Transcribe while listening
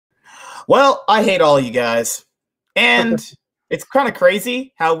Well, I hate all you guys. And it's kind of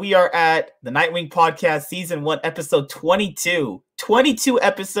crazy how we are at the Nightwing podcast season 1, episode 22. 22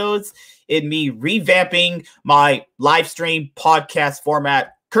 episodes in me revamping my live stream podcast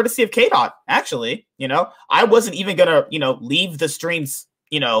format, courtesy of KDOT, actually. I wasn't even going to, leave the streams,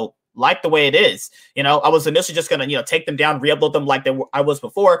 like the way it is. I was initially just going to, take them down, re-upload them like I was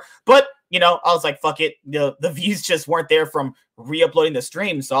before. But, I was like, fuck it. The views just weren't there from re-uploading the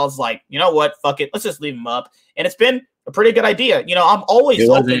stream. So I was like, you know what? Fuck it. Let's just leave them up. And it's been a pretty good idea. I'm always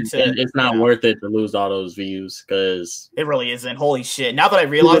open to. It's not worth it to lose all those views because it really isn't. Holy shit! Now that I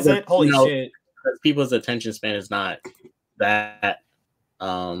realize it, holy shit! People's attention span is not that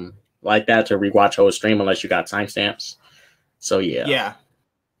like that to rewatch a whole stream unless you got timestamps. So yeah.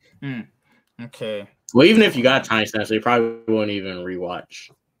 Okay. Well, even if you got timestamps, they probably won't even rewatch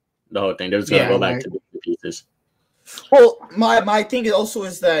the whole thing. They're just gonna go back to the pieces. Well, my thing also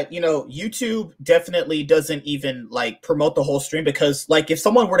is that, YouTube definitely doesn't even promote the whole stream because if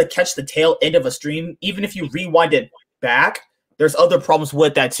someone were to catch the tail end of a stream, even if you rewind it back, there's other problems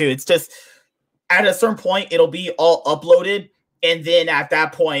with that too. It's just at a certain point, it'll be all uploaded. And then at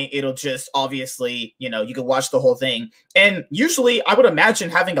that point, it'll just obviously, you can watch the whole thing. And usually I would imagine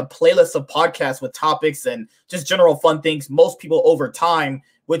having a playlist of podcasts with topics and just general fun things. Most people over time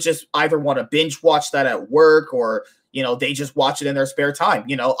would just either want to binge watch that at work or, they just watch it in their spare time.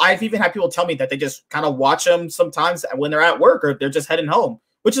 I've even had people tell me that they just kind of watch them sometimes when they're at work or they're just heading home,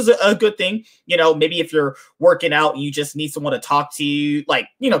 which is a good thing. Maybe if you're working out and you just need someone to talk to you,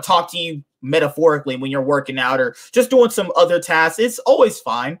 talk to you metaphorically when you're working out or just doing some other tasks, it's always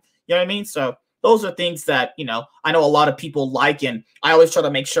fine. You know what I mean? So those are things that, I know a lot of people like, and I always try to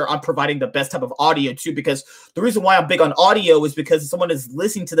make sure I'm providing the best type of audio too, because the reason why I'm big on audio is because if someone is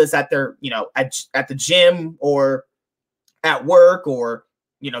listening to this at their, at the gym or at work or,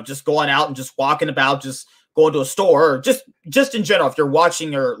 just going out and just walking about, just going to a store or just in general, if you're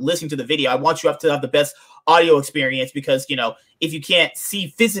watching or listening to the video, I want you to have the best audio experience because, if you can't see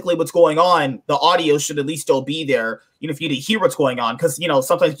physically what's going on, the audio should at least still be there, for you to hear what's going on. Cause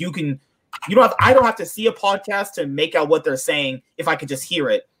sometimes I don't have to see a podcast to make out what they're saying if I could just hear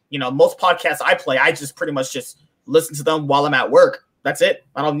it. Most podcasts I play, I just pretty much just listen to them while I'm at work. That's it.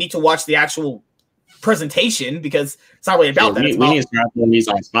 I don't need to watch the actual presentation because it's not really about that. We need to start putting these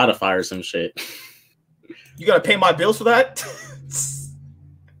on Spotify or some shit. You gotta pay my bills for that?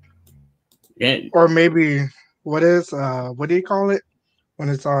 Yeah. Or maybe what do you call it when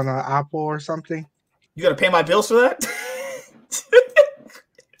it's on Apple or something? You gotta pay my bills for that?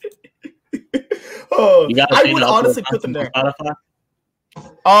 Oh, I would honestly put them there. Spotify?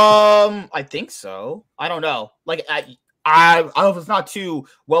 I think so. I don't know. I was not too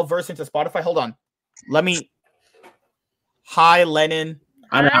well versed into Spotify. Hold on. Let me. Hi, Lennon.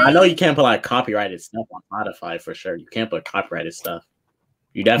 I know you can't put copyrighted stuff on Spotify for sure. You can't put copyrighted stuff.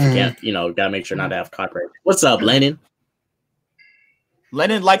 You definitely can't. Gotta make sure not to have copyright. What's up, Lennon?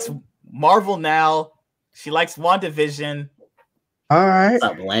 Lennon likes Marvel now. She likes WandaVision. All right. What's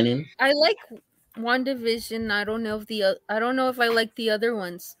up, Lennon? I like WandaVision. I don't know if I like the other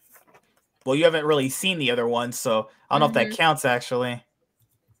ones. Well, you haven't really seen the other ones, so I don't know if that counts actually.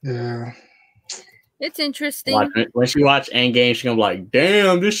 Yeah. It's interesting. When she watch Endgame, she's gonna be like,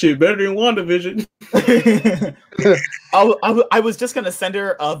 damn, this shit better than WandaVision. I was just gonna send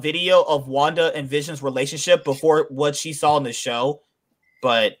her a video of Wanda and Vision's relationship before what she saw in the show,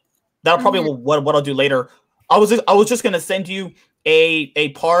 but that'll probably what I'll do later. I was just gonna send you a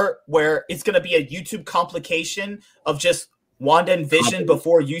part where it's gonna be a YouTube complication of just Wanda and Vision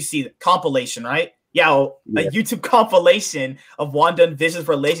before you see the compilation, right? Yeah, a YouTube compilation of Wanda and Vision's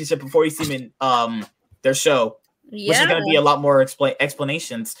relationship before you see them in their show, which is going to be a lot more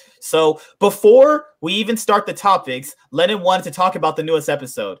explanations. So before we even start the topics, Lennon wanted to talk about the newest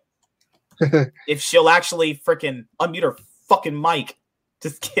episode. If she'll actually freaking unmute her fucking mic.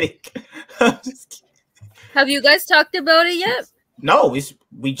 Just kidding. Have you guys talked about it yet? No,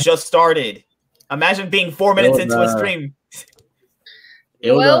 we just started. Imagine being 4 minutes into a stream.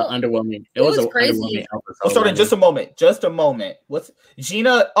 It was underwhelming. It was crazy. Underwhelming episode. I'll start in just a moment. Just a moment. What's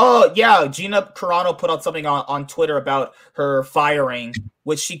Gina? Oh yeah, Gina Carano put out something on Twitter about her firing,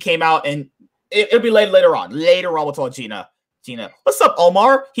 which she came out and it'll be later on. Later on, we'll talk Gina. What's up,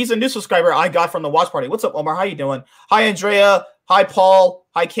 Omar? He's a new subscriber I got from the watch party. What's up, Omar? How you doing? Hi, Andrea. Hi, Paul.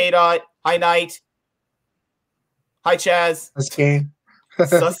 Hi, K-Dot. Hi, Knight. Hi, Chaz. Sus gang.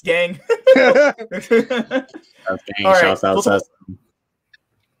 Sus gang. All right.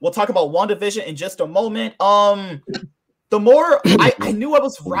 We'll talk about WandaVision in just a moment. the more I knew I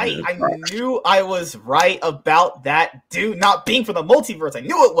was right. I knew I was right about that dude not being from the multiverse. I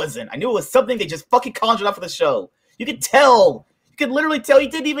knew it wasn't. I knew it was something they just fucking conjured up for the show. You could tell. You could literally tell he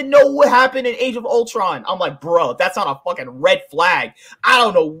didn't even know what happened in Age of Ultron. I'm like, bro, that's not a fucking red flag. I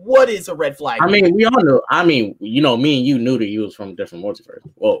don't know what is a red flag. I mean, we all know. I mean, you know, me and you knew that he was from different multiverse.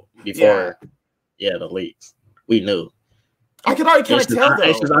 Well, before, the leaks, we knew. I could already kind of tell, though.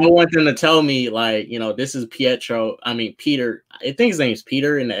 It's just, I want them to tell me, like, you know, this is Pietro. I mean, Peter. I think his name's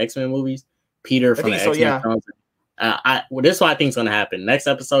Peter in the X-Men movies. Peter from the X-Men. Yeah. Well, this is what I think is going to happen. Next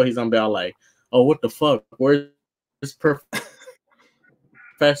episode, he's going to be all like, oh, what the fuck? Where's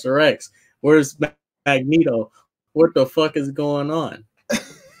Professor X? Where's Magneto? What the fuck is going on?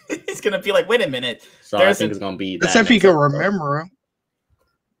 He's going to be like, wait a minute. So I think it's going to be that. Except he can remember him.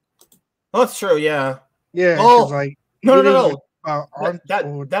 Oh, that's true, yeah. Yeah, oh, like... No.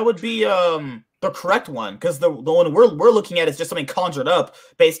 That would be the correct one, because the one we're looking at is just something conjured up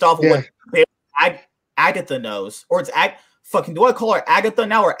based off of what Agatha knows, or it's fucking. Do I call her Agatha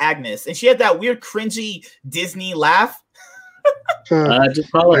now or Agnes? And she had that weird cringy Disney laugh.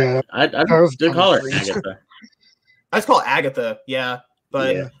 Just call her. I just call her Agatha. I just call her Agatha. Yeah,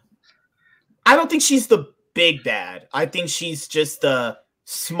 but I don't think she's the big bad. I think she's just the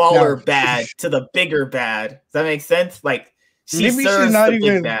smaller bad to the bigger bad. Does that make sense? Like she's not the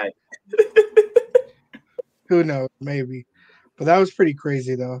even big bad. Who knows? Maybe, but that was pretty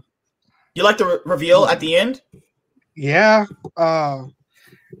crazy though. You like the reveal at the end? Yeah. It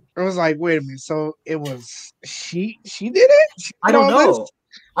was like, wait a minute. So it was she did it? I don't know.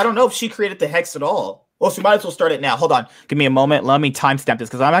 I don't know if she created the hex at all. Well, so we might as well start it now. Hold on. Give me a moment. Let me timestamp this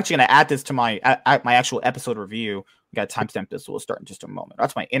because I'm actually going to add this to my actual episode review. We got to timestamp this, so we'll start in just a moment.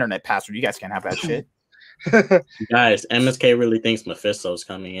 That's my internet password. You guys can't have that shit. Guys, MSK really thinks Mephisto's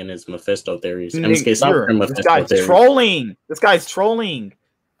coming in his Mephisto theories. MSK, stop Mephisto this guy's theories. Trolling. This guy's trolling.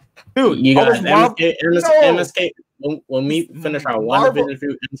 Dude, you guys, MSK, when we finish our WandaVision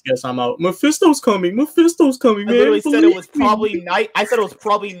review, MSK talking about Mephisto's coming, man. I literally said it was probably I said it was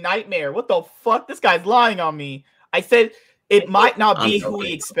probably Nightmare. What the fuck? This guy's lying on me. I said it might not be who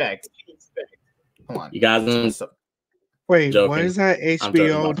we expect. Come on. You guys wait, what is that?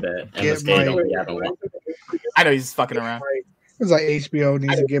 HBO I know he's fucking around. It's like HBO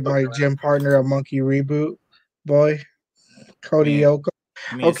needs to give my gym partner a monkey reboot. Boy, Cody Yoko.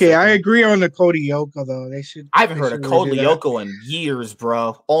 Okay, I agree on the Cody Yoko though. They should. I haven't heard of Cody Yoko in years,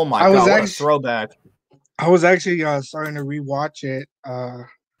 bro. Oh my god, what a throwback! I was actually starting to rewatch it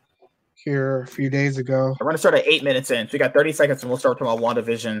here a few days ago. We're gonna start at 8 minutes in. So we got 30 seconds, and we'll start talking about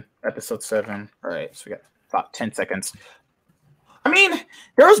WandaVision episode 7. All right, so we got about 10 seconds. I mean,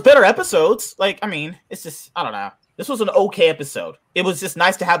 there was better episodes. Like, I mean, it's just I don't know. This was an okay episode. It was just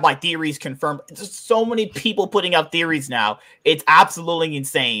nice to have my theories confirmed. There's so many people putting out theories now. It's absolutely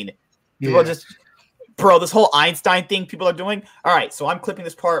insane. People are just, bro, this whole Einstein thing people are doing. All right, so I'm clipping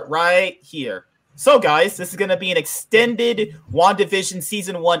this part right here. So, guys, this is going to be an extended WandaVision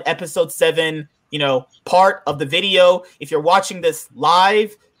Season 1, Episode 7, part of the video. If you're watching this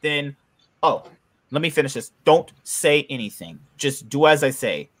live, then, let me finish this. Don't say anything. Just do as I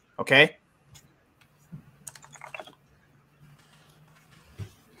say, okay?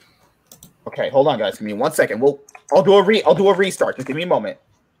 Okay, hold on, guys. Give me 1 second. I'll do a restart. Just give me a moment.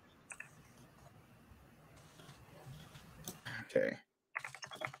 Okay.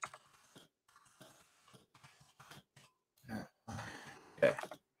 Okay.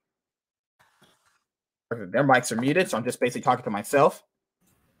 Their mics are muted, so I'm just basically talking to myself.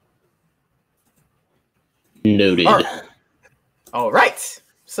 Noted. All right.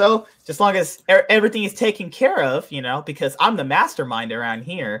 So, just long as everything is taken care of, because I'm the mastermind around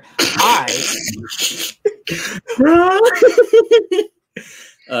here, don't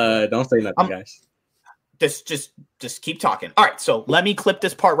say nothing, guys. Just keep talking. All right, so let me clip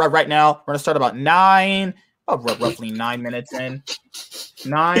this part right now. We're gonna start about roughly 9 minutes in.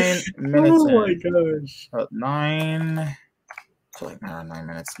 9 minutes. Oh my gosh. 9. So like 9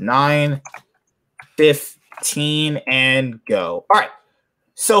 minutes. 9:15 and go. All right.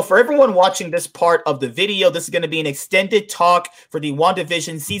 So for everyone watching this part of the video, this is going to be an extended talk for the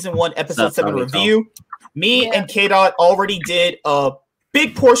WandaVision Season 1, Episode 7 review. Me and K-Dot already did a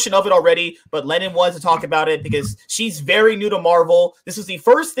big portion of it already, but Lennon wanted to talk about it because she's very new to Marvel. This was the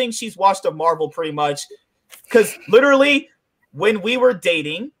first thing she's watched of Marvel pretty much. Because literally, when we were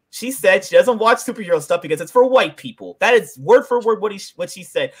dating, she said she doesn't watch superhero stuff because it's for white people. That is word for word what she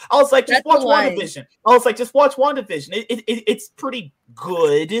said. I was like, just watch WandaVision. It's pretty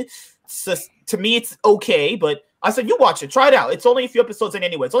good. So, to me, it's okay, but I said, you watch it. Try it out. It's only a few episodes in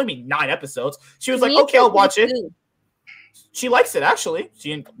anyway. It's only been 9 episodes. She was like, okay, I'll watch it. she likes it actually.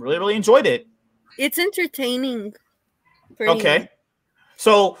 She really enjoyed it. It's entertaining. Okay.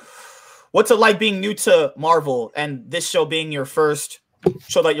 So, what's it like being new to Marvel and this show being your first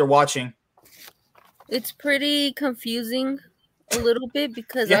show that you're watching? It's pretty confusing a little bit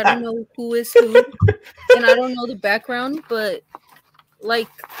because I don't know who is who and I don't know the background, but like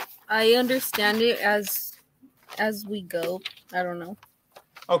I understand it as we go. I don't know.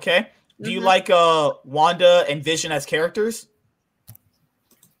 Okay. Do you like Wanda and Vision as characters?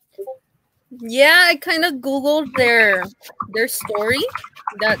 Yeah, I kind of googled their story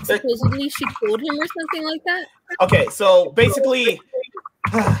that supposedly she killed him or something like that. Okay, so basically,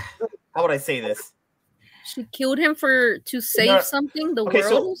 how would I say this? She killed him to save something, the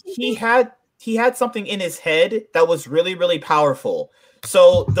world. So he had something in his head that was really powerful.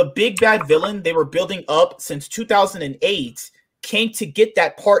 So the big bad villain they were building up since 2008 came to get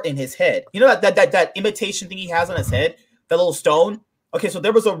that part in his head. You know that imitation thing he has on his head, that little stone. Okay, so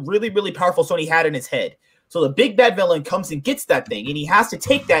there was a really powerful stone he had in his head. So the big bad villain comes and gets that thing, and he has to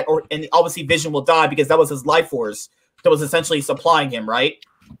take that, and obviously Vision will die because that was his life force that was essentially supplying him, right?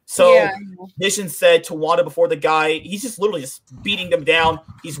 So Vision said to Wanda before the guy, he's just literally just beating them down.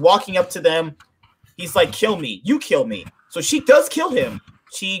 He's walking up to them. He's like, kill me. You kill me. So she does kill him.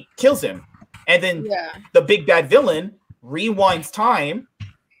 She kills him. And then the big bad villain rewinds time,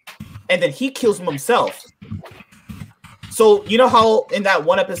 and then he kills him himself. So you know how in that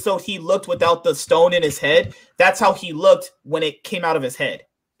one episode he looked without the stone in his head? That's how he looked when it came out of his head.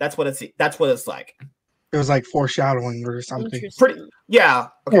 That's what it's like. It was like foreshadowing or something. Okay,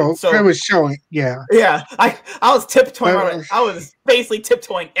 well, so it was showing. Yeah. I was tiptoeing on it. I was basically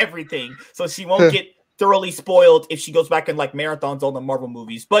tiptoeing everything so she won't get thoroughly spoiled if she goes back and like marathons all the Marvel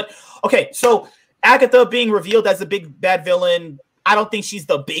movies. But okay, so Agatha being revealed as a big bad villain, I don't think she's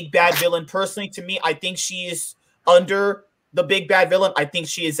the big bad villain personally. To me, I think she is under the big bad villain. I think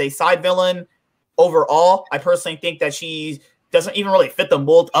she is a side villain overall. I personally think that she doesn't even really fit the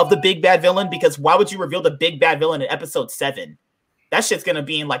mold of the big bad villain, because why would you reveal the big bad villain in episode 7? That shit's going to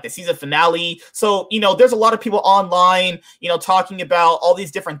be in like the season finale. So, there's a lot of people online, talking about all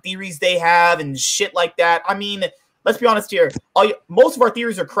these different theories they have and shit like that. I mean, let's be honest here. Most of our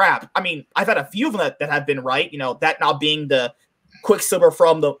theories are crap. I mean, I've had a few of them that have been right, that not being the Quicksilver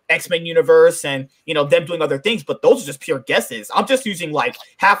from the X-Men universe and, them doing other things, but those are just pure guesses. I'm just using like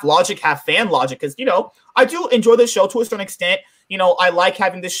half logic, half fan logic, because, I do enjoy this show to a certain extent. I like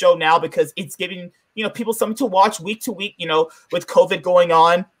having this show now because it's giving, people something to watch week to week, with COVID going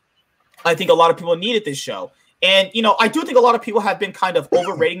on. I think a lot of people needed this show. And, I do think a lot of people have been kind of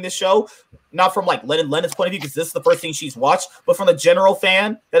overrating this show, not from like Lenon's point of view, because this is the first thing she's watched, but from the general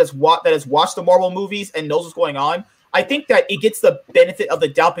fan that has watched the Marvel movies and knows what's going on. I think that it gets the benefit of the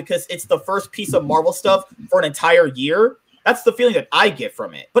doubt because it's the first piece of Marvel stuff for an entire year. That's the feeling that I get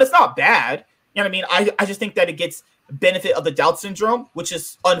from it. But it's not bad. You know what I mean? I just think that it gets benefit of the doubt syndrome, which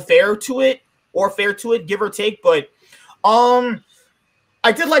is unfair to it or fair to it, give or take. But I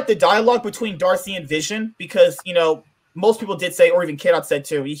did like the dialogue between Darcy and Vision because, most people did say, or even Kidot said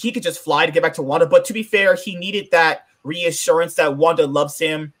too, he could just fly to get back to Wanda. But to be fair, he needed that reassurance that Wanda loves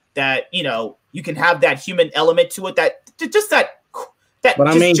him, that, you can have that human element to it, that but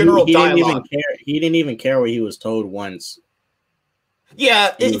I mean, general dialogue. He didn't even care what he was told once.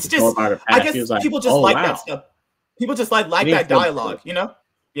 Yeah, it's just, I guess like, people just like that stuff. People just like that dialogue,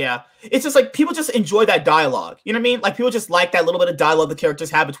 Yeah. It's just like people just enjoy that dialogue. You know what I mean? Like people just like that little bit of dialogue the characters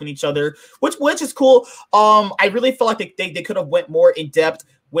have between each other, which is cool. I really feel like they could have went more in depth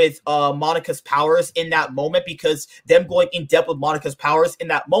with Monica's powers in that moment, because them going in depth with Monica's powers in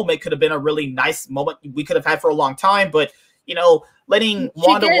that moment could have been a really nice moment we could have had for a long time. But letting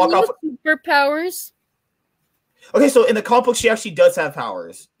Wanda walk off superpowers. Okay, so in the comic book, she actually does have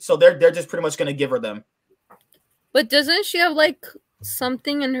powers, so they're just pretty much going to give her them. But doesn't she have like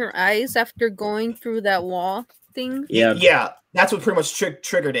something in her eyes after going through that wall thing? Yeah, that's what pretty much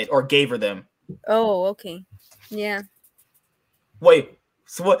triggered it or gave her them. Oh, okay, yeah. Wait.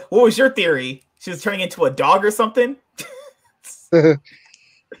 So what was your theory? She was turning into a dog or something? What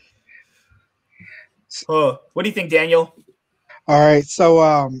do you think, Daniel? All right. So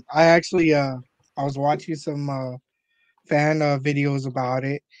I actually I was watching some fan videos about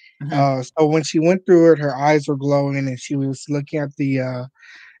it. Mm-hmm. So when she went through it, her eyes were glowing and she was looking at the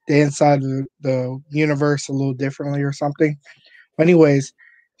inside of the universe a little differently or something. But anyways,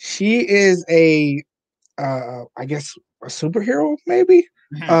 she is I guess a superhero, maybe.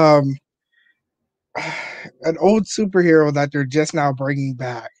 Mm-hmm. An old superhero that they're just now bringing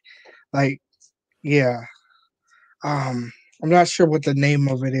back. Like, yeah. I'm not sure what the name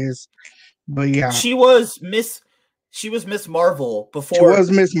of it is, but yeah. She was Miss She was Miss Marvel before. She was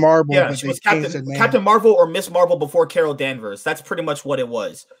Miss Marvel. Yeah, but she was Captain Marvel or Miss Marvel before Carol Danvers. That's pretty much what it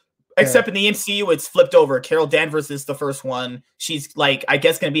was. Except in the MCU, it's flipped over. Carol Danvers is the first one. She's like, I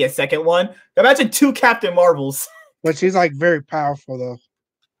guess, going to be a second one. Imagine 2 Captain Marvels. But she's like very powerful though.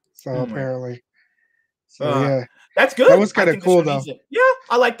 So apparently, yeah, that's good. That was kind of cool though. Yeah,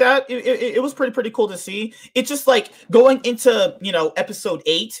 I like that. It was pretty cool to see. It's just like going into episode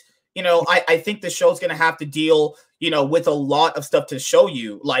 8. I think the show's gonna have to deal with a lot of stuff to show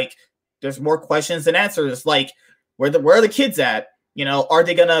you. Like, there's more questions than answers. Like, where are the kids at? Are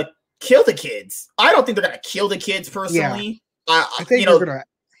they gonna kill the kids? I don't think they're gonna kill the kids personally. Yeah. I think they're gonna.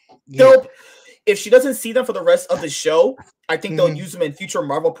 Yeah. If she doesn't see them for the rest of the show, I think they'll use them in future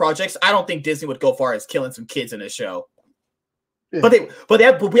Marvel projects. I don't think Disney would go far as killing some kids in the show. Yeah. But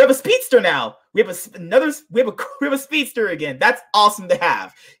we have a speedster now. We have a speedster again. That's awesome to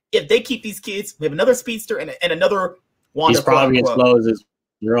have. If they keep these kids, we have another speedster and another Wanda. He's probably as slow as his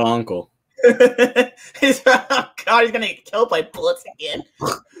real uncle. God, he's gonna get killed by bullets again.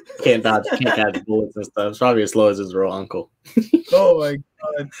 Can't catch bullets and stuff. It's probably as slow as his real uncle. Oh my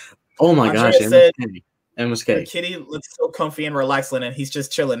god. Oh my gosh, MSK. Kitty looks so comfy and relaxed, and he's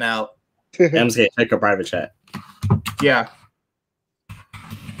just chilling out. MSK, check a private chat. Yeah.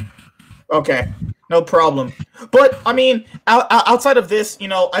 Okay, no problem. But I mean, outside of this,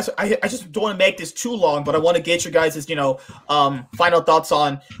 I just don't want to make this too long, but I want to get your guys' final thoughts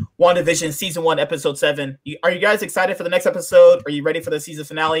on WandaVision season 1, episode 7. Are you guys excited for the next episode? Are you ready for the season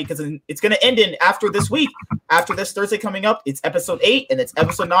finale? Because it's going to end after this week. After this Thursday coming up, it's episode 8 and it's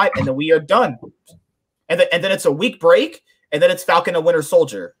episode 9, and then we are done. And then it's a week break, and then it's Falcon and Winter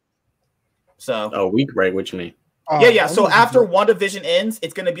Soldier. So a week break? What you mean? Yeah. So after WandaVision ends,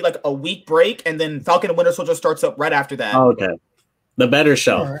 it's going to be like a week break, and then Falcon and Winter Soldier starts up right after that. Oh, okay. The better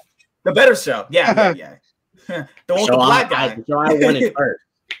show. Right. The better show. Yeah. The one with the black guy. I wanted first.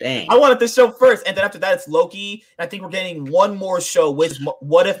 Dang. I wanted the show first, and then after that, it's Loki. I think we're getting one more show, which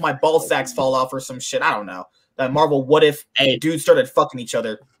what if my ball sacks fall off or some shit? I don't know. That Marvel, what if dudes started fucking each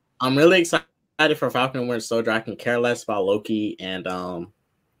other? I'm really excited for Falcon and Winter Soldier. I can care less about Loki and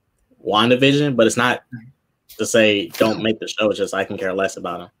WandaVision, but it's not to say don't make the show. It's just I can care less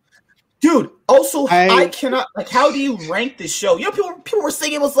about them. Dude, also, I cannot, like, how do you rank this show? People were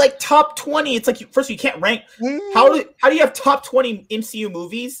saying it was like top 20. It's like, first you can't rank. How do you have top 20 MCU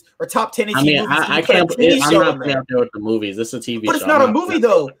movies or top 10 MCU movies? I can't. I'm not putting out there with the movies. This is a TV show. But it's not a movie,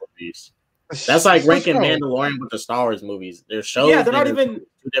 though. That's like ranking Mandalorian with the Star Wars movies. They're shows. Yeah, they're not even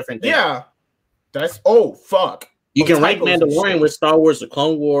two different things. Yeah. Fuck. You can rank Mandalorian with Star Wars, the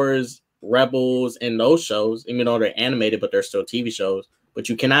Clone Wars, Rebels, and those shows, even though they're animated, but they're still TV shows. But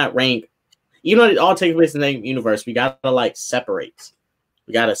you cannot rank, it all takes place in the same universe. We gotta separate.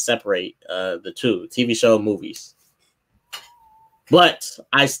 We gotta separate the two TV show movies. But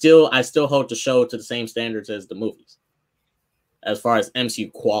I still hold the show to the same standards as the movies, as far as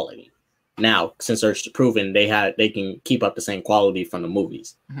MCU quality. Now, since they're proven they can keep up the same quality from the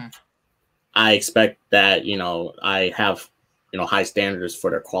movies, I expect that I have high standards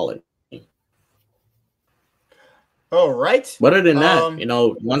for their quality. All right. But other than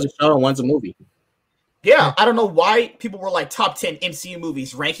that, one's a show and one's a movie. Yeah, I don't know why people were like top 10 MCU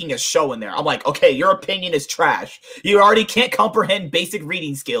movies ranking a show in there. I'm like, okay, your opinion is trash. You already can't comprehend basic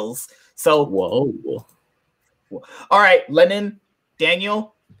reading skills. So, whoa. All right, Lennon,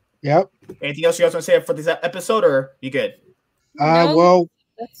 Daniel. Yep. Anything else you guys want to say for this episode, or you good? No, well,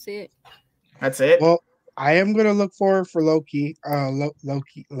 that's it. That's it. Well, I am gonna look forward for Loki.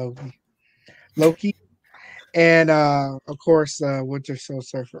 Loki. And of course, Winter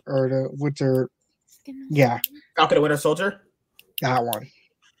Soldier or the Winter, Falcon and Winter Soldier. That one.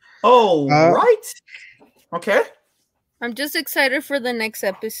 Oh, right. Okay. I'm just excited for the next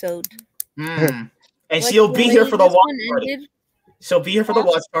episode. And she'll be here for the watch party. She'll be here for the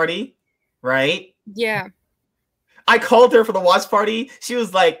watch party, right? Yeah. I called her for the watch party. She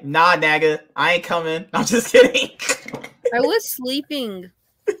was like, "Nah, Naga, I ain't coming." I'm just kidding. I was sleeping.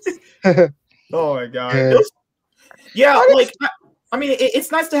 Oh my god. Yeah, I mean,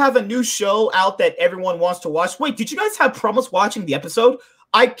 it's nice to have a new show out that everyone wants to watch. Wait, did you guys have problems watching the episode?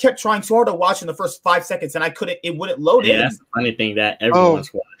 I kept trying so hard to watch in the first 5 seconds, and it wouldn't load in. That's the funny thing that everyone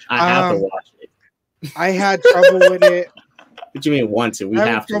wants to watch. I have to watch it. I had trouble with it. What do you mean want to? We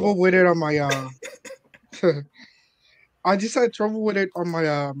have to. Trouble with it on my I just had trouble with it on my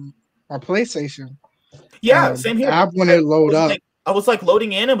my PlayStation. Yeah, same here. App when it load up. I was like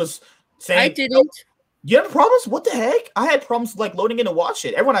loading in and was saying I didn't. You have problems? What the heck? I had problems like loading in to watch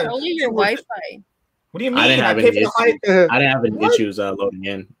it. Everyone had only your Wi-Fi. What do you mean? I didn't have any issues. I didn't have any issues loading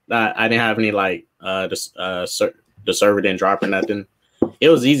in. I didn't have any the server didn't drop or nothing. It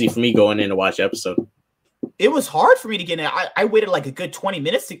was easy for me going in to watch the episode. It was hard for me to get in. I waited like a good 20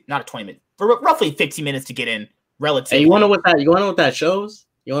 minutes to, not a 20 minutes, for roughly 15 minutes to get in. Relatively. Hey, you wanna know what that shows?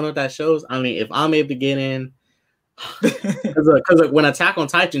 I mean, if I'm able to get in, because when Attack on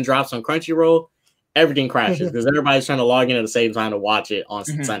Titan drops on Crunchyroll, everything crashes because everybody's trying to log in at the same time to watch it on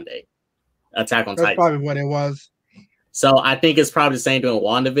Sunday. Attack on Titan. That's probably what it was. So I think it's probably the same doing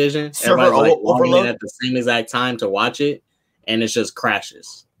WandaVision. Everybody's like logging in at the same exact time to watch it, and it just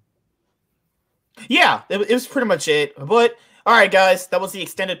crashes. Yeah, it was pretty much it. But all right, guys, that was the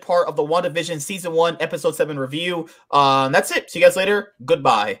extended part of the WandaVision Season 1, Episode 7 review. That's it. See you guys later.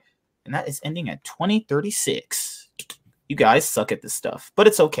 Goodbye. And that is ending at 2036. You guys suck at this stuff, but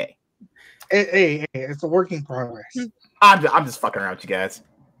it's okay. Hey, it's a work in progress. I'm just fucking around with you guys.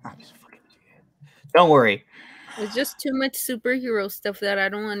 Don't worry. It's just too much superhero stuff that I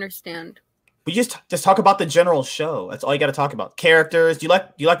don't understand. We just talk about the general show. That's all you got to talk about. Characters. Do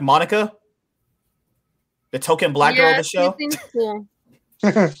you like Monica? The token black girl of the show? She seems cool.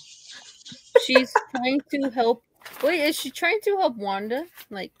 She's trying to help. Wait, is she trying to help Wanda?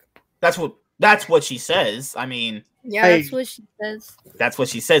 Like, that's what she says. I mean, yeah, that's what she says. That's what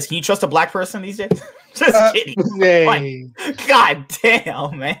she says. Can you trust a black person these days? Just kidding. Hey. God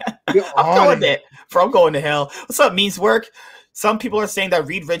damn, man. I'm going to hell. What's up, Means Work? Some people are saying that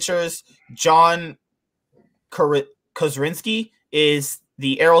Reed Richards, John Kozrinsky is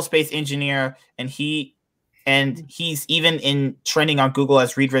the aerospace engineer, and he's even in trending on Google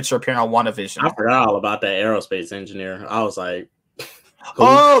as Reed Richards appearing on WandaVision. I forgot all about that aerospace engineer. I was like,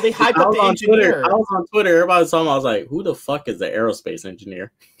 oh, they hyped up the engineer. I was on Twitter. Everybody was talking. I was like, who the fuck is the aerospace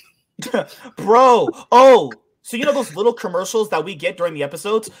engineer? Bro. Oh, so you know those little commercials that we get during the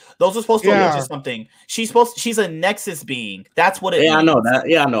episodes? Those are supposed to allude to something. She's a Nexus being. That's what it means. I know that.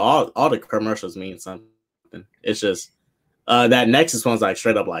 Yeah, I know. All the commercials mean something. It's just that Nexus one's like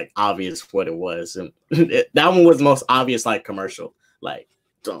straight up like obvious what it was. And that one was the most obvious like commercial. Like,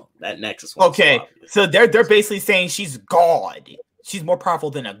 that Nexus one. Okay. So they're basically saying she's God. She's more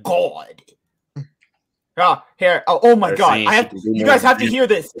powerful than a god. Oh my god! You guys have to hear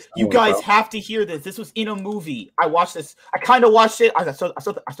this. You guys have to hear this. This was in a movie. I watched this. I kind of watched it. I still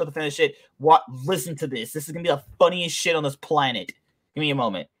to finish it. Listen to this. This is gonna be the funniest shit on this planet. Give me a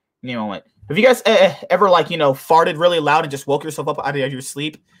moment. Have you guys ever farted really loud and just woke yourself up out of your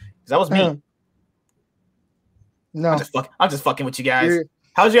sleep? Because that was me. No, I'm just fucking with you guys.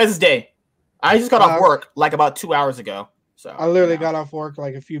 How was your guys' day? I just got off work like about 2 hours ago. So I literally got off work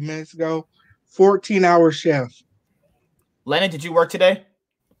like a few minutes ago. 14-hour shift. Lennon, did you work today?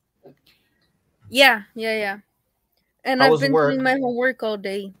 Yeah. And I've been doing my homework all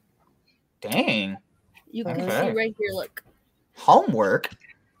day. Dang. You can see right here, look. Homework?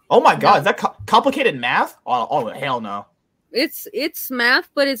 Oh my god, is that complicated math? Oh hell no. It's math,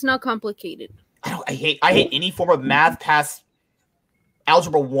 but it's not complicated. I hate any form of math past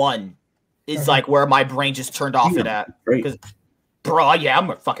algebra 1. Is like where my brain just turned off it at. Because, bro, yeah, I'm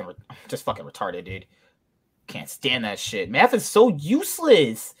just fucking retarded, dude. Can't stand that shit. Math is so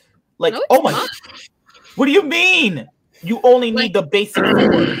useless. Like, no, oh my, not. What do you mean? You only need the basic.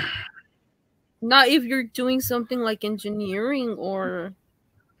 Not if you're doing something like engineering or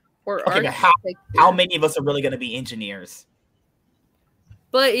okay, but how many of us are really going to be engineers?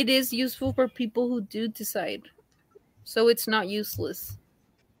 But it is useful for people who do decide. So it's not useless.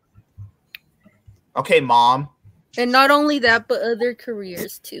 Okay, Mom. And not only that, but other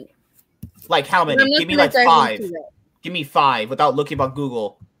careers too. Like how many? Give me like 5. Give me 5 without looking on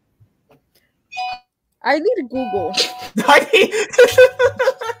Google. I need a Google.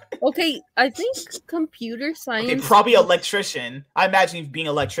 Okay, I think computer science. Okay, probably electrician. I imagine being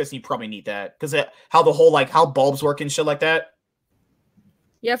an electrician, you probably need that because how the whole how bulbs work and shit like that.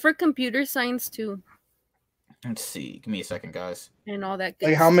 Yeah, for computer science too. Let's see. Give me a second, guys. And all that.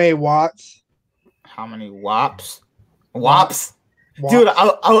 Like how many watts? How many wops? Wops? Dude,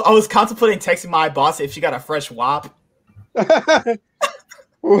 I was contemplating texting my boss if she got a fresh wop. What?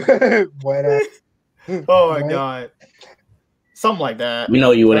 Oh my god. Something like that. We know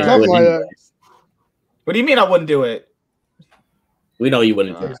you wouldn't do it. Like what do you mean I wouldn't do it? We know you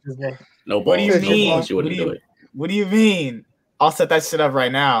wouldn't do it. No balls. What do you mean? No balls, you wouldn't do it. What do you mean? I'll set that shit up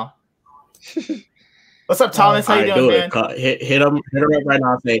right now. What's up, Thomas? How you doing, man? Hit him up right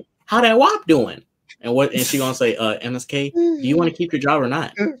now and say, how that WAP doing? And she gonna say, MSK, do you want to keep your job or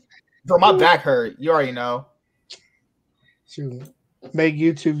not? Bro, my back hurt. You already know. To make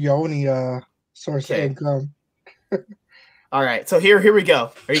YouTube your only source of income. All right, so here we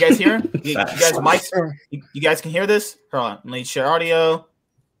go. Are you guys hearing? You guys mics? You guys can hear this? Hold on. Let me share audio.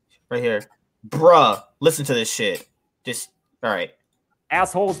 Right here. Bruh, listen to this shit. Just all right.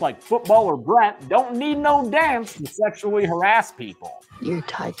 Assholes like footballer Brett don't need no dance to sexually harass people. Your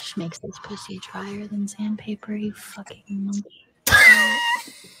touch makes this pussy drier than sandpaper, you fucking monkey.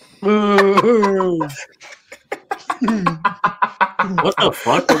 What the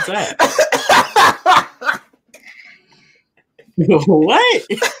fuck was that? What?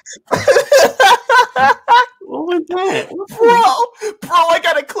 What was that? Bro, I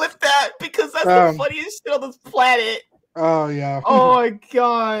gotta clip that because that's the funniest shit on this planet. Oh yeah. Oh my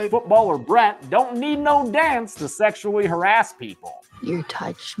god. Footballer Brett don't need no dance to sexually harass people. Your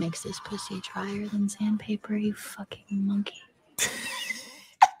touch makes this pussy drier than sandpaper, you fucking monkey.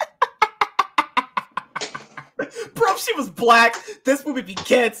 Bro, if she was black, this movie be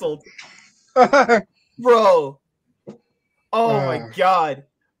canceled. Bro. Oh my god.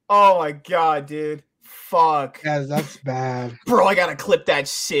 Oh my god, dude. Fuck. Yeah, that's bad. Bro, I gotta clip that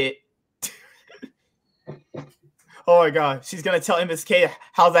shit. Oh my god. She's gonna tell MSK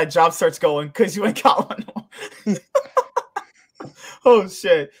how's that job search going because you ain't got one. Oh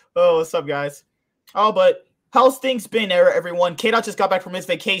shit. Oh, what's up, guys? Oh, but how's things been, everyone? K-Dot just got back from his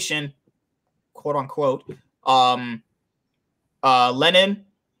vacation. Quote unquote. Lennon,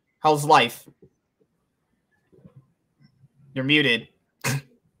 how's life? You're muted.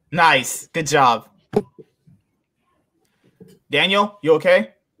 Nice. Good job. Daniel, you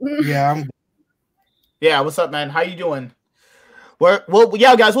okay? Yeah, Yeah, what's up, man? How you doing? Well,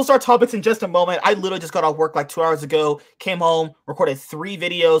 yeah, guys, we'll start topics in just a moment. I literally just got off work like 2 hours ago, came home, recorded 3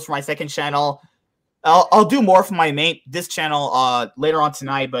 videos for my second channel. I'll do more for this channel later on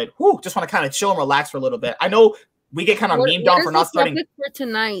tonight, but just want to kind of chill and relax for a little bit. I know we get kind of memed on for not starting for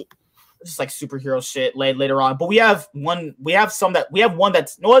tonight. Just like superhero shit later on, but we have one that's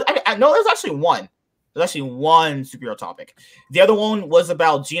no, there's actually one. There's actually one superhero topic. The other one was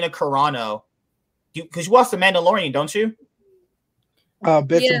about Gina Carano. Because you watched The Mandalorian, don't you?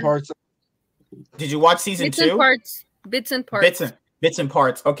 Bits and parts. Did you watch season 2? Bits and parts. Bits and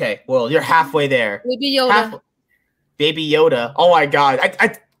parts. Okay, well, you're halfway there. Baby Yoda. Baby Yoda. Oh my god.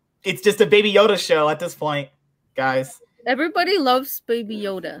 It's just a Baby Yoda show at this point, guys. Everybody loves Baby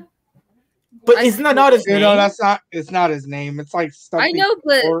Yoda. But isn't that not his name? No, it's not his name. It's like stuff. I know,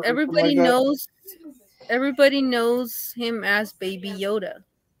 but everybody knows. Everybody knows him as Baby Yoda.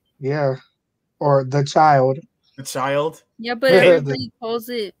 Yeah, or the child. The child. Yeah, but everybody calls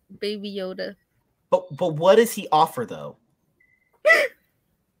it Baby Yoda. But what does he offer though?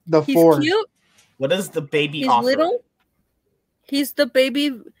 The He's Force. Cute. What does the baby He's offer? Little. He's the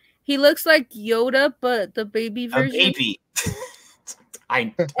baby. He looks like Yoda, but the baby version. A baby.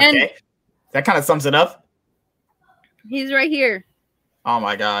 Okay. That kind of sums it up. He's right here. Oh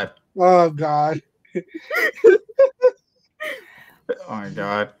my god. Oh god. Oh my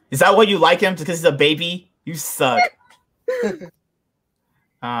god. Is that why you like him? Because he's a baby? You suck. Give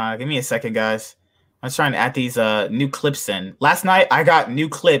me a second, guys. I was trying to add these new clips in. Last night I got new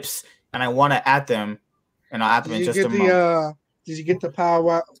clips and I want to add them. And I'll add them in just a moment. Did you get the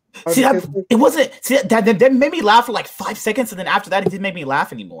power? See, it wasn't. See, that made me laugh for like 5 seconds, and then after that, it didn't make me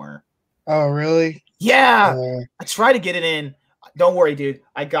laugh anymore. Oh, really? Yeah. I tried to get it in. Don't worry, dude.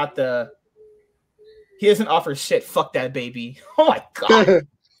 I got the. He doesn't offer shit. Fuck that baby. Oh my god.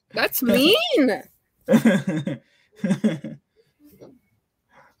 That's mean. Paul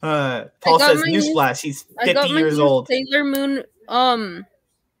says newsflash. He's 50 years old. Sailor Moon.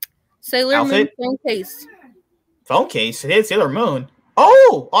 Sailor Moon phone case. Phone case. It is Sailor Moon.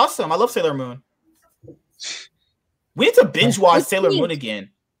 Oh, awesome! I love Sailor Moon. We need to binge watch Sailor Moon again.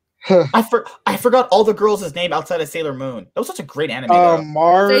 I forgot all the girls' name outside of Sailor Moon. That was such a great anime.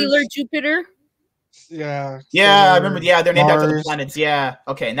 Mars. Sailor Jupiter. Yeah. Yeah, I remember. Yeah, they're named after the planets. Yeah.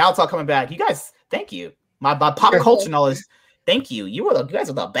 Okay, now it's all coming back. You guys, thank you. My pop culture knowledge. Thank you. You guys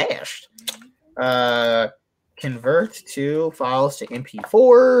are the best. Convert to files to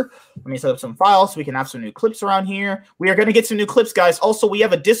MP4. Let me set up some files so we can have some new clips around here. We are going to get some new clips, guys. Also, we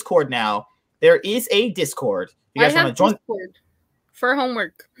have a Discord now. There is a Discord. You guys want to join? Discord for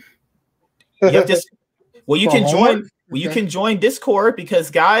homework. You have well, you can join. Well, you can join Discord because,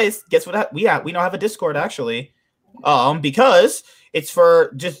 guys, guess what? We now have a Discord actually. Because it's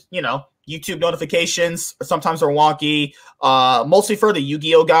for just YouTube notifications. Sometimes they're wonky. Mostly for the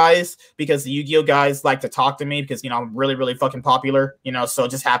Yu-Gi-Oh guys because the Yu-Gi-Oh guys like to talk to me because I'm really, really fucking popular. So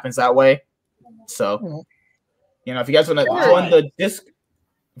it just happens that way. So if you guys want to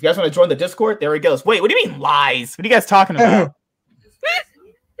join the Discord, there it goes. Wait, what do you mean lies? What are you guys talking about?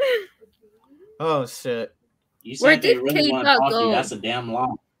 Oh shit! You said they really want to talk to you. That's a damn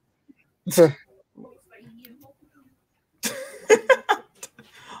lie.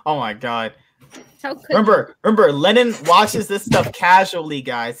 Oh my god! How could Remember, Lennon watches this stuff casually,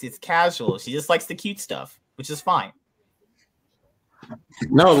 guys. It's casual. She just likes the cute stuff, which is fine.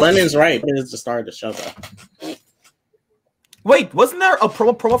 No, Lennon's right. It is the start of the show, though. Wait, wasn't there a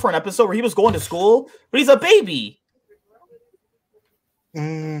promo for an episode where he was going to school, but he's a baby?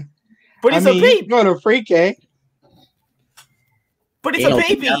 But he's a baby. He's not a freak, eh? But he's a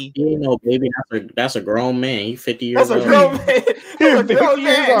baby. He ain't no baby. That's a grown man. He's 50 years old. That's a grown man. That's a grown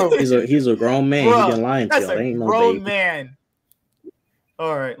man. He's a grown man. Bro, he can lie to that's you. A ain't no grown baby. Man.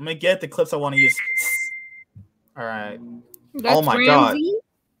 All right, let me get the clips I want to use. All right. That's oh my Ramsey?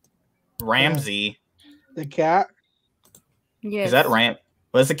 God. Ramsey. The cat? Yes. Is that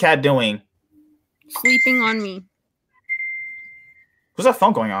What is the cat doing? Sleeping on me. Who's that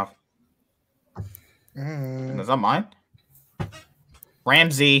phone going off? Is that mine?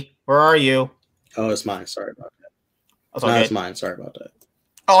 Ramsey, where are you? Oh, it's mine. Sorry about that. That's okay. No, it's mine. Sorry about that.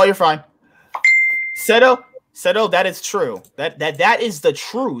 Oh, you're fine. Seto, that is true. That is the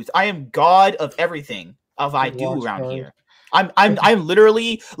truth. I am God of everything I do around here. I'm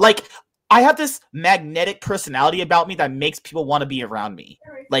literally like I have this magnetic personality about me that makes people want to be around me.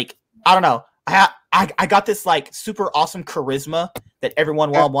 Like I don't know. I got this like super awesome charisma that everyone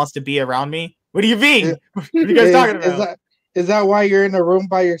wants to be around me. What do you mean? What are you guys talking about? Is that why you're in the room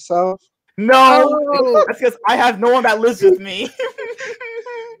by yourself? No, that's because I have no one that lives with me.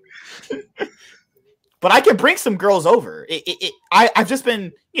 But I can bring some girls over. I've just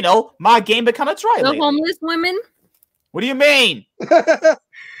been, my game been kind of dry. The homeless women? What do you mean?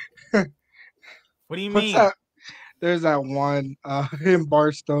 What do you mean? There's that one in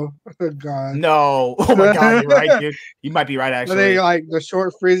Barstow. God. No. Oh my God, you're right, dude. You might be right, actually. They like the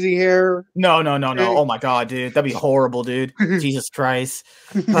short frizzy hair. No. Oh my God, dude. That'd be horrible, dude. Jesus Christ.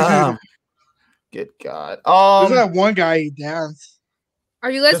 Good God. There's that one guy who danced. Are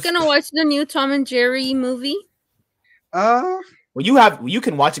you guys gonna watch the new Tom and Jerry movie? Well, you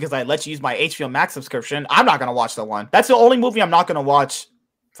can watch it because I let you use my HBO Max subscription. I'm not gonna watch the one. That's the only movie I'm not gonna watch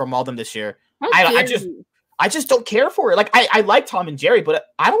from all of them this year. I just don't care for it. Like I like Tom and Jerry, but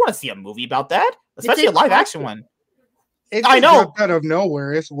I don't want to see a movie about that, especially a live action one. I know out of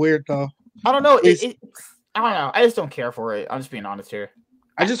nowhere. It's weird though. I don't know. I don't know. I just don't care for it. I'm just being honest here.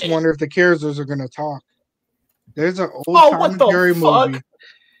 I just wonder if the characters are gonna talk. There's an old Tom and Jerry movie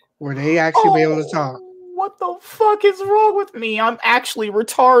where they actually be able to talk. What the fuck is wrong with me? I'm actually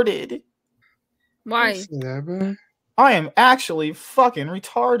retarded. Why? I am actually fucking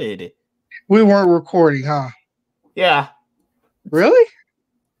retarded. We weren't recording, huh? Yeah. Really?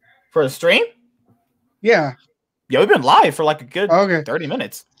 For a stream? Yeah. Yeah, we've been live for like a good 30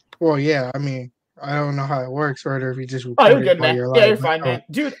 minutes. Well, yeah. I mean, I don't know how it works, or if you just record you're good, man. Yeah, you're fine, man.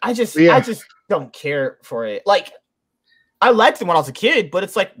 Dude, I just don't care for it. Like, I liked them when I was a kid, but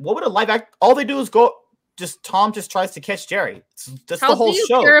it's like, what would a live act? All they do is Tom just tries to catch Jerry. That's the whole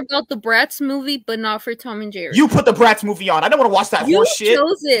show. How do you care about the Bratz movie, but not for Tom and Jerry? You put the Bratz movie on. I don't want to watch that horse shit. You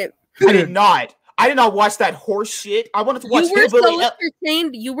chose it. I did not. I did not watch that horse shit. I wanted to watch. You were so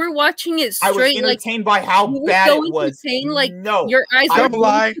entertained. You were watching it straight. I was entertained by how bad it was. Like your eyes were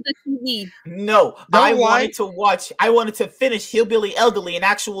glued to the TV. No, I wanted to watch. I wanted to finish Hillbilly Elderly, an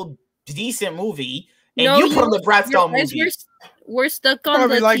actual decent movie, and you put on the Bratz doll movie. We're stuck on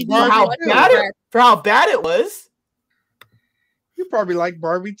the like TV. For how bad it was. You probably like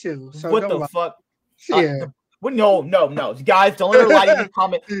Barbie too. So what the fuck? Yeah. No, guys! Don't let her lie in the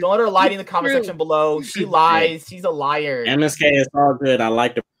comment. Don't let her lie in the comment section below. She lies. She's a liar. MSK, it's all good. I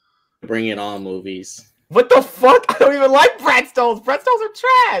like to bring it on movies. What the fuck? I don't even like Bratz dolls. Bratz dolls are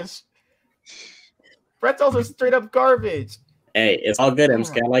trash. Bratz dolls are straight up garbage. Hey, it's all good,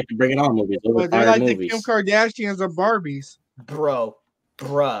 MSK. I like to bring it on movies. They're like the Kim Kardashians of Barbies. Bruh.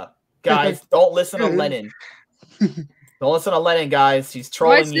 Guys, don't listen to Lennon. Don't listen to Lennon, guys. She's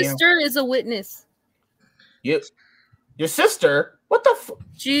trolling you. My sister is a witness. Your sister? What the fuck?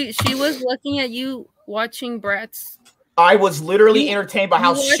 She was looking at you watching Bratz. I was literally entertained by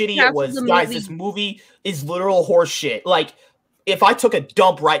how shitty it was. Guys, this movie is literal horse shit. Like, if I took a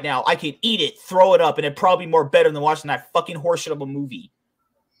dump right now, I could eat it, throw it up, and it'd probably be more better than watching that fucking horse shit of a movie.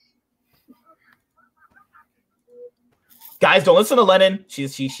 Guys, don't listen to Lennon.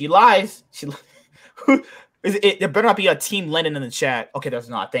 She lies. There better not be a Team Lennon in the chat. Okay, there's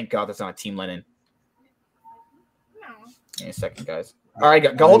not. Thank God there's not a Team Lennon. Give me a second, guys. All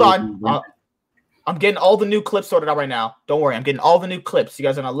right, go hold on. I'm getting all the new clips sorted out right now. Don't worry, I'm getting all the new clips. You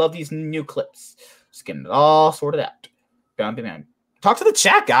guys are gonna love these new clips. Just getting it all sorted out. Bam. Talk to the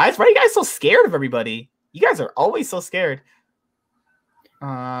chat, guys. Why are you guys so scared of everybody? You guys are always so scared.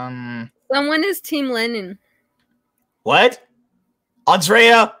 Someone is Team Lennon. What?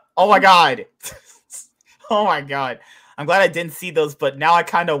 Andrea? Oh my God. Oh my god. I'm glad I didn't see those, but now I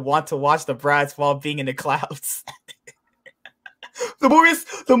kind of want to watch the Bratz while being in the clouds.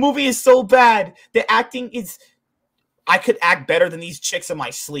 The movie is so bad. The acting is... I could act better than these chicks in my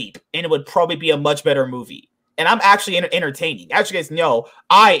sleep, and it would probably be a much better movie. And I'm actually entertaining. As you guys know,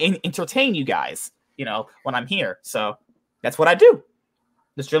 I entertain you guys, when I'm here. So that's what I do.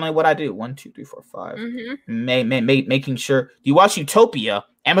 That's generally what I do. 1, 2, 3, 4, 5. Making sure. Do you watch Utopia?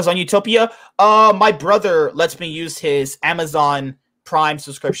 Amazon Utopia? My brother lets me use his Amazon Prime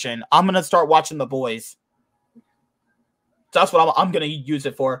subscription. I'm gonna start watching The Boys. That's what I'm gonna use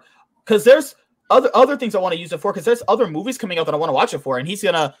it for. Because there's other things I want to use it for. Because there's other movies coming out that I want to watch it for. And he's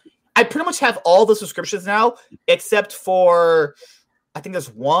gonna. I pretty much have all the subscriptions now, except for I think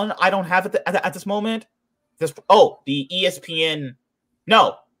there's one I don't have at this moment. The ESPN.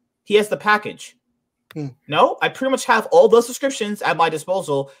 No, he has the package. No, I pretty much have all the subscriptions at my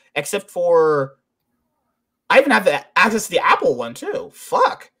disposal, except for I even have the access to the Apple one too.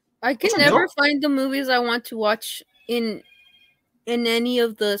 Fuck. I can never find the movies I want to watch in any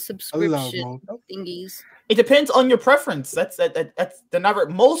of the subscription thingies. It depends on your preference. That's the number.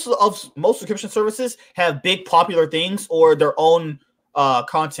 Most subscription services have big popular things or their own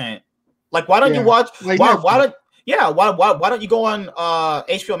content. Like, why don't you watch? Like why don't you go on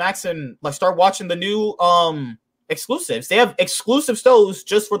HBO Max and like start watching the new exclusives? They have exclusive shows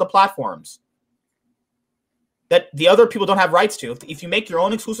just for the platforms that the other people don't have rights to. If you make your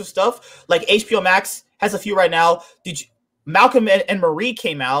own exclusive stuff, like HBO Max has a few right now. Malcolm and Marie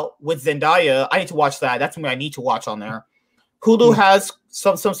came out with Zendaya. I need to watch that. That's something I need to watch on there. Hulu has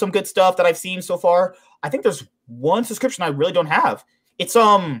some good stuff that I've seen so far. I think there's one subscription I really don't have. It's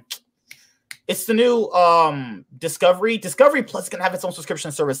the new Discovery. Discovery Plus is gonna have its own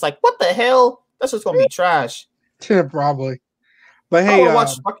subscription service. Like, what the hell? That's just gonna be trash. Yeah, probably. But hey, why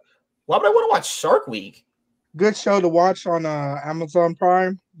would I want to watch Shark Week? Good show to watch on Amazon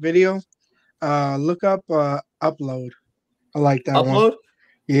Prime Video. Look up Upload. I like that Upload? one.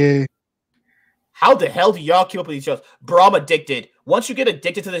 Yeah. How the hell do y'all keep up with these shows? Bro, I'm addicted. Once you get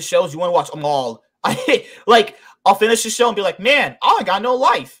addicted to the shows, you want to watch them all. I'll finish the show and be like, man, I got no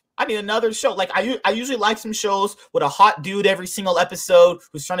life. I need another show. Like, I usually like some shows with a hot dude every single episode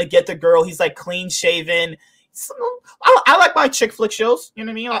who's trying to get the girl. He's like clean shaven. I like my chick flick shows. You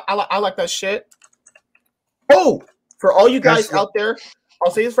know what I mean? I like that shit. Oh, for all you guys out there,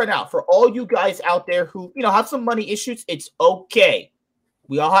 I'll say this right now. For all you guys out there who, have some money issues, it's okay.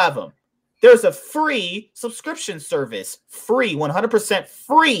 We all have them. There's a free subscription service. Free, 100%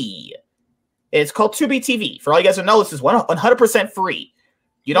 free. It's called Tubi TV. For all you guys who know, this is 100% free.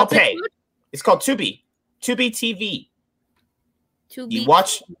 You don't pay. It's called Tubi. Tubi TV. You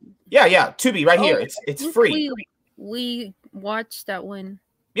watch. Yeah. Tubi right here. It's free. We watched that one.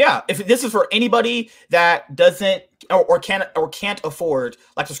 Yeah, if this is for anybody that doesn't or can't afford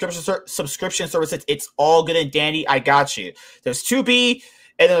like subscription services, it's all good and dandy. I got you. There's Tubi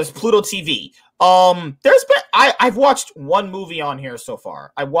and then there's Pluto TV. I've watched one movie on here so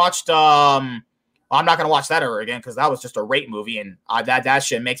far. I watched I'm not gonna watch that ever again because that was just a rape movie and that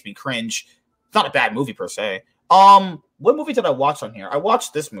shit makes me cringe. It's not a bad movie per se. What movie did I watch on here? I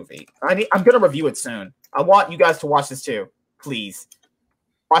watched this movie. I'm gonna review it soon. I want you guys to watch this too, please.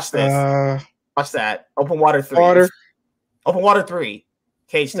 Watch this. Watch that. Open Water 3. Open Water 3.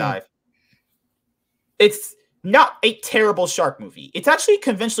 Cage Dive. It's not a terrible shark movie. It's actually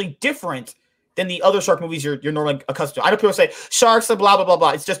conventionally different than the other shark movies you're normally accustomed to. I know people say sharks and blah blah blah blah.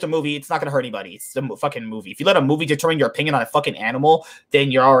 It's just a movie. It's not gonna hurt anybody. It's a fucking movie. If you let a movie determine your opinion on a fucking animal,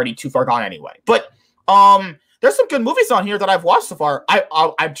 then you're already too far gone anyway. But there's some good movies on here that I've watched so far.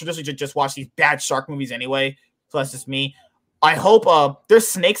 I traditionally just watch these bad shark movies anyway. So that's just me. I hope there's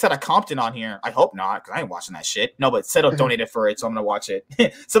Snakes Out of Compton on here. I hope not, because I ain't watching that shit. No, but Seto donated for it, so I'm gonna watch it.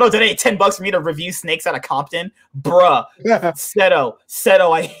 Seto donated $10 for me to review Snakes Out of Compton. Bruh. Seto,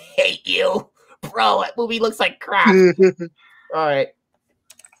 I hate you. Bro, that movie looks like crap. All right.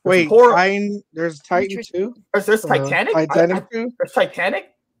 Wait, there's Titan 2? There's Titanic? Titanic 2? There's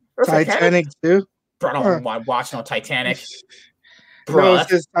Titanic? Titanic 2? Bro, I don't want to watch no Titanic. Bro, no, it's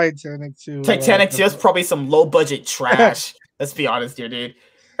just Titanic 2. Titanic 2 is probably some low-budget trash. Let's be honest here, dude.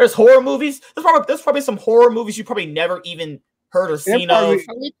 There's horror movies. There's probably some horror movies you probably never even heard or seen of.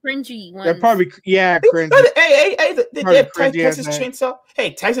 Probably cringy ones. They're probably cringy. Hey, they have Texas Chainsaw.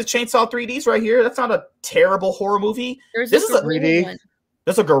 Hey, Texas Chainsaw 3Ds right here. That's not a terrible horror movie. This is a 3D one.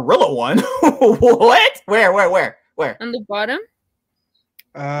 There's a gorilla one. What? Where? On the bottom.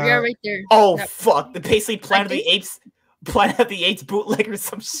 Yeah, right there. Oh fuck! The basically Planet of the Apes bootleg or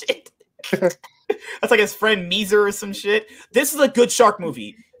some shit. That's like his friend Meezer or some shit. This is a good shark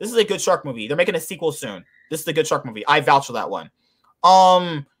movie. They're making a sequel soon. This is a good shark movie. I vouch for that one.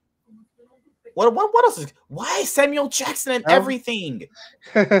 What else is? Why Samuel Jackson and everything?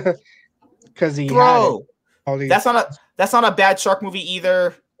 Because he bro. That's not a bad shark movie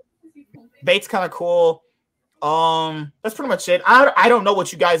either. Bait's kind of cool. That's pretty much it. I don't know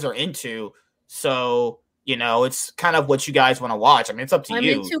what you guys are into, so it's kind of what you guys want to watch. I mean, it's up to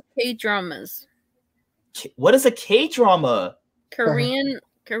you. I'm into K-dramas. What is a K-drama? Korean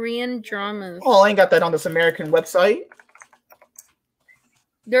dramas. Oh, I ain't got that on this American website.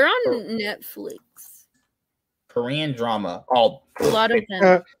 They're on Netflix. Korean drama. Oh, a lot of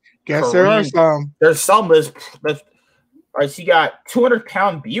them. Guess Korean, there are some. There's some. All right, so you got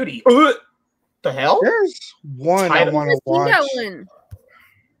 200-Pound Beauty. The hell? There's one I want to watch. That one.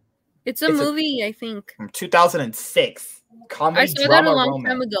 It's a movie, I think. From 2006. Comedy, I saw that a long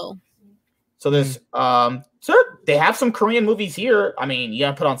time ago. So there's they have some Korean movies here. I mean, you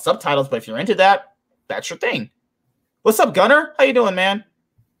gotta put on subtitles, but if you're into that, that's your thing. What's up, Gunner? How you doing, man?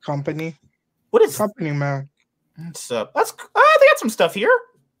 Company. What is Company, man? What's up? They got some stuff here.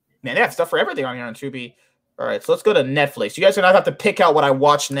 Man, they have stuff for everything on here on Tubi. All right, so let's go to Netflix. You guys are gonna have to pick out what I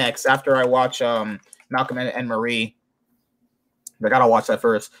watch next after I watch Malcolm and Marie. I gotta watch that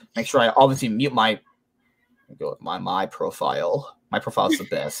first. Make sure I obviously mute my. Go with my profile. My profile is the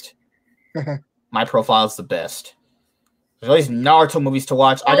best. My profile is the best. There's all these Naruto movies to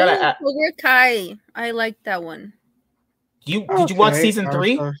watch. I gotta. Cobra Kai. I like that one. Did you watch season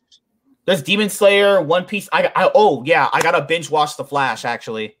 3? There's Demon Slayer, One Piece. I gotta binge watch The Flash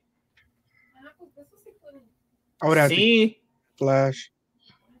actually. I would have see Flash.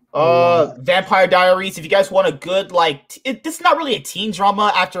 Vampire Diaries. If you guys want a good this is not really a teen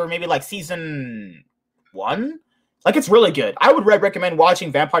drama after maybe season 1. It's really good. I would recommend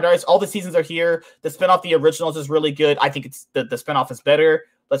watching Vampire Diaries. All the seasons are here. The spinoff, the originals, is really good. I think it's the spinoff is better.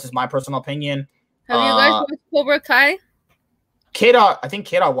 That's just my personal opinion. Have you guys watched Cobra Kai? I think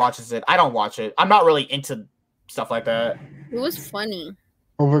Kata watches it. I don't watch it. I'm not really into stuff like that. It was funny.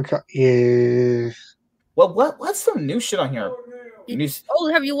 Cobra Kai, yeah. Well, what's some new shit on here?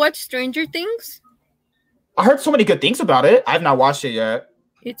 Have you watched Stranger Things? I heard so many good things about it. I have not watched it yet.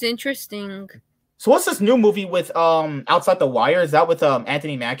 It's interesting. So what's this new movie with Outside the Wire? Is that with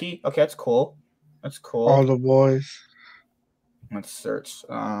Anthony Mackie? Okay, that's cool. That's cool. All the Boys. Let's search.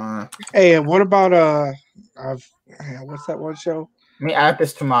 Hey, what about what's that one show? Let me add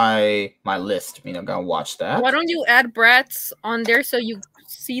this to my list. I'm gonna watch that. Why don't you add Bratz on there so you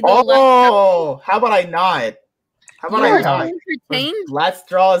see the how about I not? How about I not? Let's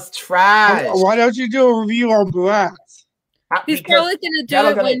Draw is trash. Why don't you do a review on Bratz? He's probably gonna do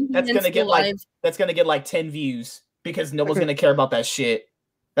it when that's gonna get 10 views because no one's gonna care about that shit.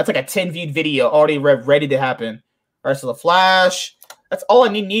 That's a 10-viewed video already ready to happen. All right, so The Flash. That's all I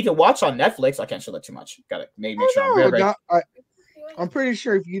need to watch on Netflix. I can't show that too much. Got to make sure. I'm pretty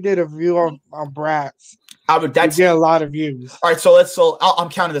sure if you did a review on Bratz, you'd get a lot of views. All right, so I'm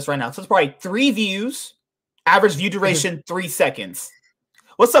counting this right now. So it's probably 3 views. Average view duration 3 seconds.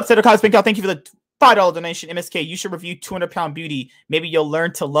 What's up, Senator Cosmic? Thank you for the $5 donation. MSK, you should review 200-Pound Beauty. Maybe you'll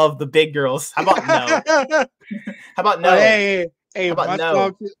learn to love the big girls. How about no? How about no? Hey, how about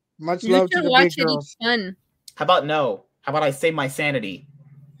no? Much love to the big girls. How about no? How about I save my sanity?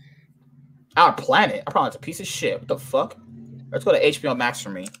 Our planet. I probably it's a piece of shit. What the fuck? Let's go to HBO Max for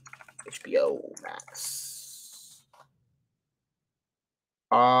me. HBO Max.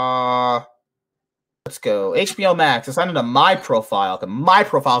 Let's go. HBO Max. It's under my profile. My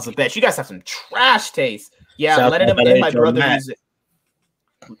profile is the best. You guys have some trash taste. Yeah, Lennon and my brother use it.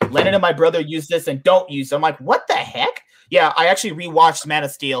 Lennon and my brother use this and don't use it. I'm like, what the heck? Yeah, I actually rewatched Man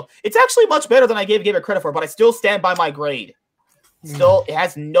of Steel. It's actually much better than I gave it credit for, but I still stand by my grade. Still, it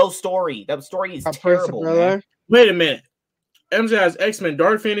has no story. That story is terrible. Man. Wait a minute. MJ has X-Men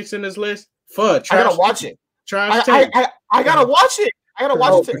Dark Phoenix in this list? Fuck. I gotta watch it. I gotta watch it. I gotta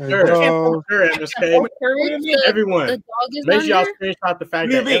watch it. Everyone, make sure y'all screenshot the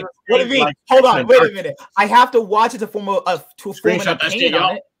fact that. What do you mean? Hold on, wait a minute. I have to watch it to form an opinion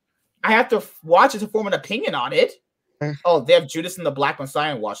on it. I have to watch it to form an opinion on it. Oh, they have Judas and the Black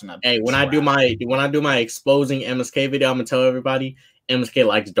Messiah watching that. Hey, when I do my exposing MSK video, I'm gonna tell everybody MSK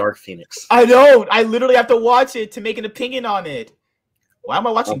likes Dark Phoenix. I know. I literally have to watch it to make an opinion on it. Why am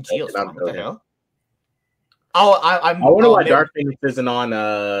I watching Geostorm? What the hell? Oh, I wonder why Dark Phoenix isn't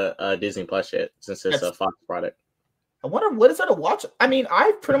on Disney Plus yet, since it's a Fox product. I wonder what is there to watch. I mean,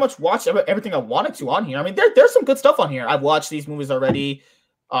 I've pretty much watched everything I wanted to on here. I mean, there's some good stuff on here. I've watched these movies already.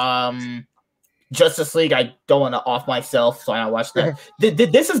 Justice League, I don't want to off myself, so I don't watch that.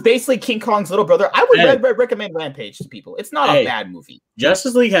 This is basically King Kong's little brother. I would recommend Rampage to people. It's not a bad movie.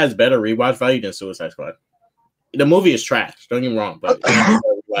 Justice League has better rewatch value than Suicide Squad. the movie is trash. Don't get me wrong, but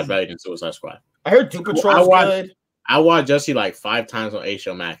it's better than Suicide Squad. I heard Doom Patrol's good. I watched Jesse like 5 times on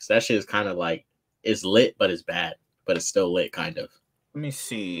HBO Max. That shit is kind of like it's lit, but it's bad, but it's still lit, kind of. Let me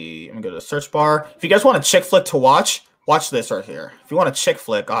see. I'm gonna go to the search bar. If you guys want a chick flick to watch this right here. If you want a chick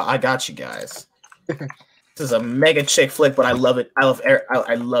flick, I got you guys. This is a mega chick flick, but I love it. I love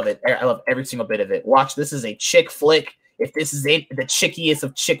it. I love every single bit of it. Watch, this is a chick flick. If this is the chickiest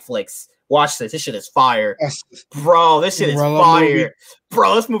of chick flicks, watch this. This shit is fire, bro. This shit is fire, movie.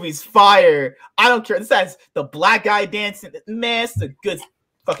 Bro. This movie's fire. I don't care. This has the black guy dancing. Man, it's a good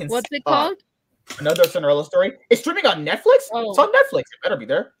fucking. What's it called? Another Cinderella Story. It's streaming on Netflix. Oh. It's on Netflix. It better be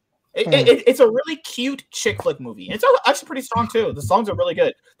there. It's a really cute chick flick movie. It's actually pretty strong too. The songs are really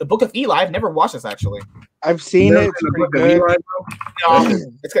good. The Book of Eli. I've never watched this actually. I've seen it. It's pretty good.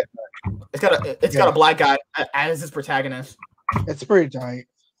 It's got a black guy as his protagonist. It's pretty tight.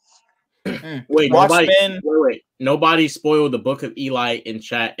 Wait, nobody spoiled the Book of Eli in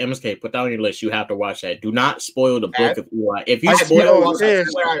chat. MSK, put that on your list. You have to watch that. Do not spoil the Book of Eli. If you spoil it,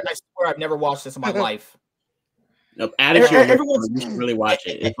 I swear I've never watched this in my life. Nope, everyone's you should really watch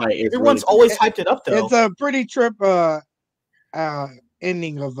it. Everyone's really always hyped it up though. It's a pretty trip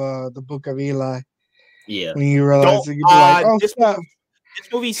ending of the Book of Eli. Yeah. When you realize it, you'd be like, oh, this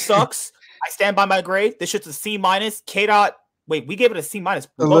movie sucks. I stand by my grade. This shit's a C-. K. Wait, we gave it a C-. The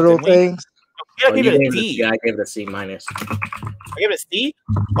little things. I gave it a D. Yeah, I gave it a C-. I gave it a C?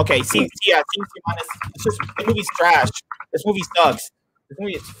 Okay, C. Yeah, C-. It's just, this movie's trash. This movie sucks. This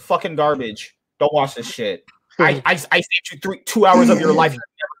movie is fucking garbage. Don't watch this shit. I saved you 2 hours of your life. You'll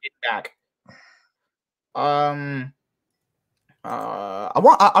never get back. I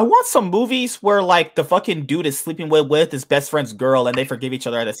want some movies where like the fucking dude is sleeping with his best friend's girl and they forgive each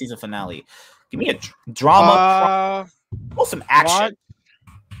other at the season finale. Give me a drama. Some action.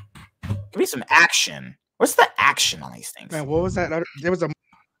 Give me some action. What's the action on these things? Man, what was that? There was a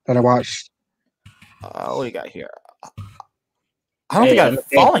that I watched. What do you got here? I don't think I'm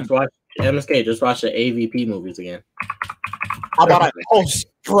falling. MSK, just watch the AVP movies again. How about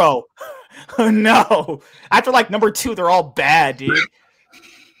bro? No. After like number 2, they're all bad, dude.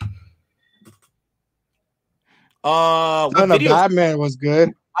 Batman was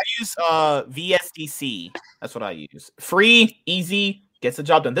good. I use VSDC. That's what I use. Free, easy, gets the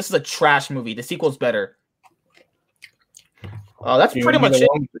job done. This is a trash movie. The sequel's better. That's pretty much it.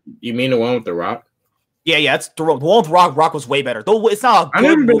 You mean the one with The Rock? Yeah, it's the one with Rock. Rock was way better. Though it's not a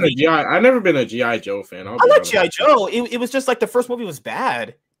good movie. I've never been a G.I. Joe fan. I like G.I. Joe. It was just like the first movie was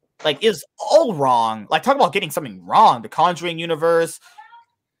bad. Like, it was all wrong. Like, talk about getting something wrong. The Conjuring universe.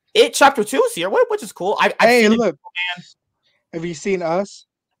 It Chapter 2 is here, which is cool. Look. Man. Have you seen Us?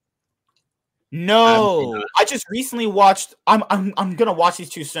 No. I just recently watched. I'm gonna watch these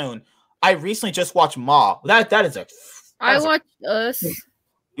 2 soon. I recently just watched Ma. That is a. I watched Us. You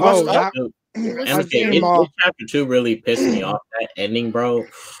watched Us? Chapter 2 really pissed me off. That ending, bro.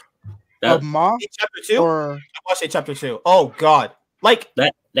 Ma? Chapter 2? I watched Chapter 2. Oh God. Like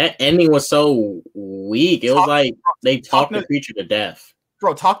that ending was so weak. It was like they talked the creature to death.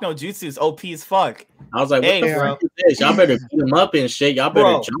 Bro, Talk No Jutsu is OP as fuck. I was like, what the fuck is this? Y'all better beat him up and shit. Y'all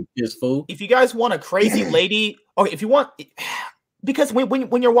better jump this fool. If you guys want a crazy lady, okay, if you want, because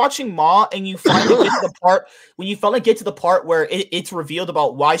when you're watching Ma and you finally get to the part, where it's revealed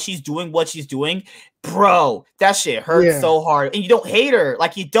about why she's doing what she's doing, bro, that shit hurts so hard. And you don't hate her.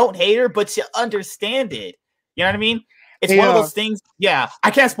 Like, you don't hate her, but you understand it. You know what I mean? It's one of those things. Yeah,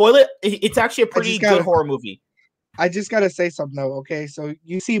 I can't spoil it. It's actually a pretty good horror movie. I just gotta say something though. Okay, so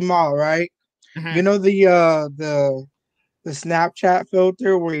you see Ma, right? Mm-hmm. You know the Snapchat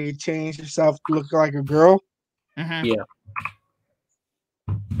filter where you change yourself to look like a girl. Mm-hmm. Yeah.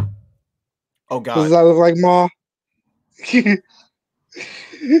 Oh God. Does that look like Ma?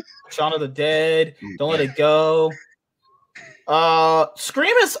 Shaun of the Dead. Don't Let It Go.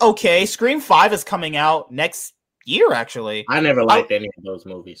 Scream is okay. Scream 5 is coming out next year. Actually, I never liked any of those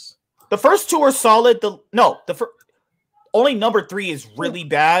movies. The first 2 are solid. Only number 3 is really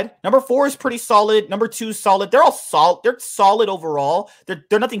bad. Number 4 is pretty solid. Number 2 is solid. They're all solid. They're solid overall. They're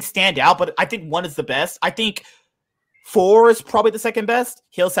nothing stand out, but I think 1 is the best. I think 4 is probably the second best.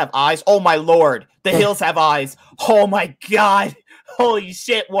 Hills Have Eyes. Oh my lord, The Hills Have Eyes. Oh my god. Holy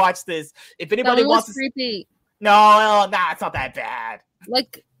shit! Watch this. If anybody wants to, creepy. No, it's not that bad.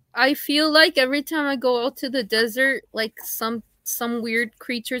 Like, I feel like every time I go out to the desert, like some weird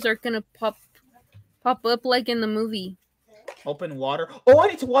creatures are gonna pop up like in the movie. Open Water. Oh, I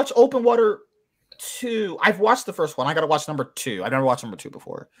need to watch Open Water 2. I've watched the first one. I gotta watch number 2. I've never watched number 2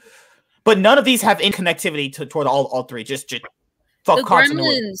 before. But none of these have any connectivity toward all 3. Just the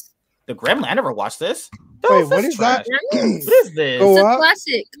Gremlins. The Gremlin. I never watched this. Wait, what is that? What is this? It's a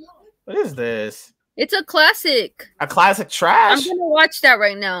classic. What is this? It's a classic. A classic trash? I'm gonna watch that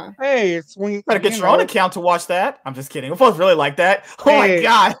right now. Hey, it's when you better get your own account to watch that. I'm just kidding. If I was really like that, oh my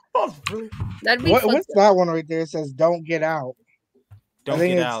god. That'd be what's that one right there? It says "Don't get out." Don't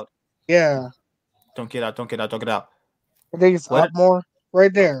get out. Yeah. Don't get out. Don't get out. Don't get out. I think it's up more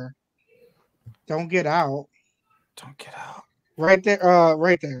right there. Don't get out. Don't get out. Right there.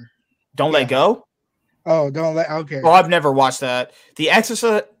 Right there. Don't let go. Oh, don't let. Okay. Oh, I've never watched that. The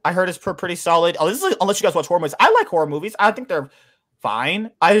Exorcist, I heard, is pretty solid. Oh, this is unless you guys watch horror movies. I like horror movies. I think they're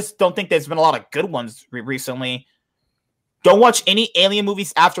fine. I just don't think there's been a lot of good ones recently. Don't watch any Alien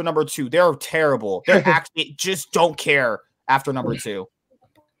movies after number 2. They're terrible. They're actually just don't care after number 2.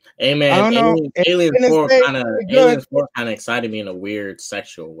 Hey man, Alien 4 kind of excited me in a weird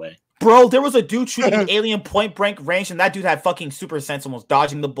sexual way. Bro, there was a dude shooting an alien point blank range, and that dude had fucking super sense, almost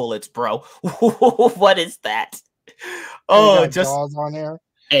dodging the bullets, bro. What is that? Oh, just on there.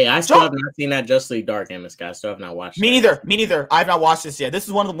 Hey, I still have not seen that Justice League Dark Amos, I still have not watched. Me neither. I have not watched this yet. This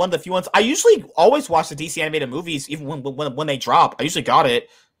is one of the few ones. I usually always watch the DC animated movies, even when they drop. I usually got it.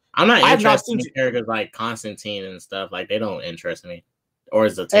 I'm not interested in characters like Constantine and stuff. Like they don't interest me. Or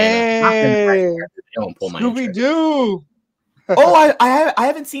is Zatanna? Hey, they don't pull my Scooby-Doo. Oh, I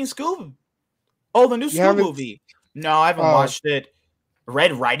haven't seen Scoob. Oh, the new Scoob movie. No, I haven't watched it.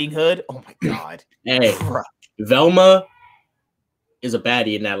 Red Riding Hood. Oh my god. Hey, Velma is a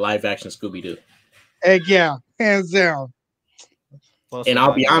baddie in that live action Scooby-Doo. Hey, yeah, hands down. And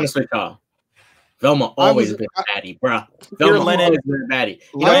I'll be honest with y'all. Velma always been a baddie, bro. Velma always been a baddie.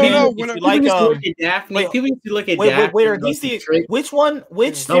 You know, people used to look at Daphne. People used to look at Daphne. Wait, are these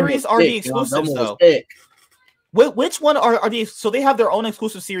which series are the exclusives though? Which one are these? So they have their own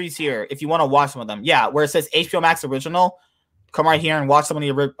exclusive series here. If you want to watch some of them, yeah, where it says HBO Max original, come right here and watch some of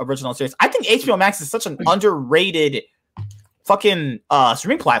the original series. I think HBO Max is such an underrated fucking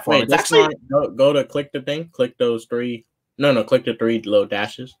streaming platform. Wait, it's actually go to click the thing, click those three. No, click the 3 little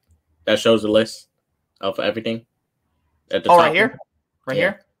dashes that shows the list of everything at the top. Right here,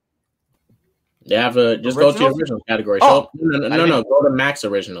 here. They have a just originals? Go to the original category. Oh, no, go to Max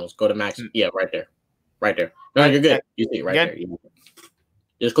Originals. Go to Max. Yeah, right there. No, you're good. You see it right there.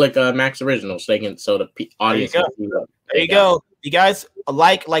 Just click Max Originals so the audience. There you go. You guys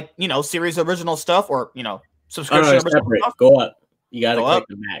like series original stuff or subscription original stuff? Go up. You gotta click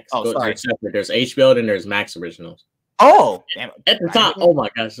the Max. Oh, sorry. There's HBO and there's Max Originals. Oh, damn it. At the top. Oh my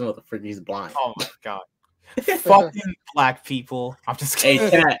gosh, what the frick? He's blind. Oh my god. Fucking black people. I'm just kidding.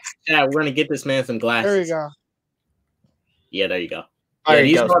 Hey, chat, we're gonna get this man some glasses. There you go. Yeah, there you go. Yeah,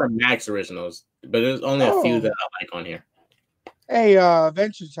 these are the Max Originals, but there's only a few that I like on here. Hey,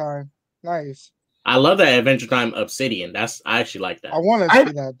 Adventure Time. Nice. I love that Adventure Time Obsidian. I actually like that. I want to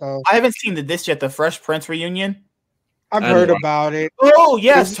see that though. I haven't seen this yet. The Fresh Prince reunion. I've heard about it. Oh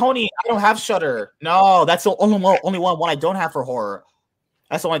yes, Tony. I don't have Shudder. No, that's the only one I don't have for horror.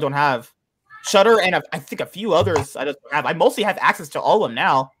 That's the one I don't have. Shudder and I think a few others I just don't have. I mostly have access to all of them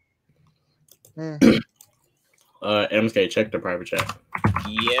now. MK, check the private chat.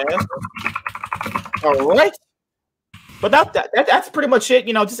 Yeah. All right. But that's pretty much it.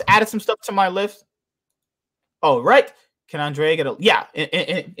 Just added some stuff to my list. All right. Can Andre get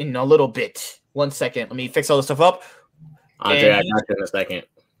in a little bit? 1 second. Let me fix all this stuff up. Andre, I got you in a second.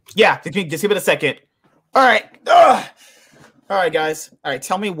 Yeah, just give it a second. All right. All right, guys. All right,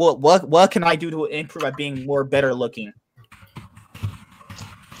 tell me what can I do to improve by being better looking?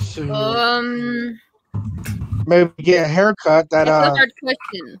 Maybe get a haircut. That's a hard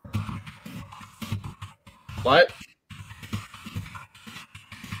question. What?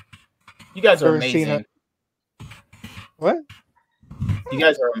 You guys are amazing. What? You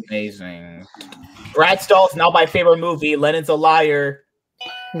guys are amazing. Bratz Doll is now my favorite movie. Lennon's a liar.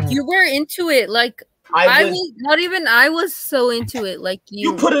 You were into it, like I was not even. I was so into it, like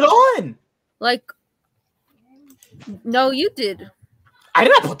you. You put it on. Like, no, you did. I did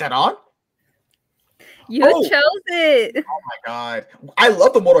not put that on. You chose it. Oh my god, I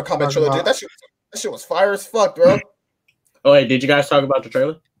love the Mortal Kombat trilogy. That shit was fire as fuck, bro. Oh wait, did you guys talk about the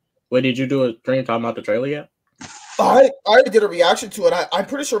trailer? Wait, did you do a stream talking about the trailer yet? I already did a reaction to it. I'm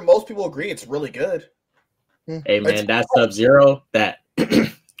pretty sure most people agree it's really good. Hey man, that Sub-Zero, that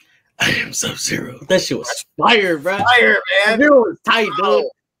I am Sub-Zero. That shit was fire, bro. Fire, man. It was tight, dude.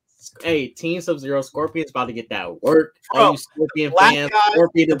 Hey, Team Sub-Zero, Scorpion's about to get that work. All you Scorpion fans,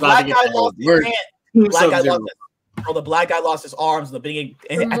 Scorpion is about to get that work. The black guy lost his arms in the beginning.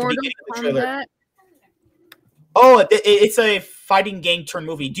 At the beginning of the trailer. Oh, it's a fighting game turn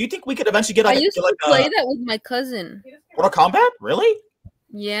movie. Do you think we could eventually get I used to play that with my cousin. Mortal Kombat? Really?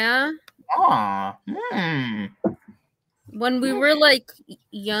 Yeah. Aw. When we were like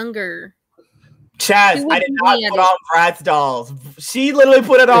younger. Chaz, I did not put on Brad's dolls. She literally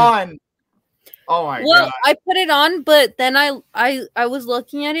put it on. Oh my god. I put it on, but then I was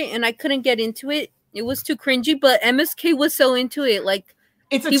looking at it and I couldn't get into it. It was too cringy, but MSK was so into it. Like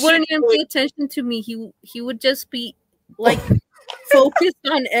he wouldn't even pay attention to me. He would just be like focused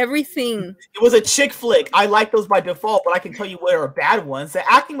on everything. It was a chick flick. I like those by default, but I can tell you what are bad ones. The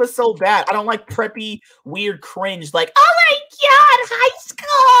acting was so bad. I don't like preppy, weird cringe. Like, oh my god, high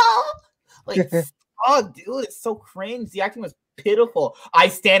school. Like, oh, dude, it's so cringe. The acting was pitiful. I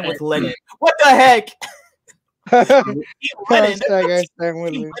stand with Lennon. What the heck? Lennon.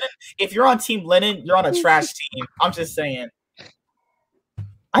 Lennon. If you're on Team Lennon, you're on a trash team. I'm just saying.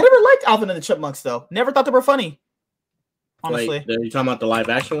 I never liked Alvin and the Chipmunks, though. Never thought they were funny. Honestly. Wait, are you talking about the live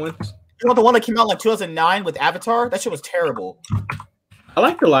action ones? You know the one that came out in like 2009 with Avatar? That shit was terrible. I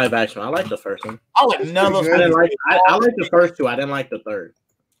like the live action. I like the first one. I like none of those. I like the first two. I didn't like the third.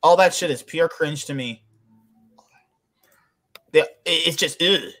 All that shit is pure cringe to me. It's just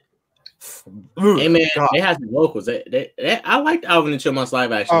ugh. Hey man, they had some vocals. I liked Alvin and Chipmunks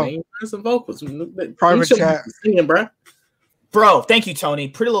live action. They had some vocals. Private chat singing, bro. Thank you, Tony.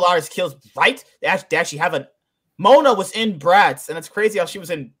 Pretty Little Liars kills, right? They actually have a Mona was in Bratz, and it's crazy how she was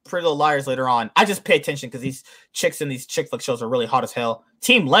in Pretty Little Liars later on. I just pay attention because these chicks in these chick flick shows are really hot as hell.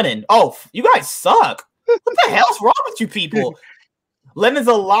 Team Lennon. Oh, you guys suck. What the hell's wrong with you people? Lennon's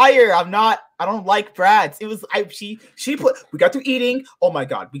a liar. I don't like Bratz. It was she put we got through eating. Oh my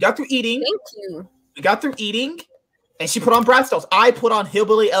god. We got through eating. Thank you. We got through eating. And she put on Bratz dolls. I put on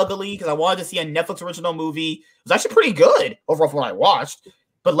Hillbilly Elderly because I wanted to see a Netflix original movie. It was actually pretty good overall from what I watched.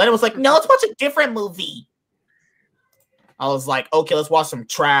 But Lennon was like, no, let's watch a different movie. I was like, okay, let's watch some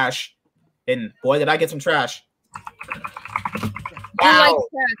trash. And boy, did I get some trash. Wow.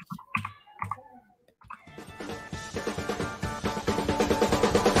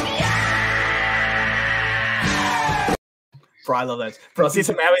 Bro, I love that. Bro,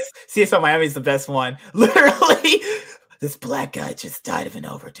 CSI Miami is the best one. Literally, this black guy just died of an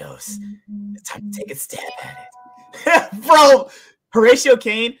overdose. It's time to take a stab at it. Bro, Horatio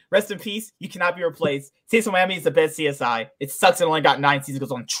Kane, rest in peace. You cannot be replaced. CSI Miami is the best CSI. It sucks it only got 9 seasons. It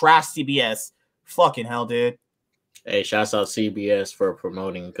goes on trash CBS. Fucking hell, dude. Hey, shouts out CBS for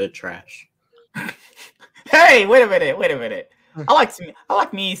promoting good trash. Hey, wait a minute. I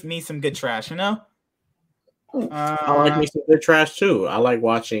like me some good trash, you know? I like me some good trash too. I like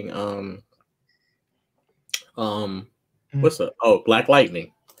watching Black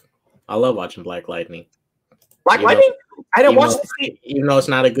Lightning. I love watching Black Lightning. Lightning? I didn't watch it. Even though it's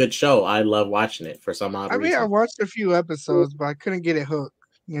not a good show, I love watching it for some odd reason. I watched a few episodes, but I couldn't get it hooked,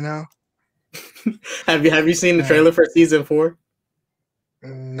 you know? Have you seen the trailer for season 4?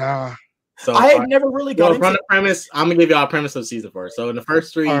 Nah. So I had never really got into the premise. I'm gonna give y'all a premise of season 4. So in the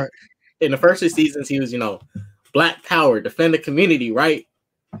first 3 seasons, he was, Black Power, defend the community, right?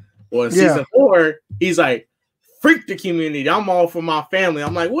 Well, in season 4, he's like, freak the community. I'm all for my family.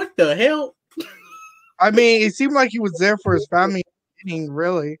 I'm like, what the hell? I mean, it seemed like he was there for his family,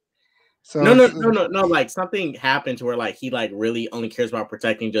 really. So no. Like something happened to where like he like really only cares about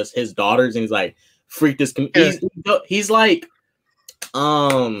protecting just his daughters, and he's like, freak this. He's like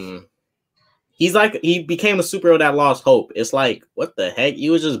he became a superhero that lost hope. It's like, what the heck?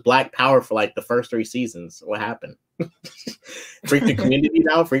 He was just Black Power for like the first 3 seasons. What happened? Freak the community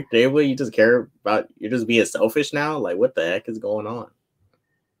now? Freak the neighborhood? You just care about, you're just being selfish now? Like, what the heck is going on?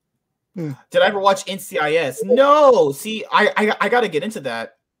 Did I ever watch NCIS? No. See, I got to get into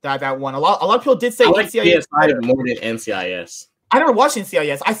that one. A lot of people did say I like NCIS more than NCIS. I never watched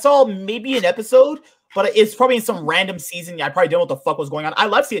NCIS. I saw maybe an episode, but it's probably in some random season. I probably don't know what the fuck was going on. I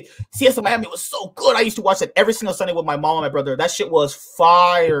love CSI Miami. It was so good. I used to watch that every single Sunday with my mom and my brother. That shit was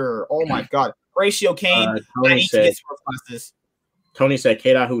fire. Oh my god. Horatio Kane. I need to get some classes. Tony said,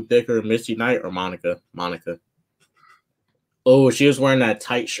 K-Dot who thicker, Misty Knight or Monica? Monica. Oh, she was wearing that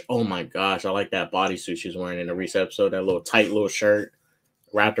tight oh my gosh, I like that bodysuit she was wearing in the recent episode. That little tight little shirt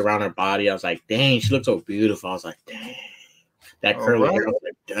wrapped around her body. I was like, dang, she looked so beautiful. I was like, dang. That curly hair. I was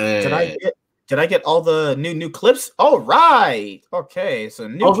like, dang. Did I get all the new clips? All right. Okay. So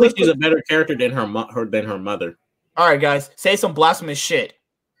hopefully she's a better character than her mother. All right, guys. Say some blasphemous shit.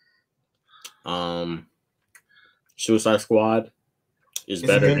 Suicide Squad is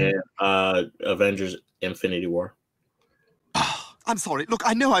better than Avengers Infinity War. I'm sorry. Look,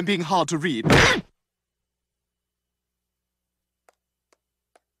 I know I'm being hard to read. I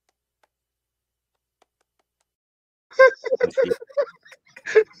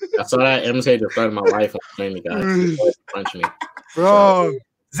saw that MJ just started my life on me, guys. Punch me. Bro,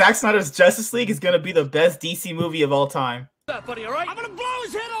 Zack Snyder's Justice League is gonna be the best DC movie of all time. Buddy, all right? I'm gonna blow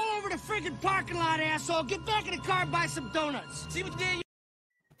his head all over the freaking parking lot, asshole. Get back in the car and buy some donuts. See what you did?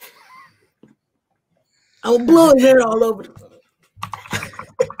 I'll blow his hair all over.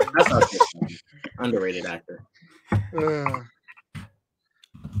 That's not good. Underrated actor.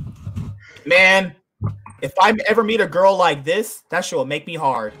 Man, if I ever meet a girl like this, that shit will make me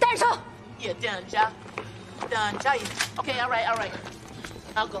hard. Yeah, done, child. Done, child. Okay, all right.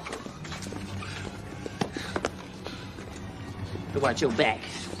 I'll go. Watch your back.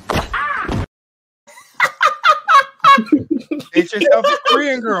 Get yourself a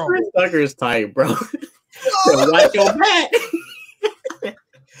Korean girl. Chris Tucker is tight, bro. Watch your back.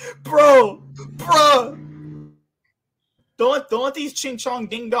 Bro. Don't these ching chong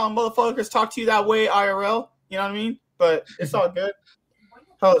ding dong motherfuckers talk to you that way IRL? You know what I mean? But it's all good.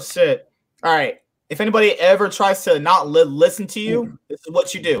 Oh shit. All right. If anybody ever tries to not listen to you, this is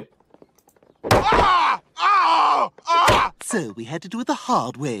what you do. So we had to do it the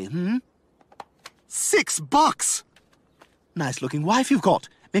hard way, $6. Nice looking wife you've got.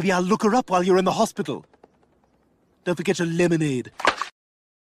 Maybe I'll look her up while you're in the hospital. Don't forget your lemonade.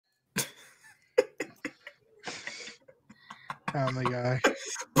 Oh my god.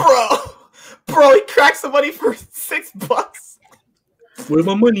 Bro, he cracked somebody for $6. Where's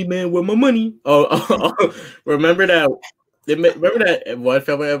my money, man? Where's my money? Oh. Remember that one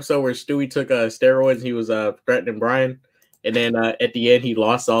family episode where Stewie took steroids and he was threatening Brian, and then at the end he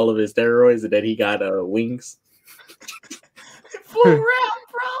lost all of his steroids and then he got wings. Full round,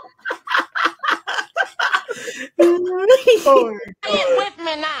 bro. Oh Get with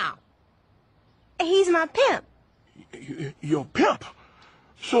me now. He's my pimp. Your pimp?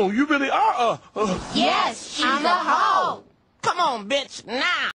 So you really are Yes, I'm a hoe. Come on, bitch,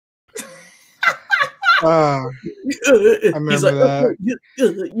 now. I remember that.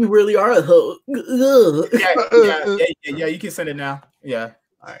 You really are a hoe. Yeah, you can send it now. Yeah.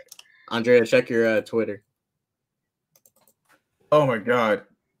 All right. Andrea, check your Twitter. Oh my god.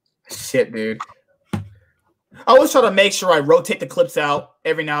 Shit, dude. I always try to make sure I rotate the clips out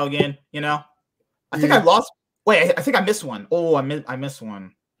every now and again, you know? I think I lost. Wait, I think I missed one. Oh, I missed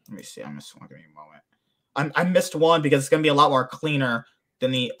one. Let me see. I missed one. Give me a moment. I missed one because it's gonna be a lot more cleaner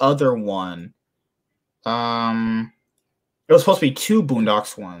than the other one. It was supposed to be 2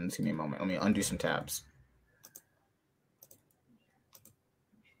 Boondocks ones. Give me a moment. Let me undo some tabs.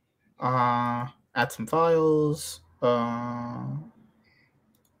 Add some files. Oh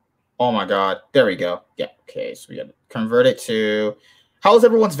my god. There we go. Yeah. Okay. So we got to convert it to. How was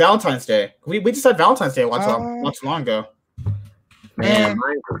everyone's Valentine's Day? We just had Valentine's Day not too long ago. Man,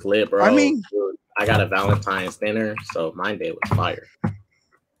 mine was lit, bro. I mean, I got a Valentine's dinner, so my day was fire.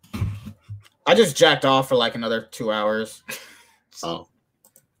 I just jacked off for like another 2 hours. Oh,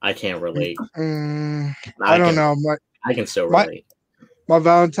 I can't relate. I don't know. I can still relate. My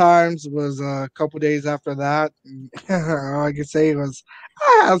Valentine's was a couple days after that. All I can say was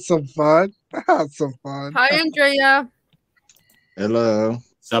I had some fun. Hi, Andrea. Hello.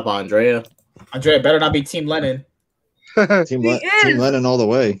 What's up, Andrea? Andrea better not be Team Lennon. Team Lennon all the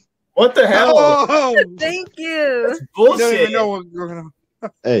way. What the hell? Oh, thank you. That's bullshit. You don't even know what's going on.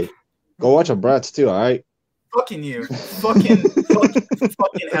 Hey, go watch a Bratz too, all right? Fucking you. Fucking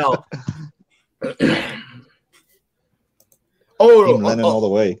hell. Team Lennon all the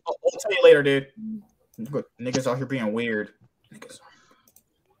way. I'll tell you later, dude. Niggas out here being weird.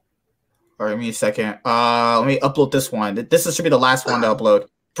 All right, give me a second. Let me upload this one. This should be the last one to upload.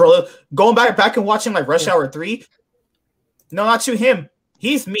 Bro, going back and watching like Rush Hour 3. No, not you, him.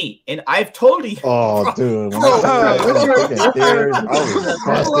 He's me, and I've totally. Oh, dude! When I was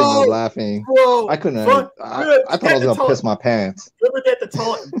busting of laughing. Bro, I couldn't. I thought I was gonna piss my pants. Remember that the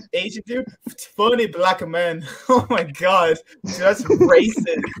tall Asian dude? Funny black man. Oh my god, dude, that's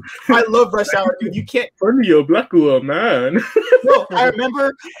racist. I love Rush Hour, dude. You can't. Funny a black man. No, I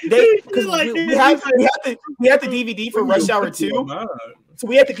remember because we had the DVD for Rush Hour 2. So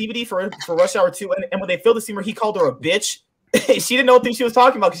we had the DVD for Rush Hour 2, and when they filmed the scene where he called her a bitch. She didn't know what she was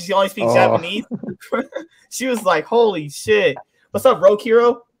talking about because she only speaks Japanese. She was like, "Holy shit! What's up, Rogue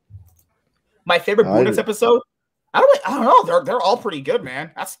Hero?" My favorite Boondocks episode. I don't know. They're all pretty good,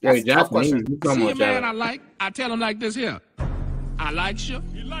 man. That's a tough question. See a man I tell him like this here. I like you,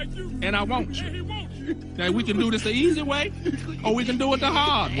 and I want you. Now we can do this the easy way, or we can do it the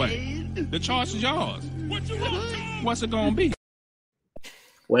hard way. The choice is yours. What's it gonna be?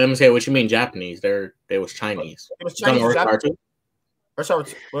 Wait, let me say, what you mean Japanese? They was Chinese. It was Chinese.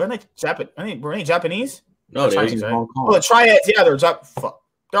 Weren't they Japanese? No, they're Chinese, right? Oh, the Triads. Yeah, they're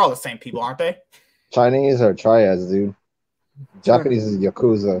all the same people, aren't they? Chinese or Triads, dude. Japanese is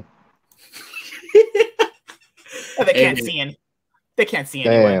Yakuza. Oh, they can't see any. They can't see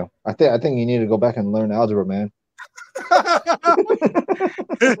Damn. anyway. I think you need to go back and learn algebra, man.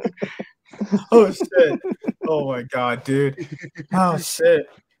 Oh shit! Oh my god, dude! Oh shit,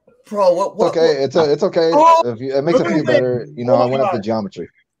 bro! What? Okay, it's okay. Oh, If it makes it feel better, you know, I went up to geometry.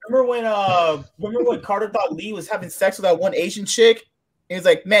 Remember when Carter thought Lee was having sex with that one Asian chick? He was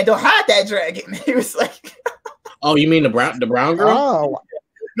like, "Man, don't hide that dragon." He was like, "Oh, you mean the brown girl?" Oh.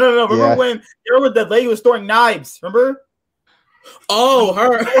 No. Remember when the lady was throwing knives? Remember? Oh,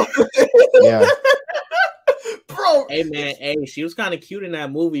 her. Yeah. Bro, hey man, hey, she was kind of cute in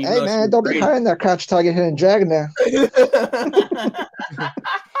that movie. Hey man, don't be hiding that crouch target hidden dragon now.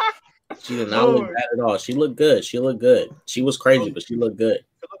 She did not look bad at all. She looked good. She was crazy, but she looked good.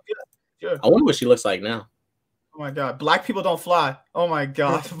 Sure. I wonder what she looks like now. Oh my god, black people don't fly. Oh my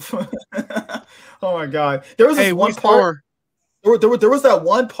god. Oh my god. There was this one part. There was that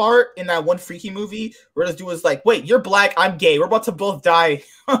one part in that one freaky movie where this dude was like, "Wait, you're black, I'm gay. We're about to both die."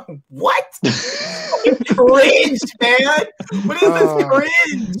 What? Cringe, man. What is this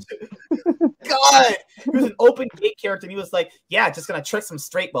cringe? God, he was an open gay character, and he was like, "Yeah, just gonna trick some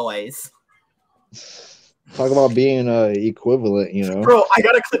straight boys." Talk about being equivalent, you know. Bro, I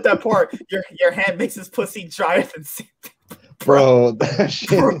gotta clip that part. Your hand makes his pussy drier than sandpaper. Bro, that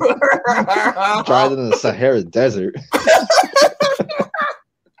shit drier than the Sahara Desert.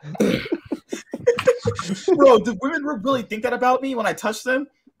 Bro, do women really think that about me when I touch them?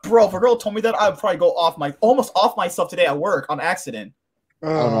 Bro, if a girl told me that, I would probably go almost off myself today at work on accident. I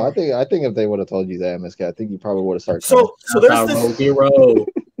don't know. I think if they would have told you that, MSK, I think you probably would have started. So there's this hero.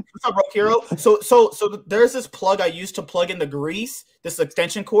 What's up, bro, hero? So there's this plug I used to plug in the grease, this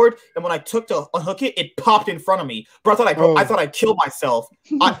extension cord, and when I took to unhook it, it popped in front of me. Bro, I thought I killed myself.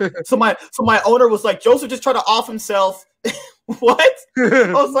 So my owner was like, "Joseph just tried to off himself." What?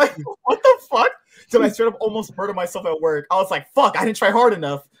 I was like, "What the fuck?" So I straight up almost murdered myself at work. I was like, "Fuck, I didn't try hard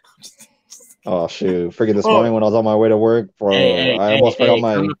enough." Oh shoot! Freaking this morning when I was on my way to work, bro, I almost forgot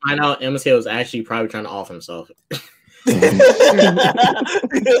my. I'm gonna find out MSK was actually probably trying to off himself.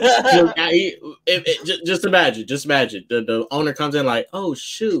 Just imagine. The owner comes in like, "Oh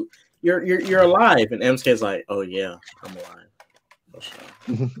shoot, you're alive," and MSK's like, "Oh yeah, I'm alive."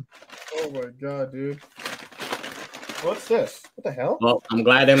 Oh my god, dude. What's this? What the hell? Well, I'm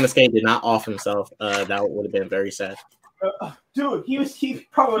glad MSK did not off himself. That would have been very sad. Dude, he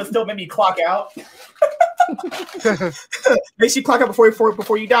probably would have still made me clock out. Makes you clock out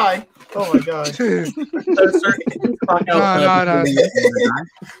before you die. Oh my god.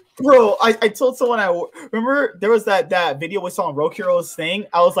 Bro, I told someone I remember there was that video we saw on Rokiro's thing.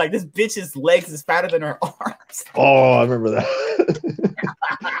 I was like, this bitch's legs is fatter than her arms. Oh, I remember that.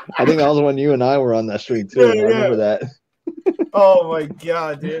 I think that was when you and I were on that street too. Yeah, I remember that. Oh my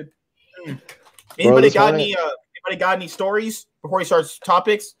god, dude. Anybody got any stories before he starts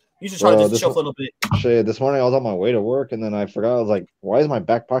topics? You should try to just chill a little bit. Shit, this morning I was on my way to work and then I forgot. I was like, why does my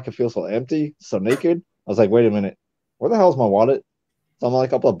back pocket feel so empty, so naked? I was like, wait a minute, where the hell is my wallet? So I'm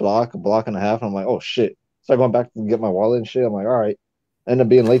like up a block and a half, and I'm like, oh shit. So I going back to get my wallet and shit. I'm like, all right. I ended up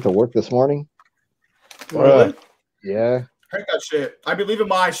being late to work this morning. Really? Yeah. I heard that shit. I be leaving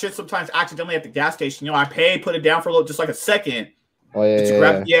my shit sometimes accidentally at the gas station. You know, I paid, put it down for a little, just like a second. Oh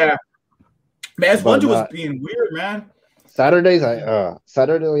yeah. Man, S1 was being weird, man. Saturdays, I had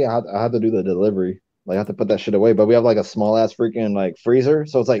to do the delivery. Like I have to put that shit away. But we have like a small ass freaking like freezer.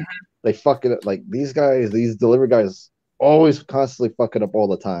 So it's like they fuck it up. Like these delivery guys always constantly fuck it up all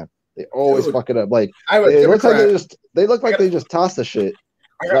the time. They always fuck it up. Like it looks like they just toss the shit.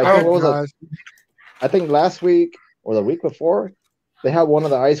 Like, I think last week or the week before, they had one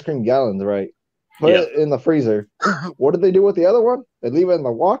of the ice cream gallons, right? Put it in the freezer. What did they do with the other one? They leave it in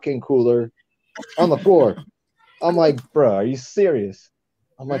the walk-in cooler on the floor. I'm like, bro, are you serious?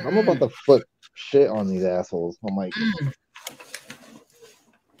 I'm like, I'm about to flip shit on these assholes. I'm like,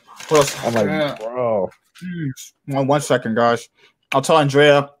 bro. 1 second, guys. I'll tell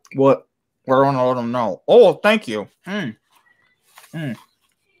Andrea what we're on to let them know. Oh, thank you.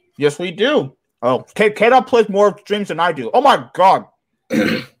 Yes, we do. Oh, K-Dot plays more streams than I do. Oh my god.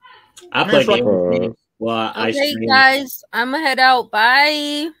 I play games. Well, okay, guys, I'm gonna head out.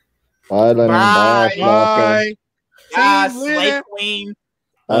 Bye. Bye, Lennon. Bye. Slave Queen.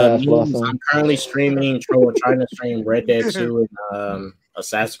 I'm currently streaming, trying to stream Red Dead 2 and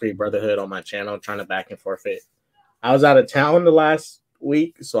Assassin's Creed Brotherhood on my channel, trying to back and forth it. I was out of town the last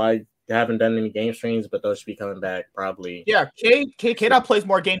week, so I haven't done any game streams, but those should be coming back probably. Yeah, K-Dot plays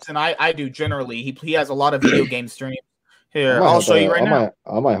more games than I do generally. He has a lot of video game streams. Here, I'll show you right now.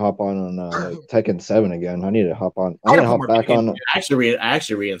 I might hop on like Tekken 7 again. I need to hop on. I need to hop back on. I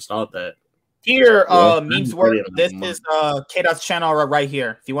actually reinstalled that. Here, memes work. This is K-Dot's channel right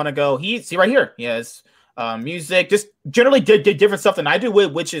here. If you want to go, see right here. Yes, music. Just generally did different stuff than I do,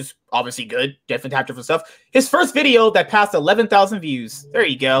 which is obviously good. Definitely have different stuff. His first video that passed 11,000 views. There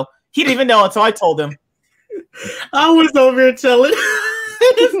you go. He didn't even know until I told him. I was over here telling.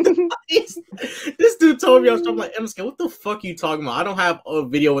 This dude told me I was talking like MSK. What the fuck are you talking about? I don't have a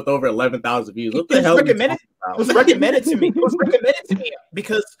video with over 11,000 views. What the hell? It was recommended to me. It was recommended to me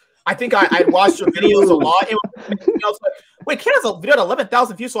because I think I watched your videos a lot. I was like, wait, Ken has a video at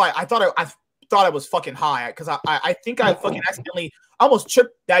 11,000 views, so I thought I was fucking high because I think I fucking accidentally almost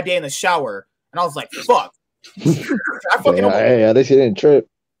tripped that day in the shower, and I was like, fuck. Hey, at least you didn't trip.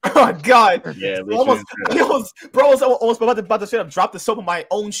 Oh God! Yeah, bro, I was almost about to straight up drop the soap in my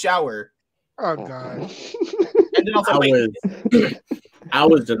own shower. Oh God! And then I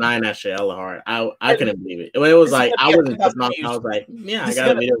was denying that shit hella hard. I couldn't believe it. It was like I wasn't. I was like, yeah, I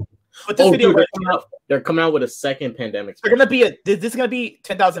got a video. But this video, dude, they're coming out with a second pandemic. They're gonna be this is gonna be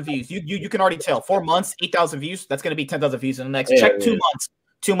 10,000 views. You can already tell. 4 months, 8,000 views. That's gonna be 10,000 views in the next. Check 2 months.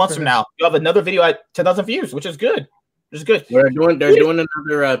 2 months from now, you have another video at 10,000 views, which is good. It's good. They're doing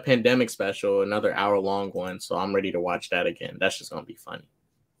another pandemic special, another hour-long one. So I'm ready to watch that again. That's just gonna be funny.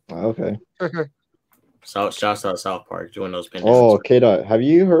 Okay. So shouts out South Park doing those pandemic. Oh, K-Dot. Have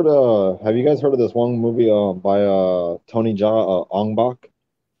you guys heard of this one movie by Tony Jaa, Ong Bak?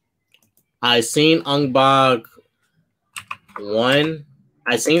 I seen Ong Bak 1.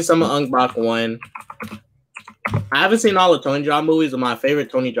 I seen some of Ong Bak 1. I haven't seen all the Tony Jaa movies, but my favorite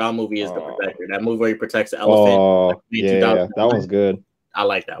Tony Jaa movie is The Protector. That movie where he protects the elephant. Oh, yeah, that one's good. I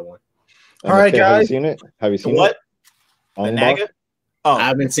like that one. All right, guys. Have you seen it? Have you seen what? Ong Bak? Oh, I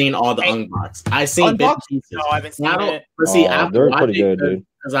haven't seen all the Ong Baks. I seen bits and pieces. No, I haven't seen it. But see, they're pretty good, dude.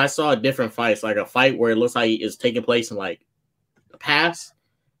 Because I saw different fights, like a fight where it looks like it's taking place in like the past,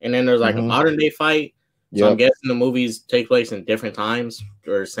 and then there's like a modern day fight. So I'm guessing the movies take place in different times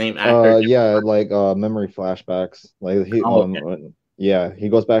or same actor. Yeah, like memory flashbacks. Like he, he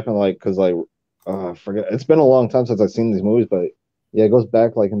goes back on like because like I forget. It's been a long time since I've seen these movies, but yeah, it goes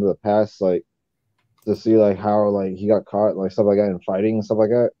back like into the past, like to see like how like he got caught, like stuff like that in fighting and stuff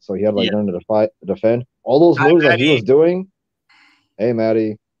like that. So he had like learn to defend all those moves that he was doing. Hey,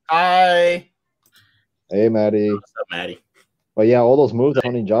 Maddie. Hi. Hey, Maddie. What's up, Maddie? But yeah, all those moves that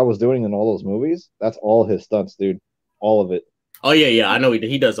Tony Jaa was doing in all those movies, that's all his stunts, dude. All of it. Oh, yeah. I know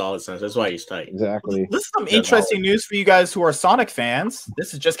he does all his stunts. That's why he's tight. Exactly. This is some interesting news for you guys who are Sonic fans.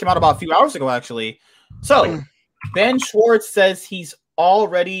 This has just came out about a few hours ago, actually. So, Ben Schwartz says he's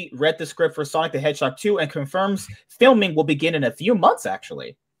already read the script for Sonic the Hedgehog 2 and confirms filming will begin in a few months,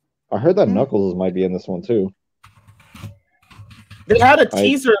 actually. I heard that Knuckles might be in this one, too. They had a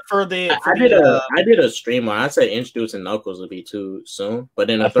teaser for the. I did a stream on. I said introducing Knuckles would be too soon, but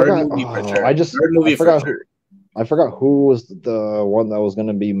in a third movie for sure. I forgot who was the one that was going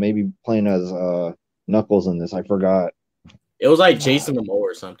to be maybe playing as Knuckles in this. I forgot. It was like Jason Momoa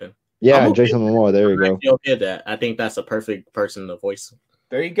or something. Yeah, Jason Momoa. There you go. Okay, that I think that's a perfect person to voice.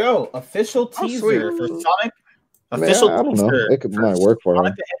 There you go. Official teaser for Sonic. Official teaser. I don't know. It might work for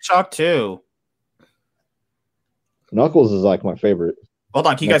Sonic the Hedgehog 2. Knuckles is like my favorite. Hold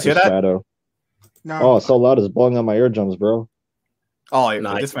on, can you guys hear that? Shadow. No. Oh, it's so loud it's blowing out my eardrums, bro. Oh,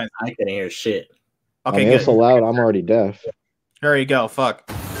 no, this man, I can't hear shit. Okay, good. It's so loud, I'm already deaf. There you go. Fuck.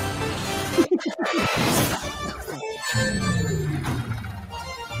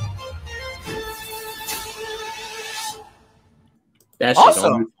 That shit's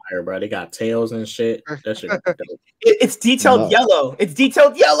on fire, bro. They got tails and shit. That shit. It's detailed yellow. It's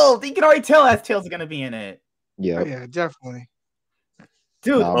detailed yellow. You can already tell that tails are gonna be in it. Yeah. Oh, yeah, definitely.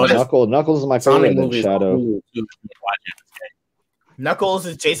 Dude, Knuckles is my favorite than Shadow. Knuckles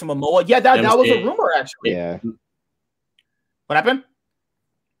is Jason Momoa. Yeah, that was a rumor, actually. Yeah. What happened?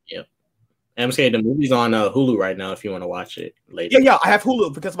 Yep. MSK, the movie's on Hulu right now if you want to watch it later. Yeah, I have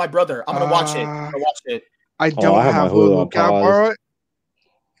Hulu because of my brother. I'm gonna watch it. I don't have Hulu. Can I borrow it?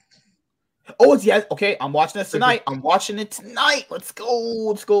 Oh, yeah. Okay, I'm watching this tonight. Let's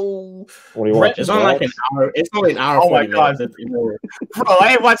go. What are you watching? It's on like an hour. It's only an hour. Oh my god, bro!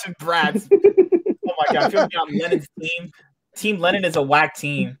 I ain't watching Brad's. Oh my god, I feel like I'm on Lennon's team. Team Lennon is a whack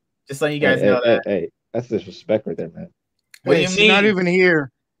team. Just letting you guys know that. Hey, that's disrespect right there, man. What do you mean? She's not even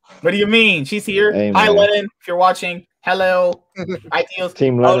here. What do you mean? She's here. Hey, hi, Lennon. If you're watching, hello. Ideals.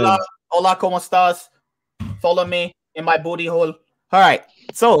 Team Lennon. Hola, ¿cómo estás? Follow me in my booty hole. All right.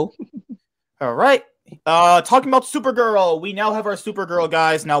 So, all right. Talking about Supergirl. We now have our Supergirl,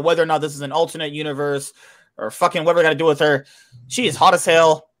 guys. Now, whether or not this is an alternate universe, or fucking whatever they got to do with her. She is hot as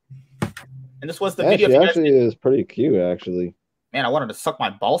hell. And this was the video. She actually is pretty cute, actually. Man, I wanted to suck my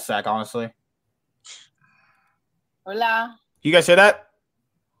ball sack, honestly. Hola. You guys hear that?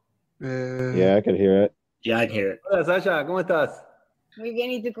 Yeah, I could hear it. Yeah, I can hear it. Hola, Sasha, ¿cómo estás? Muy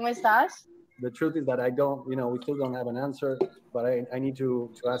bien, ¿y tú cómo estás? The truth is that I don't, we still don't have an answer, but I need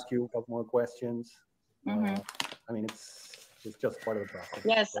to ask you a couple more questions. I mean, it's just part of the process.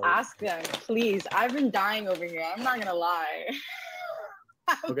 Yes, so. Ask them, please. I've been dying over here. I'm not gonna lie.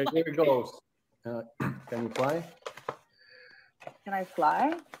 Okay, here it goes. Can you fly? Can I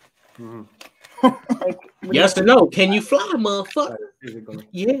fly? Like, yes or no? Can you fly, motherfucker?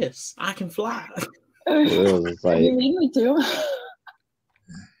 Yes, I can fly. Like... You need me to.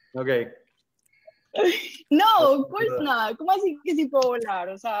 Okay. No, of course not. ¿Cómo así que sí puedo volar?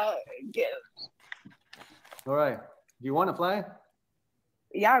 O sea, all right. Do you want to fly?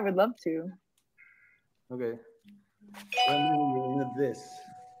 Yeah, I would love to. Okay. Let me look at this.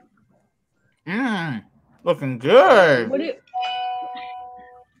 Looking good. What do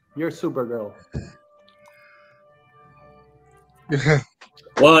You're Supergirl.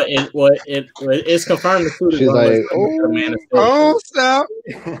 Well, it's confirmed the suit. She's like, oh, stop!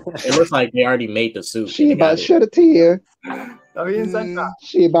 It looks like they already made the suit. She about to shed a tear.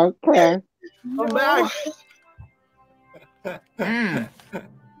 She about to cry. Come back.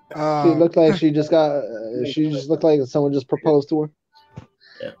 She looked like she just looked like someone just proposed to her.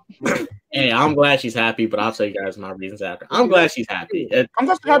 Yeah. Hey, I'm glad she's happy, but I'll tell you guys my reasons after. I'm glad she's happy. I'm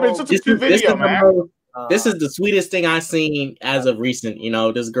just happy. It's such a cute video, man. This is the sweetest thing I've seen as of recent.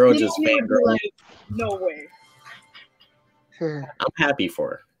 This girl just fangirling. No way. I'm happy for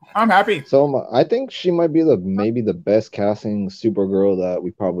her. I'm happy. So I think she might be maybe the best casting Supergirl that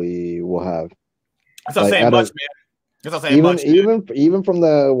we probably will have. That's not saying much, man. That's not saying much. Even from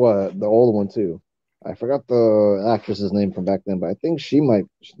the old one too. I forgot the actress's name from back then, but I think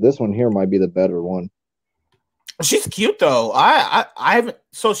this one here might be the better one. She's cute though. I haven't.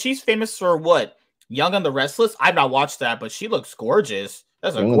 So she's famous for what? Young and the Restless. I've not watched that, but she looks gorgeous.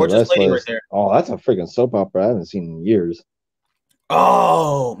 That's a gorgeous lady right there. Oh, that's a freaking soap opera I haven't seen in years.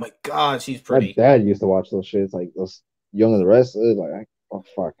 Oh my god, she's pretty. My dad used to watch those shits, like those Young and the Restless. Like, oh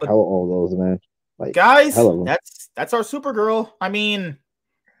fuck, how old those, man? Like, guys, that's our Supergirl. I mean,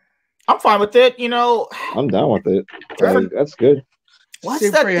 I'm fine with it. I'm down with it. Like, that's good. What's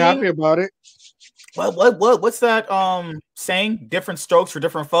Seem that pretty thing? happy about it. What's that saying? Different strokes for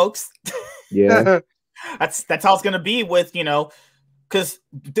different folks. Yeah. that's how it's gonna be with because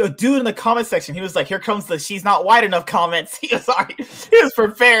the dude in the comment section, he was like, here comes the she's not white enough comments. He was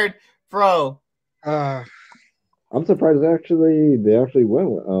prepared, bro. I'm surprised they actually went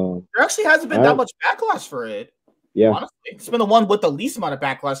with there actually hasn't been that much backlash for it. Yeah, honestly, it's been the one with the least amount of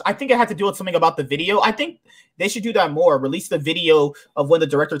backlash. I think it had to do with something about the video. I think they should do that more. Release the video of when the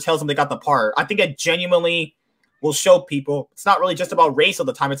director tells them they got the part. I think it genuinely will show people it's not really just about race all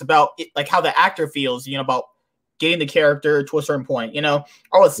the time. It's about like how the actor feels, about getting the character to a certain point,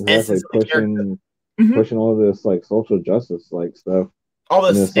 all this essence of the character. Pushing all this like social justice like stuff. All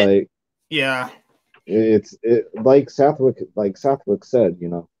this, it's like, yeah, it's like Southwick said,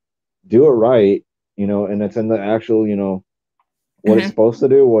 do it right, and it's in the actual, what it's supposed to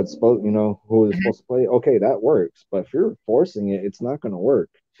do, who it's supposed to play. Okay, that works, but if you're forcing it, it's not going to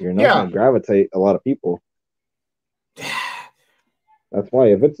work. You're not going to gravitate a lot of people. That's why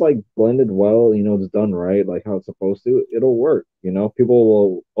if it's like blended well, it's done right, like how it's supposed to, it'll work. People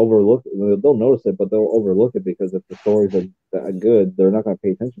will overlook it. They'll notice it, but they'll overlook it because if the stories are that good, they're not going to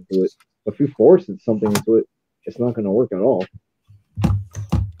pay attention to it. But if you force something into it, it's not going to work at all.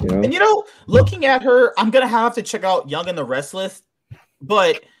 And looking at her, I'm gonna have to check out Young and the Restless.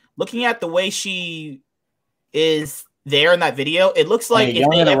 But looking at the way she is there in that video, it looks like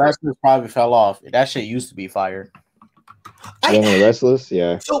Young and the Restless probably fell off. That shit used to be fire. Young and the Restless,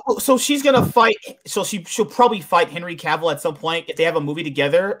 yeah. So she's gonna fight. So she'll probably fight Henry Cavill at some point if they have a movie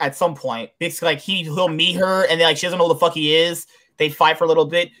together. At some point, basically, like he'll meet her, and then like she doesn't know who the fuck he is. They fight for a little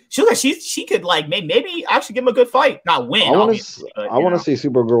bit. She looks like she could like maybe actually give him a good fight, not win. I want to see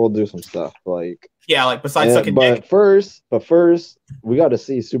Supergirl do some stuff like besides sucking dick. First, we got to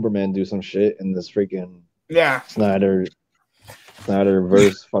see Superman do some shit in this freaking Snyder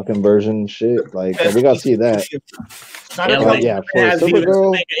verse fucking version shit. Like we got to see that.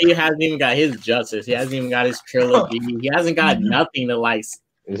 Supergirl, he hasn't even got his justice. He hasn't even got his trilogy. He hasn't got nothing to like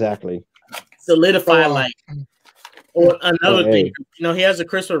solidify like. Or another thing, he has the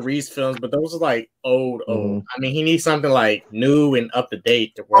Christopher Reeves films, but those are like old. I mean, he needs something like new and up to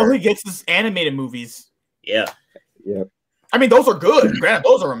date. All he gets is animated movies. Yeah. Yep. I mean, those are good. Granted,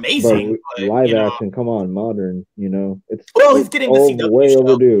 those are amazing. But live action, come on, modern. It's he's getting the CW way show.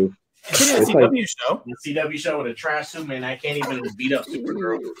 overdue. He's getting the CW show. The CW show with a trash Superman. I can't even beat up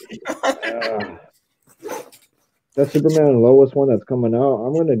Supergirl. That Superman and Lois one that's coming out,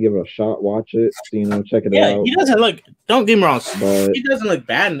 I'm gonna give it a shot. Watch it, check it out. Yeah, he doesn't look. Don't get me wrong. But he doesn't look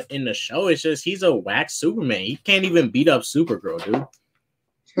bad in the show. It's just he's a whack Superman. He can't even beat up Supergirl,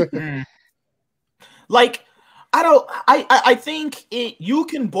 dude. Like, I think you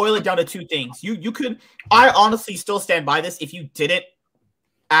can boil it down to two things. You could. I honestly still stand by this. If you didn't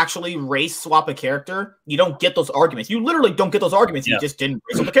actually race swap a character, you don't get those arguments. You literally don't get those arguments. You just didn't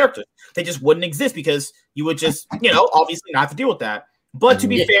race swap the characters. They just wouldn't exist because you would just, obviously not have to deal with that. But to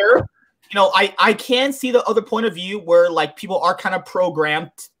be fair, I can see the other point of view where like people are kind of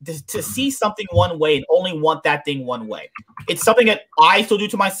programmed to see something one way and only want that thing one way. It's something that I still do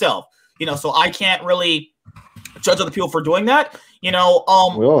to myself, so I can't really judge other people for doing that. We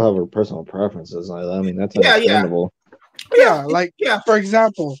all have our personal preferences. I mean, that's understandable. For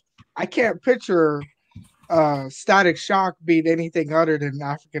example, I can't picture Static Shock being anything other than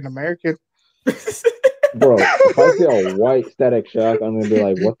African American. Bro, if I see a white Static Shock, I'm gonna be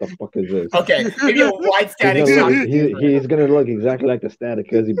like, "What the fuck is this?" Okay, maybe a white Static Shock. He's gonna look exactly like the Static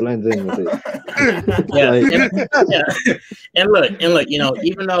because he blends in with it. And look,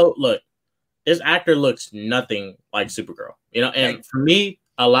 even though this actor looks nothing like Supergirl, and for me,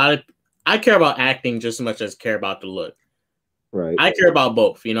 I care about acting just as much as I care about the look. Right. I care about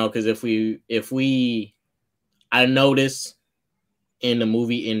both, because I notice in the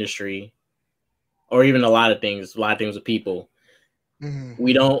movie industry, or even a lot of things with people,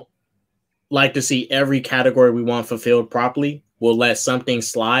 we don't like to see every category we want fulfilled properly. We'll let something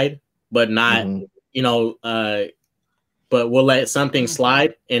slide, but not, but we'll let something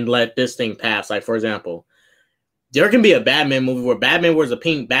slide and let this thing pass. Like, for example, there can be a Batman movie where Batman wears a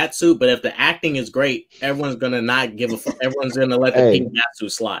pink bat suit, but if the acting is great, everyone's gonna not give a fuck. Everyone's gonna let the pink bat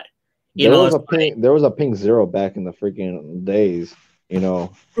suit slide. There was a pink Zero back in the freaking days.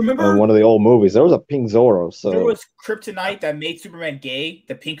 Remember one of the old movies? There was a pink Zorro. So there was kryptonite that made Superman gay.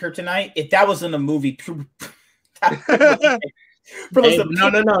 The pink kryptonite. If that was in the movie, no.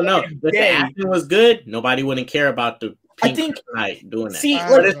 If the acting was good, nobody wouldn't care about the pink kryptonite doing that. See,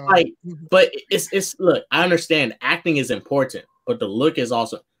 but it's look. I understand acting is important, but the look is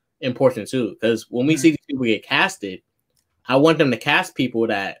also important too. Because when we see these people get casted, I want them to cast people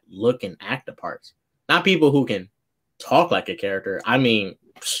that look and act the parts, not people who can talk like a character. I mean,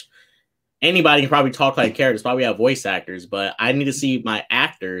 anybody can probably talk like characters. Probably have voice actors, but I need to see my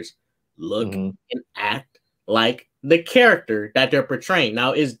actors look and act like the character that they're portraying.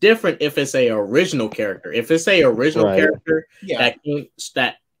 Now, it's different if it's a original character. If it's a original character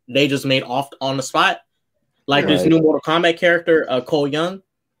that they just made off on the spot, like this new Mortal Kombat character, Cole Young,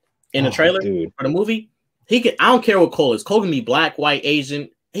 in the trailer for the movie. I don't care what Cole is. Cole can be black, white, Asian.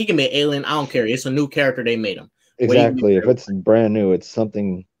 He can be an alien. I don't care. It's a new character they made him. Exactly. If it's brand new, it's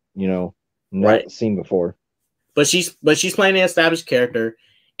something not seen before. But she's playing an established character,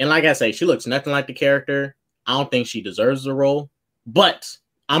 and like I say, she looks nothing like the character. I don't think she deserves the role, but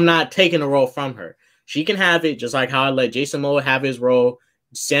I'm not taking the role from her. She can have it, just like how I let Jason Momoa have his role,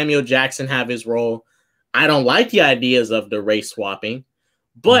 Samuel Jackson have his role. I don't like the ideas of the race swapping,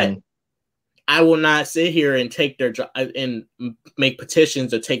 but I will not sit here and take their job and make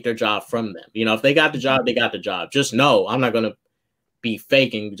petitions to take their job from them. If they got the job, they got the job. Just know I'm not going to be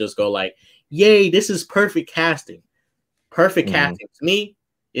faking, just go like, yay, this is perfect casting. Perfect casting to me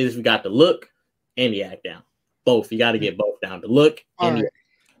is if you got the look and the act down. Both. You got to get both down. The look and the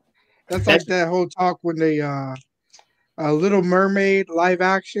That's like that whole talk when they Little Mermaid live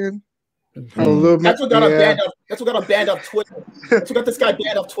action. That's what got him banned off Twitter. That's what got this guy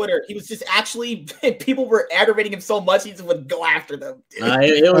banned off Twitter. He was just actually people were aggravating him so much he just would go after them.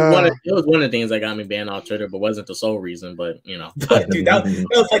 It was one of the things that got me banned off Twitter, but wasn't the sole reason. But dude, that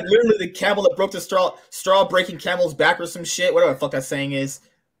was like literally the camel that broke the straw breaking camel's back or some shit. Whatever the fuck that saying is,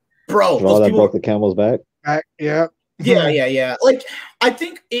 bro. Straw that broke the camel's back. Yeah. Like, I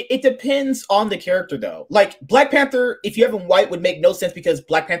think it depends on the character, though. Like, Black Panther, if you have him white, would make no sense because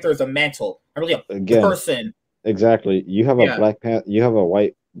Black Panther is a mantle, not really a person. Exactly. You have a Black Panther. You have a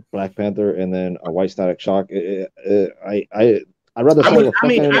white Black Panther, and then a white Static Shock. I'd rather. We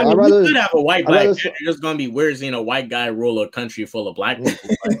could have a white Black Panther. It's just gonna be weird seeing a white guy rule a country full of black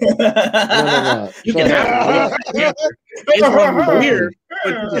people. No. You can have a Black Panther. It's gonna be weird. But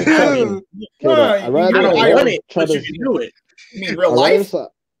you can have it. I don't want it, but you can do it. You mean real life?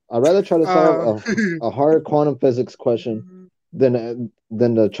 I'd rather try to solve a hard quantum physics question than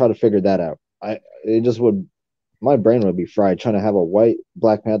to try to figure that out. It just would my brain would be fried trying to have a white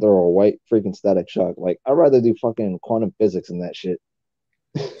Black Panther or a white freaking Static Shock. Like, I'd rather do fucking quantum physics than that shit.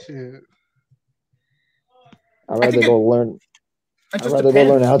 Shit. I'd rather go learn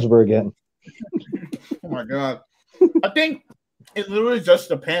algebra again. Oh my god. I think it literally just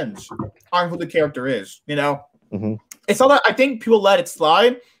depends on who the character is, you know? Mm-hmm. It's not that I think people let it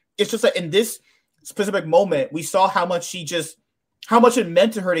slide. It's just that in this specific moment, we saw how much it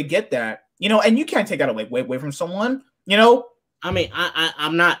meant to her to get that, you know, and you can't take that away from someone, you know? I mean,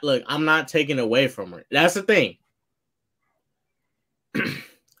 I'm not taking it away from her. That's the thing.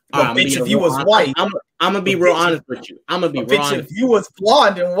 Bitch, if you was white, I'm gonna be real honest with you. I'm gonna be real honest. If you was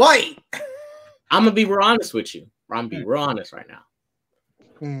blonde and white, I'm gonna be real honest with you. I'm gonna be real honest right now.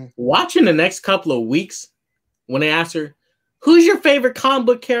 Mm. Watching the next couple of weeks, when they ask her, "Who's your favorite comic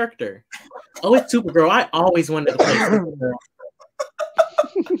book character?" Oh, it's Supergirl. I always wanted to play Supergirl.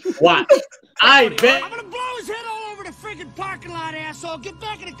 Watch. I bet. I'm gonna blow his head all over the friggin' parking lot, asshole. Get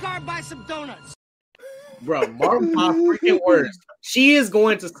back in the car, buy some donuts. Bro, mark my freaking words. She is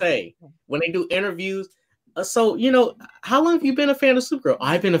going to say when they do interviews. So, you know, how long have you been a fan of Supergirl?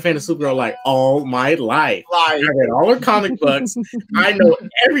 I've been a fan of Supergirl like all my life. I read all her comic books. I know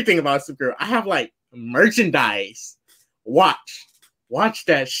everything about Supergirl. I have like merchandise. Watch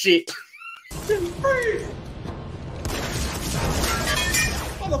that shit.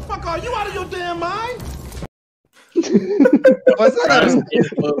 Motherfucker, are you out of your damn mind? What's that?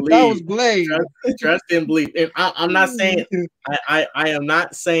 That was Blade. Trust and believe. And I'm not saying. I am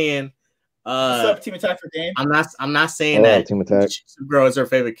not saying. What's up, Team Attack for game? I'm not saying that Team Attack. Supergirl is her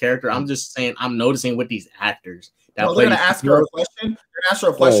favorite character. I'm just saying I'm noticing with these actors that they're gonna ask her a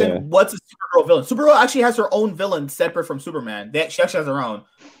question. What's a Supergirl villain? Supergirl actually has her own villain separate from Superman. She actually has her own.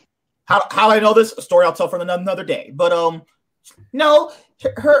 How I know this? A story I'll tell for another day. But no,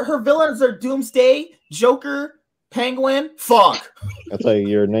 her villains are Doomsday, Joker, Penguin. Fuck. That's like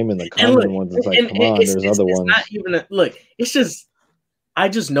you're naming the common ones. It's like, come on, there's other ones. Not even look. It's just I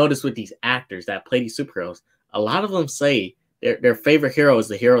just noticed with these actors that play these superheroes, a lot of them say their favorite hero is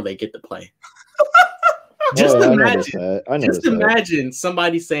the hero they get to play. Just imagine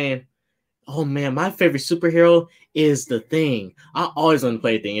somebody saying, "Oh man, my favorite superhero is the Thing. I always want to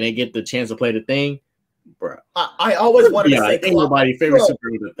play the Thing," and they get the chance to play the Thing. Bro, I always wanted to say I think nobody's favorite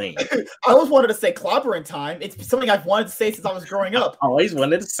superhero is the Thing. I always wanted to say clobbering time. It's something I've wanted to say since I was growing up. I always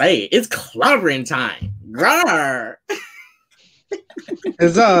wanted to say it. It's clobbering time. Rawr.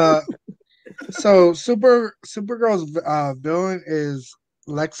 Is so Supergirl's villain is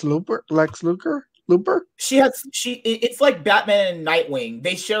Lex Luthor? It's like Batman and Nightwing.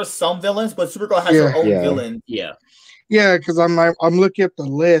 They share some villains, but Supergirl has her own villain. Yeah, because I'm looking at the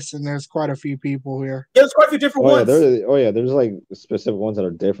list and there's quite a few people here. Yeah, there's quite a few different ones. There's like specific ones that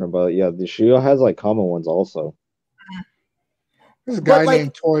are different, but yeah, the Shield has like common ones also. There's a guy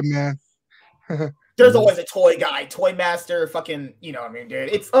named Toy Man. There's always a toy guy, toy master, fucking, you know what I mean, dude.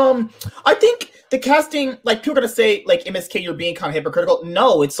 It's I think the casting, like people are gonna say, like MSK, you're being kind of hypocritical.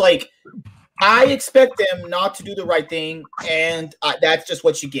 No, it's like I expect them not to do the right thing, and that's just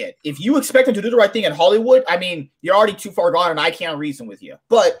what you get. If you expect them to do the right thing in Hollywood, I mean, you're already too far gone, and I can't reason with you.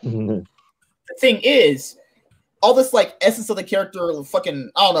 But the thing is, all this like essence of the character,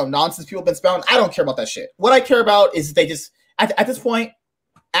 fucking, I don't know, nonsense people have been spouting. I don't care about that shit. What I care about is they just at this point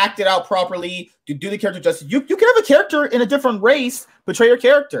act it out properly, do the character justice. You can have a character in a different race portray your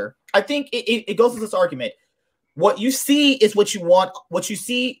character. I think it goes to this argument. What you see is what you want. What you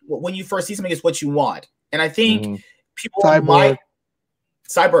see when you first see something is what you want. And I think people might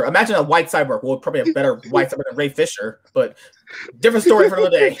Cyborg. Imagine a white Cyborg. Well, probably a better white Cyborg than Ray Fisher, but different story for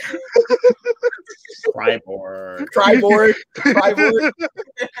another day. Cyborg,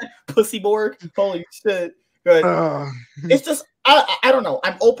 Pussyborg. Holy shit! Good. It's just I don't know.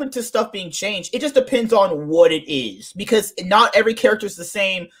 I'm open to stuff being changed. It just depends on what it is, because not every character is the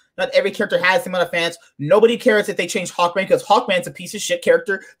same. Not every character has the amount of fans. Nobody cares if they change Hawkman, because Hawkman's a piece of shit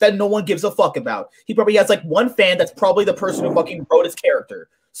character that no one gives a fuck about. He probably has like one fan that's probably the person who fucking wrote his character.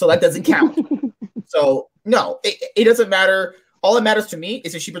 So that doesn't count. So no, it doesn't matter. All that matters to me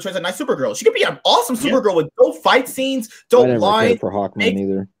is if she portrays a nice Supergirl. She could be an awesome Supergirl with dope fight scenes, dope lines. For Hawkman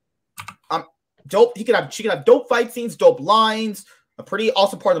either. Dope. She could have dope fight scenes, dope lines, a pretty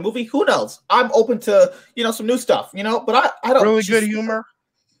awesome part of the movie. Who knows? I'm open to some new stuff, but I don't really good humor.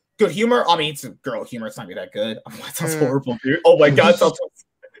 Good humor. I mean, it's girl humor. It's not be that good. Oh, that sounds horrible, dude. Oh my god, sounds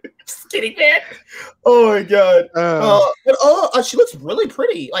skinny man. Oh my god. But she looks really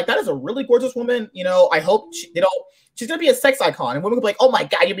pretty. Like, that is a really gorgeous woman. I hope she's gonna be a sex icon, and women will be like, "Oh my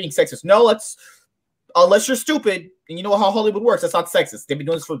god, you're being sexist." No, unless you're stupid and you know how Hollywood works. That's not sexist. They've been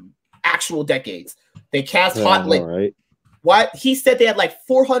doing this for actual decades. They cast hot lady. Right? What he said, they had like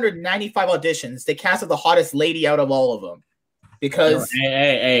 495 auditions. They casted the hottest lady out of all of them because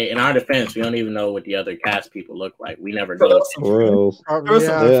hey, in our defense, we don't even know what the other cast people look like. We never know.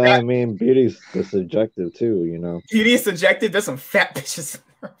 Yeah, I mean, beauty's subjective too, you know. Beauty is subjective. There's some fat bitches.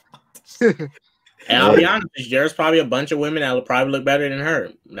 And I'll be honest, there's probably a bunch of women that will probably look better than her.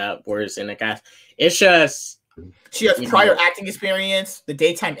 That was in the cast. It's just she has prior acting experience. The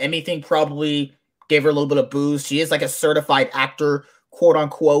daytime Emmy thing probably gave her a little bit of boost. She is like a certified actor, quote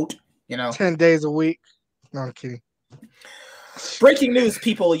unquote. You know, 10 days a week. No, I'm kidding. Breaking news,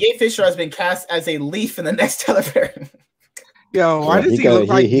 people! Ye Fisher has been cast as a leaf in the next television. Yo, why does he look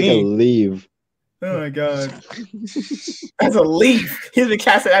like he can leave? Oh my god! As a leaf, he's been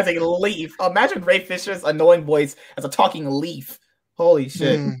casted as a leaf. Imagine Ray Fisher's annoying voice as a talking leaf. Holy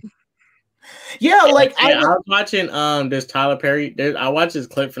shit! Yeah, like I was watching this Tyler Perry. I watched this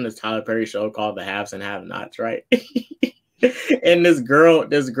clip from this Tyler Perry show called The Haves and Have Nots, right? And this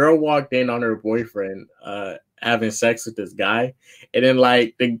girl walked in on her boyfriend having sex with this guy, and then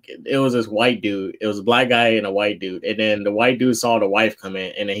like it was this white dude. It was a black guy and a white dude, and then the white dude saw the wife come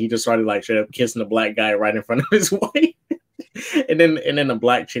in, and then he just started like straight up kissing the black guy right in front of his wife, and then the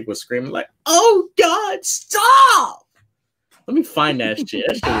black chick was screaming like, "Oh God, stop!" Let me find that shit.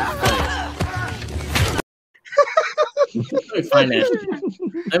 That shit was funny. Let me find that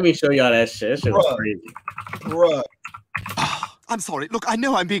shit. Let me show y'all that shit. That shit was crazy. Bruh. I'm sorry. Look, I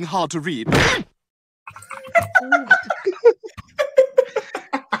know I'm being hard to read.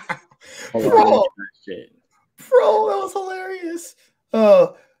 Bro, that was hilarious.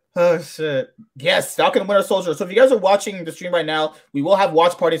 Oh shit. Yes, Falcon and Winter Soldier. So if you guys are watching the stream right now, we will have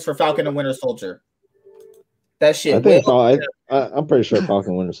watch parties for Falcon and Winter Soldier. That shit. I'm pretty sure Falcon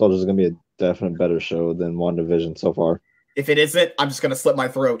and Winter Soldier is gonna be a definite better show than WandaVision so far. If it isn't, I'm just gonna slit my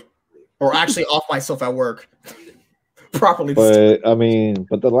throat. Or actually off myself at work. Properly. But I mean,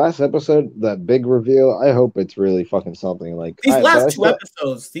 the last episode, that big reveal, I hope it's really fucking something. Like these last two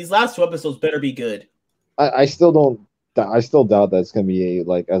episodes better be good. I still doubt that it's gonna be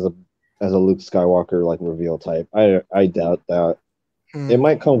like as a Luke Skywalker like reveal type. I doubt that. It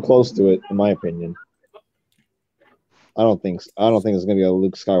might come close to it, in my opinion. I don't think it's gonna be a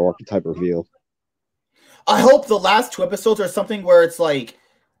Luke Skywalker type reveal. I hope the last two episodes are something where it's like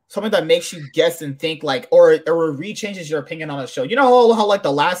something that makes you guess and think, like, or re-changes your opinion on a show. You know how like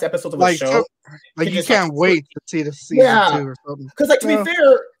the last episodes of a show, like you can't wait to see the season 2 or something. Because like to be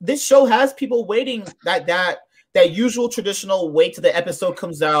fair, this show has people waiting that usual traditional wait till the episode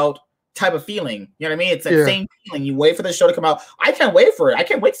comes out type of feeling. You know what I mean? It's that same feeling. You wait for the show to come out. I can't wait for it. I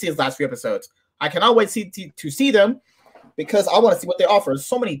can't wait to see his last few episodes. I cannot wait to see them. Because I want to see what they offer. There's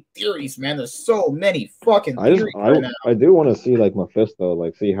so many theories, man. There's so many fucking theories right now. I do want to see like Mephisto,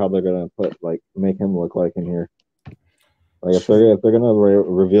 like see how they're gonna make him look like in here. Like if they're gonna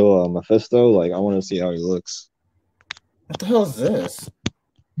reveal Mephisto, like I want to see how he looks. What the hell is this?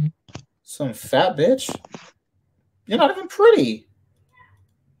 Some fat bitch? You're not even pretty.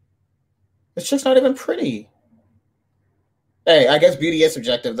 It's just not even pretty. Hey, I guess beauty is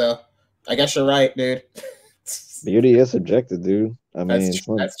subjective, though. I guess you're right, dude. Beauty is subjective, dude. I mean,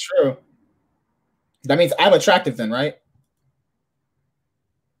 that's true. That means I'm attractive then, right?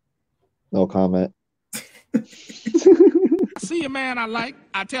 No comment. See a man I like,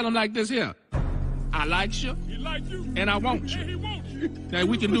 I tell him like this here. I like you, and I want you. Now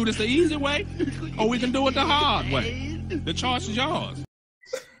we can do this the easy way, or we can do it the hard way. The choice is yours.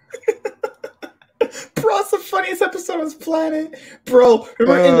 Bro, it's the funniest episode on this planet. Bro,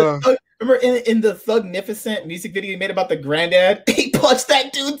 remember in the Thugnificent music video he made about the granddad? He punched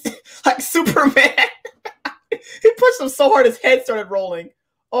that dude like Superman. He punched him so hard his head started rolling.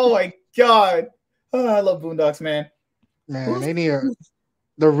 Oh my god. Oh, I love Boondocks, man. Man, they need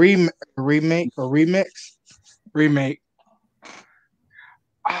the remake.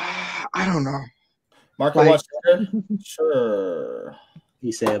 I don't know. Marco, watch sure.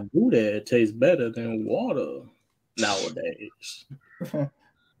 He said booty tastes better than water nowadays.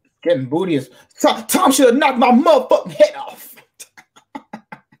 Getting booty is Tom should have knocked my motherfucking head off.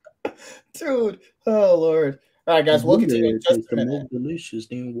 Dude. Oh Lord. All right, guys, we'll continue in just a minute. Delicious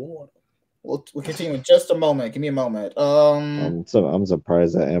than water. We'll continue in just a moment. Give me a moment. I'm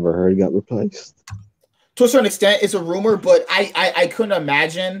surprised that Amber Heard got replaced. To a certain extent, it's a rumor, but I couldn't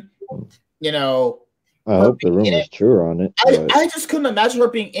imagine, you know. I hope the rumor's true on it. I just couldn't imagine her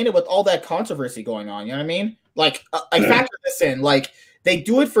being in it with all that controversy going on. You know what I mean? Like, I factor this in. Like, they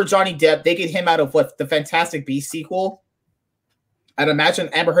do it for Johnny Depp. They get him out of the Fantastic Beasts sequel. I'd imagine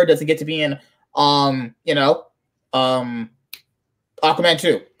Amber Heard doesn't get to be in, Aquaman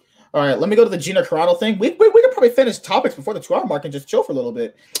 2. All right, let me go to the Gina Carano thing. We could probably finish topics before the 2-hour mark and just chill for a little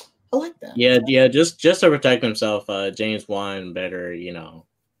bit. I like that. Yeah. Just to protect himself, James Wan better,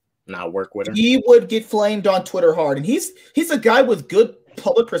 not work with her. He would get flamed on Twitter hard, and he's a guy with good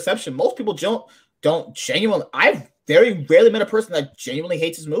public perception. Most people don't genuinely. I've very rarely met a person that genuinely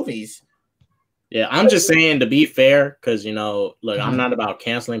hates his movies. Yeah, I'm just saying to be fair, because look, I'm not about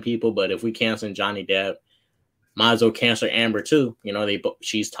canceling people, but if we canceling Johnny Depp, might as well cancel Amber too.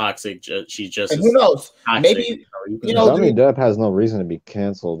 She's toxic. She's just. And who knows? Toxic, maybe Johnny Depp has no reason to be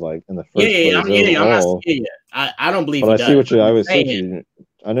canceled, like in the first place. I don't believe. But I see what you. I was saying.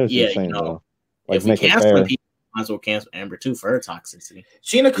 I know what you're saying though. Like if we cancel people, might as well cancel Amber too for her toxicity.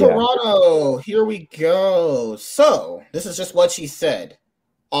 Gina Carano, here we go. So this is just what she said.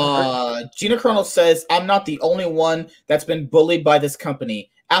 Gina Carano says, "I'm not the only one that's been bullied by this company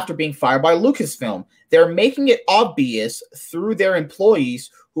after being fired by Lucasfilm. They're making it obvious through their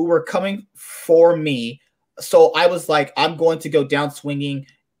employees who were coming for me. So I was like, I'm going to go down swinging,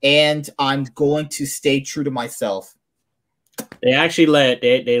 and I'm going to stay true to myself." They actually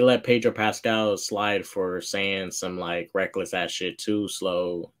let Pedro Pascal slide for saying some like reckless ass shit too.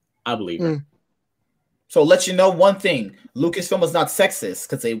 Slow, I believe it. So let you know one thing: Lucasfilm is not sexist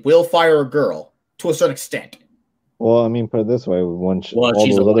because they will fire a girl to a certain extent. Well, I mean, put it this way: all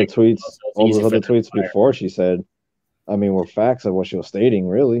those other tweets before she said, I mean, were facts of what she was stating,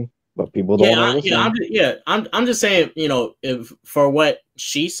 really. But people don't understand. I'm just saying, if for what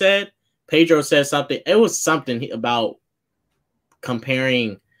she said, Pedro said something. It was something about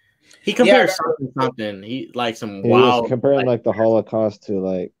comparing. He compared something. He like some wild. Was comparing like the Holocaust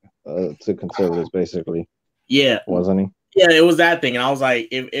to to conservatives, basically. Yeah, wasn't he? Yeah, it was that thing, and I was like,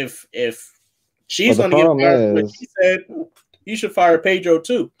 if she's going to get fired, but she said you should fire Pedro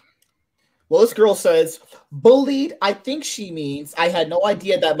too. Well, this girl says, bullied, I think she means I had no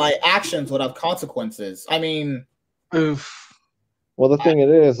idea that my actions would have consequences. I mean... Well, the thing it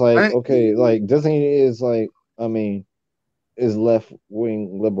is, like, Disney is, is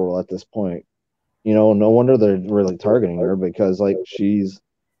left-wing liberal at this point. No wonder they're really targeting her because, she's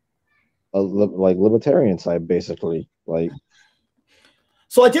a, libertarian side, basically.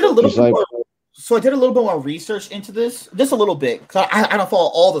 So I did a little bit more... So I did a little bit more research into this, just a little bit, because I don't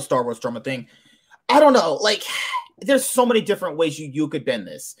follow all the Star Wars drama thing. I don't know, there's so many different ways you could bend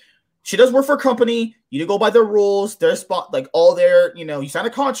this. She does work for a company. You do go by their rules, their spot, all their, you sign a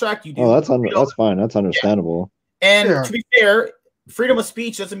contract. You do. Oh, that's fine. That's understandable. Yeah. And to be fair, freedom of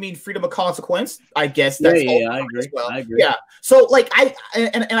speech doesn't mean freedom of consequence. I guess that's I agree. Well. I agree. Yeah. So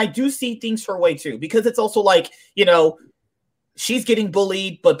I do see things her way too, because it's also she's getting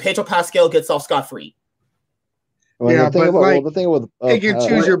bullied, but Pedro Pascal gets off scot-free. Well, the thing with you can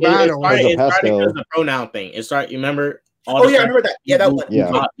choose your battle. It's because of the pronoun thing. It started. You remember? I remember that. Yeah, that one.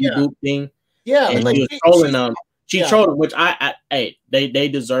 Boop thing. Yeah, and she was trolling them. She trolled them, which they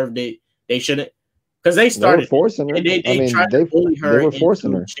deserved it. They shouldn't, because they started forcing her. They tried to bully her. They were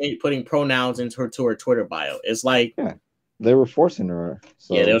forcing her, putting pronouns into her Twitter bio. It's like they were forcing her.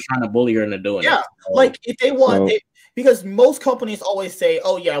 So. Yeah, they were trying to bully her into doing it. Yeah, if they want. Because most companies always say,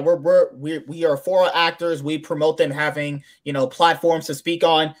 "Oh yeah, we are for our actors. We promote them having platforms to speak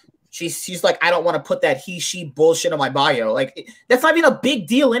on." She's like, "I don't want to put that he/she bullshit on my bio. That's not even a big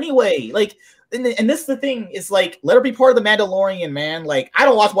deal anyway." And this is the thing is let her be part of the Mandalorian, man. I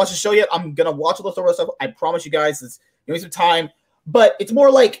don't watch the show yet. I'm gonna watch all the Star Wars stuff. I promise you guys, it's give me some time. But it's more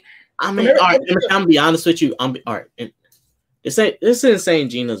I'm gonna be honest with you. All right. This isn't saying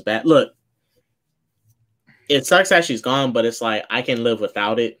Gina's bad. Look. It sucks that she's gone, but it's I can live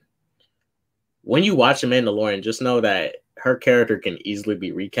without it. When you watch The Mandalorian, just know that her character can easily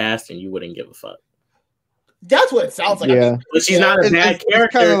be recast and you wouldn't give a fuck. That's what it sounds like. Yeah. But she's not a bad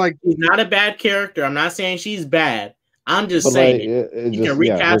character. She's not a bad character. I'm not saying she's bad. I'm just saying you can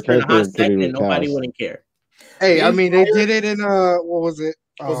recast her in a hot second and nobody wouldn't care. Hey, I mean, they did it in what was it?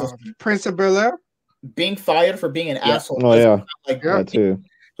 Prince of Bel-Air? Being fired for being an asshole. Oh, yeah. That too.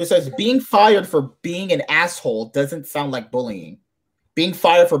 It says being fired for being an asshole doesn't sound like bullying. Being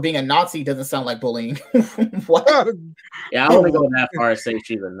fired for being a Nazi doesn't sound like bullying. What? Yeah, I wouldn't go that far as say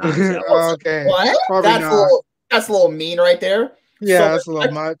she's a Nazi. Okay. What? That's a little mean right there. Yeah, that's a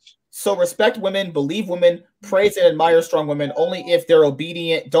little much. So respect women, believe women, praise and admire strong women only if they're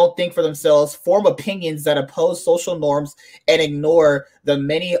obedient, don't think for themselves, form opinions that oppose social norms, and ignore the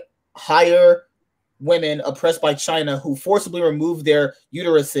many higher women oppressed by China who forcibly removed their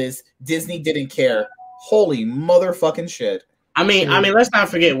uteruses. Disney didn't care. Holy motherfucking shit. I mean, let's not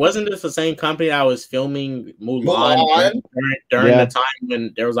forget, wasn't this the same company that was filming Mulan during the time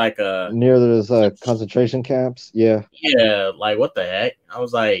when there was near those concentration camps? Yeah. Yeah, what the heck? I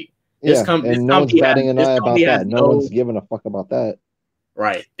was like, This and no one's batting an eye about that. No one's giving a fuck about that.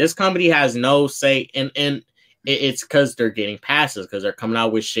 Right. This company has no say, and it's because they're getting passes because they're coming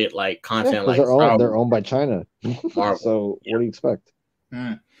out with shit like content like they're owned by China. So what do you expect?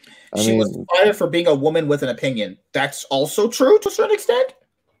 She was fired for being a woman with an opinion. That's also true to a certain extent.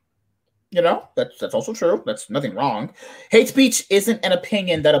 You know, that's also true. That's nothing wrong. Hate speech isn't an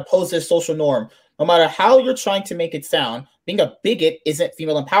opinion that opposes social norm. No matter how you're trying to make it sound, being a bigot isn't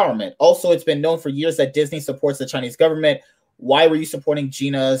female empowerment. Also, it's been known for years that Disney supports the Chinese government. Why were you supporting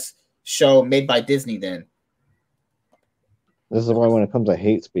Gina's show made by Disney then? This is why when it comes to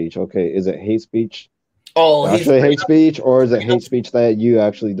hate speech, okay, is it hate speech? Oh, actually hate speech, or is it hate speech that you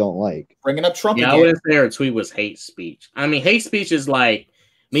actually don't like? Bringing up Trump again. I wouldn't say her tweet was hate speech. I mean, hate speech is like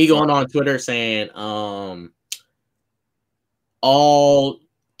me going on Twitter saying all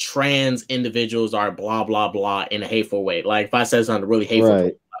trans individuals are blah blah blah in a hateful way. Like if I said something really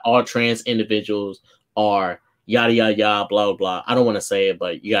hateful, all trans individuals are yada yada yada blah blah. I don't want to say it,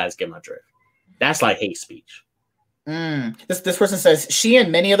 but you guys get my drift. That's like hate speech. This person says she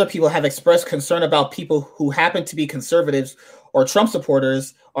and many other people have expressed concern about people who happen to be conservatives or Trump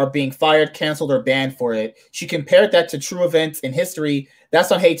supporters are being fired, canceled, or banned for it. She compared that to true events in history.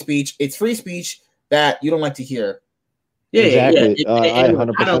 That's not hate speech. It's free speech that you don't like to hear. Yeah, exactly. I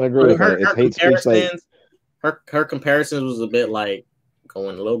 100% agree with her. It's hate speech. Like her comparisons was a bit like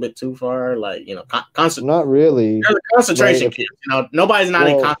going a little bit too far. Like not really. There's a concentration camp. Nobody's not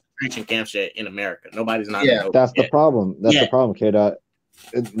in concentration camps yet in America. Nobody's not. Yeah, that's the problem. That's the problem, K-Dot.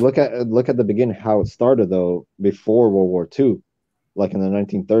 Look at the beginning, how it started though. Before World War II, like in the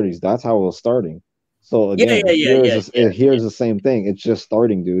 1930s, that's how it was starting. So again, here's the same thing. It's just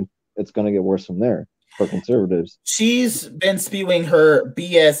starting, dude. It's gonna get worse from there for conservatives. She's been spewing her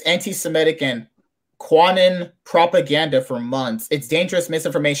BS, anti-Semitic and Quanon propaganda for months. It's dangerous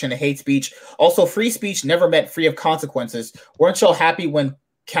misinformation and hate speech. Also, free speech never meant free of consequences. Weren't y'all happy when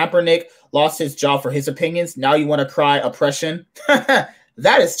Kaepernick lost his job for his opinions? Now you want to cry oppression?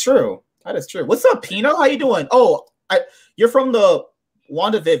 That is true. That is true. What's up, Pino? How you doing? Oh, you're from the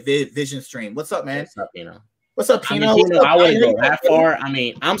WandaVision stream. What's up, man? What's up, Pino? What's up, Pino? I wouldn't go that far. I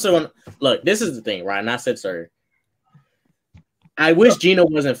mean, I'm still look. This is the thing, right? And I said, sir, I wish Gina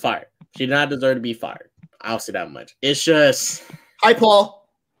wasn't fired. She did not deserve to be fired. I'll say that much. It's just hi, Paul.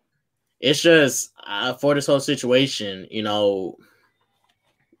 It's just for this whole situation,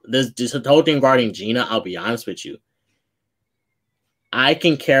 this whole thing regarding Gina. I'll be honest with you. I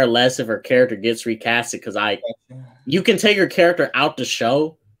can care less if her character gets recasted because you can take her character out the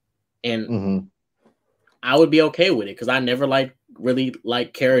show, and I would be okay with it because I never really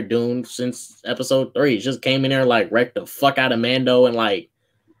liked Cara Dune since episode 3. She just came in there and wrecked the fuck out of Mando and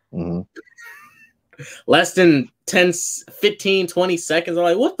less than 10, 15, 20 seconds. I'm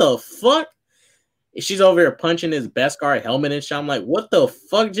like, what the fuck? She's over here punching his Beskar helmet and shit. I'm like, what the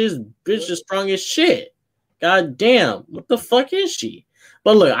fuck? Bitch just strong as shit. God damn. What the fuck is she?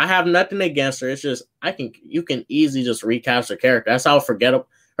 But look, I have nothing against her. It's just you can easily just recast her character. That's how forgettable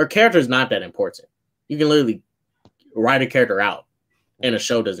her character is not that important. You can literally write a character out and the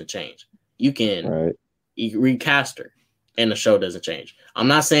show doesn't change. You can recast her and the show doesn't change. I'm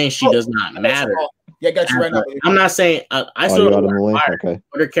not saying she does not matter. Yeah, got you right now. I'm not saying I still don't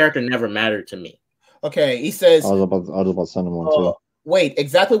but her character never mattered to me. Okay, he says I was about to send him one too. Wait,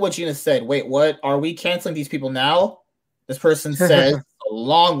 exactly what Gina said. Wait, what? Are we canceling these people now? This person says a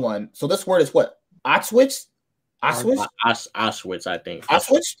long one. So this word is what? Auschwitz? Auschwitz, I think.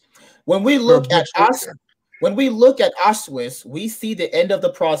 Auschwitz? When we look at Auschwitz, we see the end of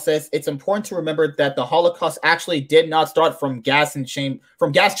the process. It's important to remember that the Holocaust actually did not start from gas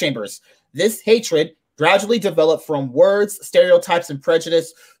chambers. This hatred gradually developed from words, stereotypes, and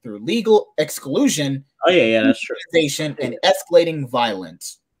prejudice through legal exclusion. Oh yeah, that's true. And escalating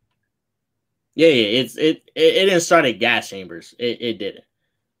violence. Yeah, it didn't start at gas chambers. It didn't.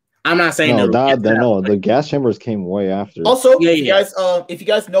 I'm not saying the gas chambers came way after. Also, if you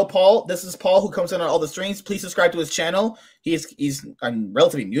guys know Paul, this is Paul who comes in on all the streams. Please subscribe to his channel. He's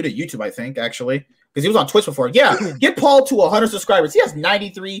relatively new to YouTube, I think, actually, because he was on Twitch before. Yeah, get Paul to 100 subscribers. He has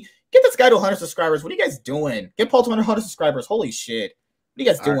 93. Get this guy to 100 subscribers. What are you guys doing? Get Paul to 100 subscribers. Holy shit! What are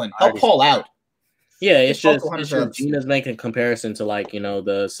you guys doing? Help Paul out. Yeah, it's just Gina's making a comparison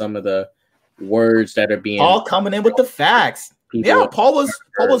to some of the words that are being Paul coming in with the facts. Yeah, Paul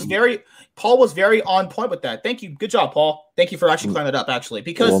was very on point with that. Thank you. Good job, Paul. Thank you for actually clearing that up. Actually,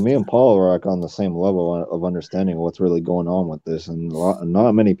 because me and Paul are on the same level of understanding what's really going on with this, and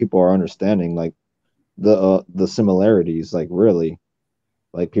not many people are understanding the similarities. Really,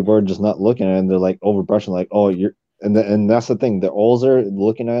 people are just not looking at it, and they're overbrushing. And that's the thing. The all they're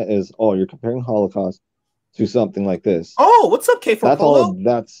looking at is, oh, you're comparing Holocaust to something like this. Oh, what's up, K4 That's Polo?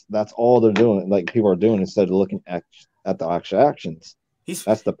 all. That's all they're doing. Like people are doing instead of looking at the actual actions.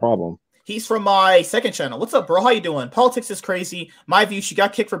 That's the problem. He's from my second channel. What's up, bro? How you doing? Politics is crazy. My view, she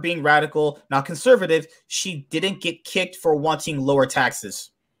got kicked for being radical, not conservative. She didn't get kicked for wanting lower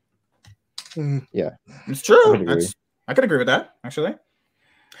taxes. Yeah, it's true. I could agree with that, actually.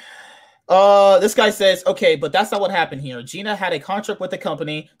 This guy says, okay, but that's not what happened here. Gina had a contract with the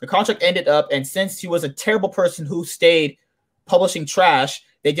company. The contract ended up, and since she was a terrible person who stayed publishing trash,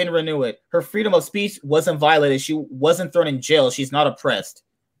 they didn't renew it. Her freedom of speech wasn't violated. She wasn't thrown in jail. She's not oppressed.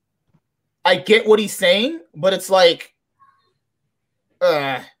 I get what he's saying, but it's like,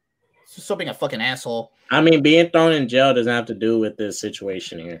 still being a fucking asshole. I mean, being thrown in jail doesn't have to do with this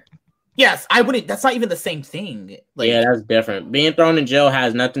situation here. Yes, I wouldn't. That's not even the same thing. Like, yeah, that's different. Being thrown in jail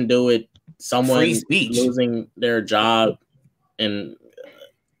has nothing to do with someone free speech, losing their job and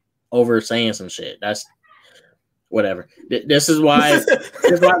over saying some shit. That's whatever. This is why. This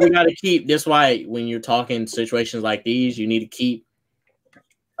is why we got to keep. This is why when you're talking situations like these, you need to keep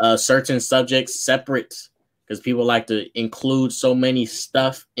certain subjects separate because people like to include so many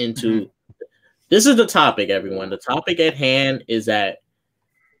stuff into. This is the topic, everyone. The topic at hand is that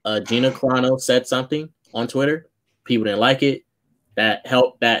Gina Carano said something on Twitter. People didn't like it. That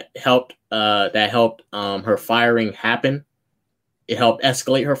helped her firing happen. It helped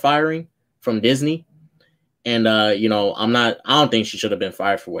escalate her firing from Disney. And I don't think she should have been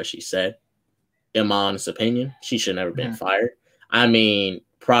fired for what she said. In my honest opinion, she should never been fired. I mean,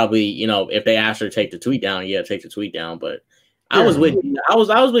 probably, if they asked her to take the tweet down, yeah, take the tweet down. But I was with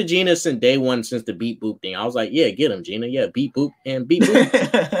Gina since day one, since the beat boop thing. I was like, yeah, get him, Gina. Yeah, beat boop and beat boop.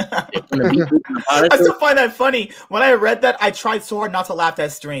 I still find that funny. When I read that, I tried so hard not to laugh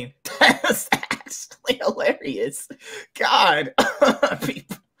that stream. That's actually hilarious. God.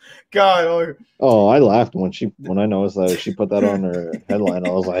 God. Oh, I laughed when I noticed that she put that on her headline.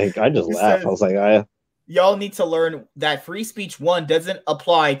 I was like, I just laughed. I was like, y'all need to learn that free speech, 1, doesn't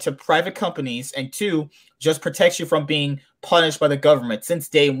apply to private companies, and 2, just protects you from being punished by the government since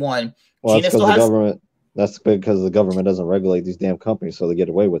day 1. Well, that's because the government doesn't regulate these damn companies, so they get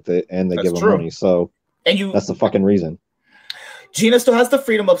away with it and they give them money. So that's the fucking reason. Gina still has the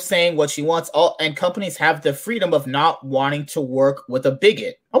freedom of saying what she wants, and companies have the freedom of not wanting to work with a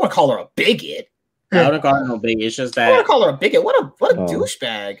bigot. I want to call her a bigot. I wouldn't call her no bigot. It's just that I want to call her a bigot. What a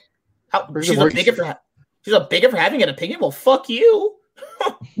douchebag. She's a bigot for she's a bigot for having an opinion. Well, fuck you.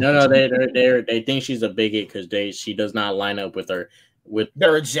 No, they think she's a bigot because she does not line up with their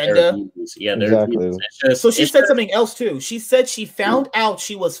agenda. Exactly. So she said something else too. She said she found out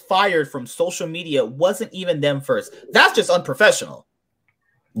she was fired from social media. It wasn't even them first. That's just unprofessional.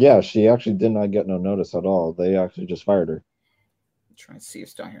 Yeah, she actually did not get no notice at all. They actually just fired her. I'm trying to see if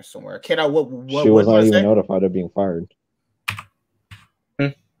it's down here somewhere. Kid, what she was not even notified of being fired.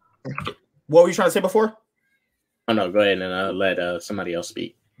 What were you trying to say before? Oh no, go ahead and let somebody else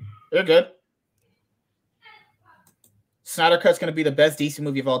speak. You're good. Snyder Cut's going to be the best DC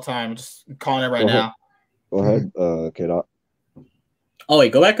movie of all time. I'm just calling it right now. Go ahead, K-Dot. Oh,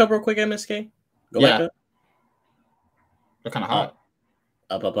 wait, go back up real quick, MSK. Go back up. They're kind of hot.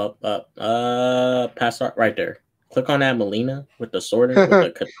 Up. Past right there. Click on that Melina with the sword. With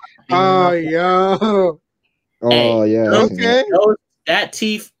the oh, yo. Oh, yeah. Okay.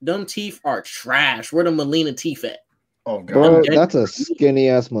 Them teeth are trash. Where the Melina teeth at? Oh, God. Bro, that's a skinny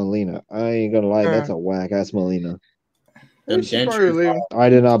ass Melina. I ain't gonna lie, that's a whack ass Melina. I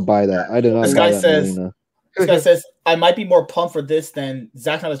did not buy that. I did not buy that Melina. This guy says, I might be more pumped for this than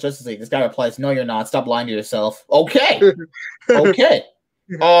Zack Snyder's Justice League. This guy replies, no, you're not. Stop lying to yourself. Okay. Okay.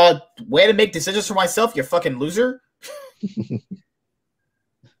 Way to make decisions for myself, you fucking loser.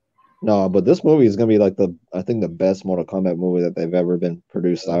 No, but this movie is gonna be like I think the best Mortal Kombat movie that they've ever been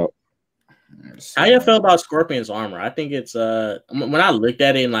produced out. How you feel about Scorpion's armor? I think it's when I looked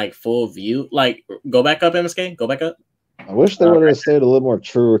at it in like full view, like go back up, MSK, go back up. I wish they would have stayed a little more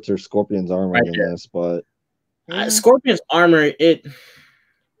true to Scorpion's armor than this, but Scorpion's armor,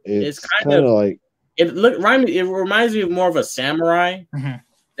 it's kind of like it reminds me of more of a samurai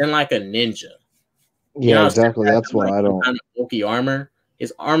than like a ninja. Yeah, exactly. That's what I don't. Kind of bulky armor.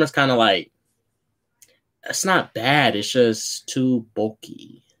 His armor's kind of like it's not bad. It's just too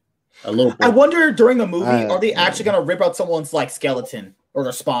bulky. A little. I wonder during the movie, are they actually gonna rip out someone's like skeleton or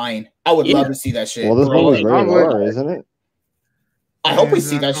their spine? I would love to see that shit. Well, this movie's rated R, isn't it? I hope we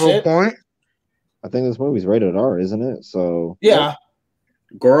see that shit. Point? I think this movie's rated R, isn't it? So yeah.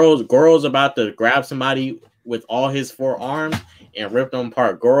 Goro's about to grab somebody with all his 4 arms and rip them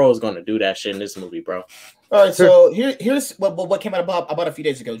apart. Goro is going to do that shit in this movie, bro. All right, so here's what came out about a few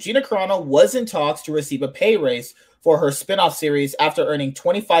days ago. Gina Carano was in talks to receive a pay raise for her spin-off series after earning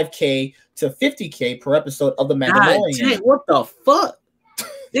 $25K to $50K per episode of The Mandalorian. God, what the fuck?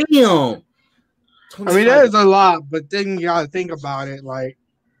 Damn. I mean, that is a lot, but then you gotta think about it. Like,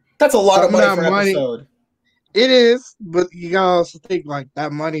 that's a lot of money for an episode. It is, but you gotta also think like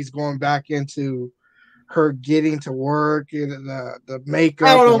that money's going back into her getting to work and the makeup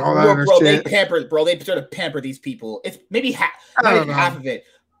I don't know, and all that other bro. shit. They try to pamper these people. It's maybe half of it,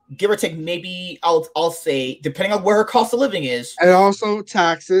 give or take. Maybe I'll say, depending on where her cost of living is, and also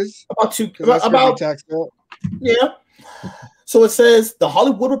taxes. About yeah. So it says the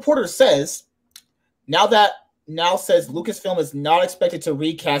Hollywood Reporter says now says Lucasfilm is not expected to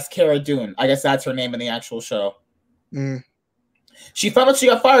recast Cara Dune. I guess that's her name in the actual show. She found out she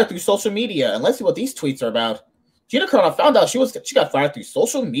got fired through social media, and let's see what these tweets are about. Gina Carano found out she got fired through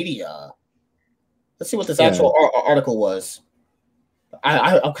social media. Let's see what this actual article was.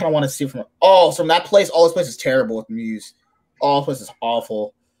 I kind of want to see from that place. All this place is terrible with news. All this place is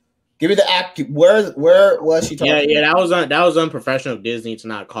awful. Give me the act. Where was she talking? Yeah, that was unprofessional of Disney to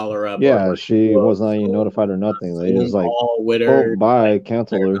not call her up. Yeah, she was not even notified or nothing. They just like, oh, bye,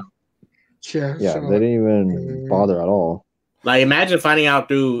 cancel her. Yeah, they didn't even bother at all. Like, imagine finding out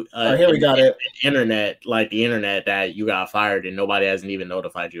through here we got it. Internet, like the internet, that you got fired and nobody hasn't even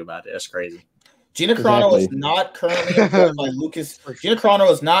notified you about it. That's crazy. Gina Carano is not currently employed by Gina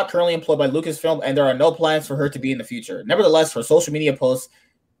Carano is not currently employed by Lucasfilm, and there are no plans for her to be in the future. Nevertheless, her social media posts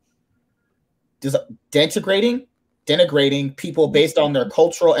denigrating people based on their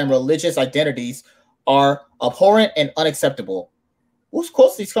cultural and religious identities are abhorrent and unacceptable. Whose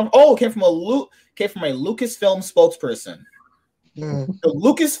quotes these come? Oh, it came from a Lucasfilm spokesperson. The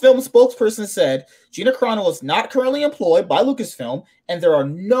Lucasfilm spokesperson said Gina Carano is not currently employed by Lucasfilm, and there are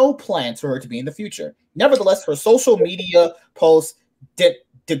no plans for her to be in the future. Nevertheless, her social media posts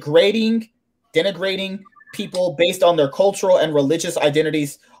denigrating people based on their cultural and religious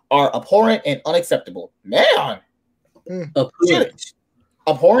identities are abhorrent and unacceptable. Man,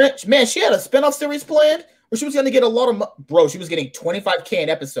 abhorrent. Man, she had a spinoff series planned where she was going to get a lot of bro. She was getting $25K an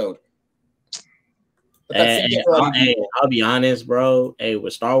episode. I'll be honest, bro. Hey,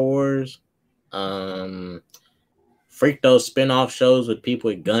 with Star Wars, freak those spin-off shows with people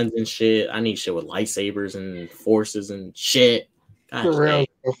with guns and shit. I need shit with lightsabers and forces and shit. At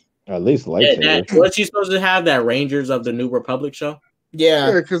least lightsabers. What's she supposed to have? That Rangers of the New Republic show?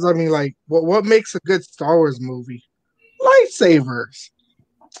 Yeah, because I mean, like, what makes a good Star Wars movie? Lightsabers,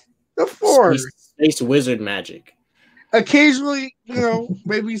 the Force, space wizard magic. Occasionally,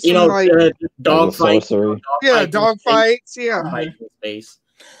 maybe some dog fights. Yeah, dog fights. Yeah, in space.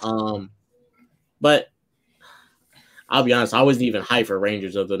 But I'll be honest, I wasn't even hyped for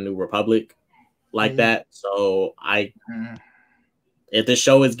Rangers of the New Republic like that. So if the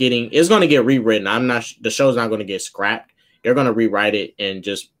show is it's going to get rewritten. The show's not going to get scrapped. They're going to rewrite it and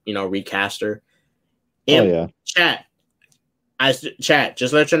just recast her. And chat,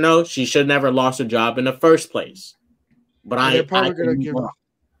 just let you know, she should never lost her job in the first place. But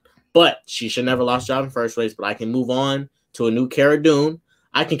But she should never lost her job in the first place. But I can move on to a new Cara Dune.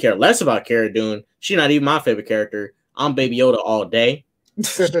 I can care less about Cara Dune. She's not even my favorite character. I'm Baby Yoda all day.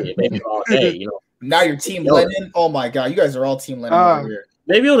 Baby Yoda all day. Now you're Team Lennon. Oh my god, you guys are all Team Lennon over here.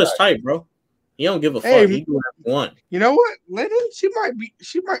 Baby Yoda's tight, bro. He don't give a fuck. He do whatever he want. You know what, Lennon? She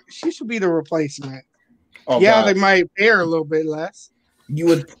should be the replacement. Oh, yeah, they might pay her a little bit less.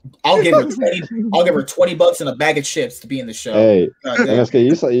 I'll give her $20 and a bag of chips to be in the show. Hey,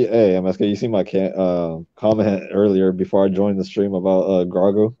 MSK, you see my comment earlier before I joined the stream about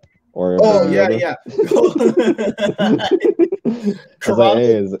Grogu? Yeah.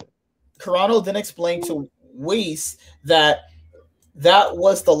 Carano then explained to Weiss that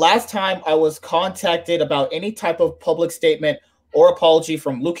was the last time I was contacted about any type of public statement or apology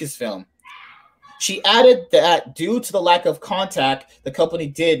from Lucasfilm. She added that due to the lack of contact, the company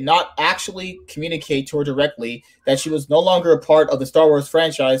did not actually communicate to her directly that she was no longer a part of the Star Wars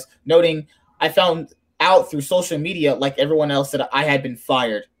franchise, noting, I found out through social media like everyone else that I had been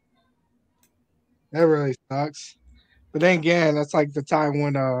fired. That really sucks. But then again, that's like the time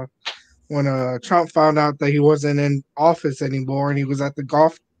when Trump found out that he wasn't in office anymore and he was at the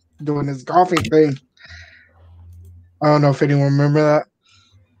golf doing his golfing thing. I don't know if anyone remember that.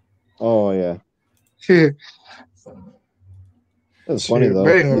 Oh yeah. It's funny though.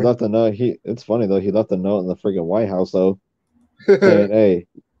 He left a note. It's funny though. He left a note in the freaking White House though, saying, "Hey,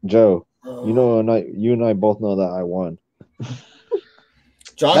 Joe, you and I both know that I won."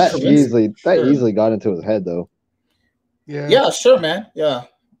 That easily got into his head though. Yeah, sure, man. Yeah.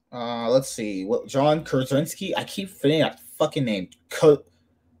 Let's see. What John Krasinski? I keep forgetting that fucking name.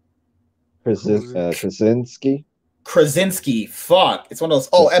 Krasinski. Krasinski. Fuck. It's one of those.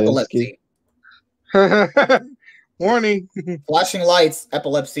 Oh, epilepsy. Warning. Flashing lights.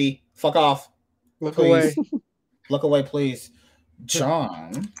 Epilepsy. Fuck off. Look please. away. Look away, please.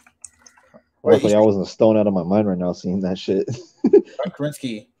 John. Luckily, I wasn't stoned out of my mind right now seeing that shit. John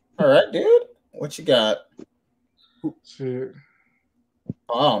Krasinski. All right, dude. What you got? Shit.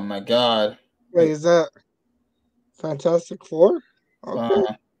 Oh my god. Wait, is that Fantastic Four?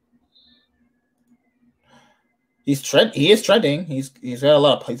 Okay. He is trending. He's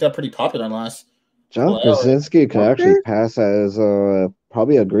got pretty popular in the last. John Krasinski could actually pass as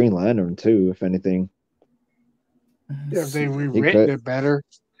probably a Green Lantern too, if anything. Yeah, if they rewritten it better.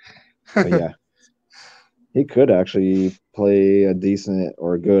 But yeah, he could actually play a decent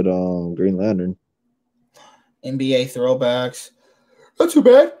or good Green Lantern. NBA throwbacks. Not too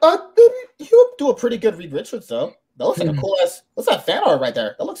bad. He'll do a pretty good Reed Richards though. That looks like a cool ass. What's that fan art right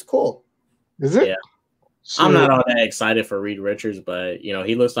there? That looks cool. Is it? Yeah. I'm not all that excited for Reed Richards, but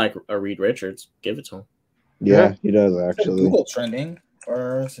he looks like a Reed Richards. Give it to him. Yeah, he does actually. Google trending,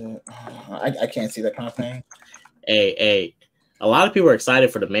 or is it? I can't see that kind of thing. Hey, a lot of people are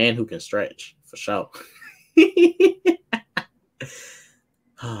excited for the man who can stretch, for sure.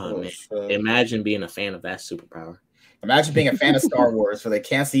 Man. Imagine being a fan of that superpower. Imagine being a fan of Star Wars where they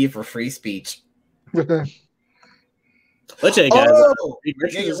can't see you for free speech. Let's say, guys.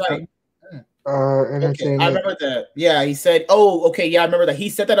 Yeah, you're right. Okay, I remember that. Yeah, he said. Oh, okay. Yeah, I remember that. He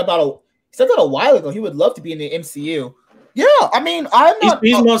said that a while ago. He would love to be in the MCU. Yeah, I mean,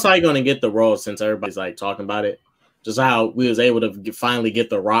 He's most likely going to get the role since everybody's like talking about it. Just how we was able to finally get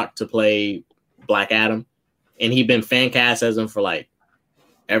The Rock to play Black Adam, and he'd been fan cast as him for like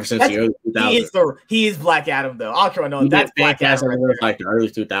ever since the early 2000s. He is Black Adam though. I'll try to know that's Black Adam right like the early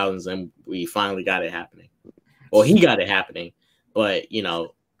 2000s, and we finally got it happening. Well, he got it happening, but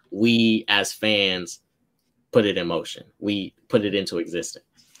we as fans put it in motion. We put it into existence.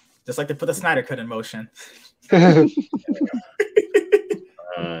 Just like they put the Snyder Cut in motion. Oh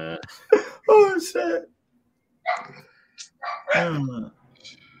shit.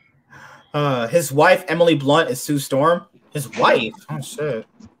 His wife Emily Blunt is Sue Storm. His wife. Oh shit.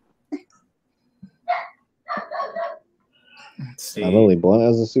 Let's see. Emily Blunt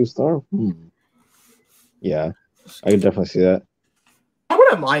as a Sue Storm. Yeah, I could definitely see that. I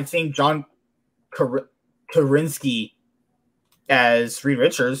wouldn't mind seeing John Krasinski as Reed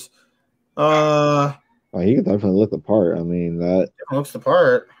Richards. He could definitely look the part. I mean, that looks the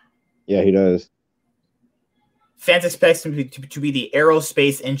part. Yeah, he does. Fans expect him to be the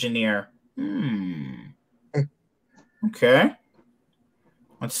aerospace engineer. Okay.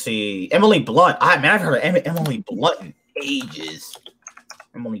 Let's see. Emily Blunt. I've heard of Emily Blunt in ages.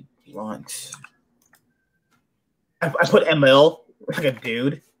 Emily Blunt. I put ML like a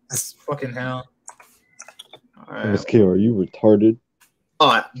dude. That's fucking hell. All right. Miss K, are you retarded?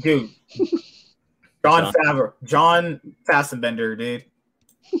 Dude. John Fassbender, dude.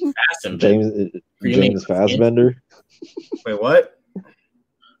 James Fassbender. Wait, what?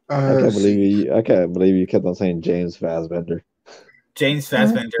 I can't believe you kept on saying James Fassbender. James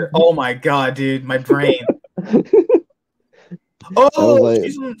Fassbender. Oh my god, dude, my brain.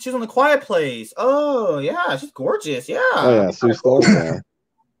 She's on The Quiet Place. Oh yeah, she's gorgeous. Yeah. Oh yeah, Sue Storm. Yeah.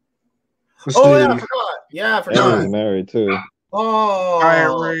 Oh yeah, I forgot. Yeah, I forgot. She's married too.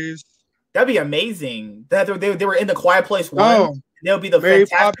 Oh, that'd be amazing. That they were in The Quiet Place 1. Oh, they'll be the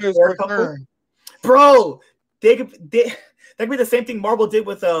Fantastic Four couple. Bro, that could be the same thing Marvel did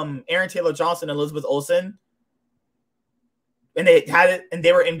with Aaron Taylor Johnson and Elizabeth Olsen. And they had it, and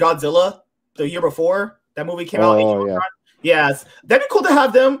they were in Godzilla the year before that movie came out. Oh yeah. Yes, that'd be cool to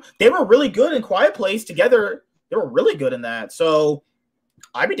have them. They were really good in Quiet Place together. They were really good in that. So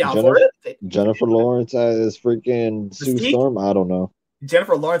I'd be down for it. Jennifer Lawrence as freaking Sue Storm. I don't know.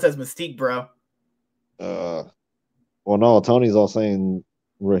 Jennifer Lawrence as Mystique, bro. Well, no. Tony's all saying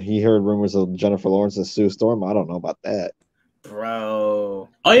he heard rumors of Jennifer Lawrence as Sue Storm. I don't know about that, bro.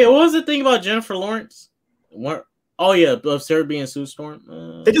 Oh yeah, what was the thing about Jennifer Lawrence? Oh yeah, of Sarah being Sue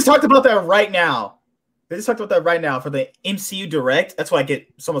Storm. They just talked about that right now. For the MCU Direct. That's why I get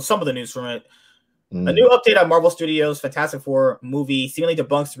some of the news from it. A new update on Marvel Studios' Fantastic Four movie seemingly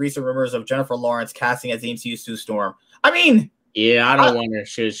debunks recent rumors of Jennifer Lawrence casting as the MCU Sue Storm. I mean, yeah, I don't want her.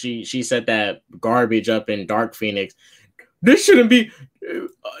 She said that garbage up in Dark Phoenix. This shouldn't be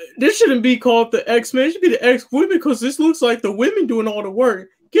called the X-Men. It should be the X-Women because this looks like the women doing all the work.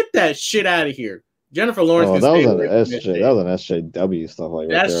 Get that shit out of here. Jennifer Lawrence. Oh, can that was stay an away from this SJ. shit. That was an SJW stuff like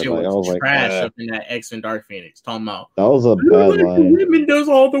That right there. shit Like I was was like, trash up in that X Men Dark Phoenix. Talking about that was a bad line. Women does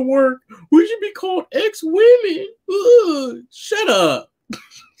all the work. We should be called X women. Shut up,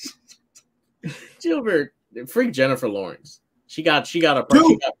 Gilbert. Freak Jennifer Lawrence. She got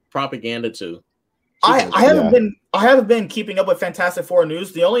propaganda too. I haven't been keeping up with Fantastic Four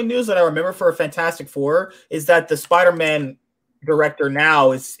news. The only news that I remember for Fantastic Four is that the Spider-Man director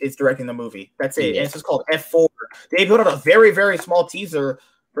now is directing the movie. That's it. And it's just called F4. They put out a very, very small teaser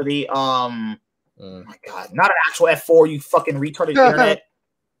for the oh my god, not an actual F4, you fucking retarded internet.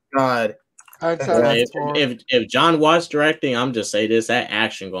 God. If John Watts directing, I'm just say this, that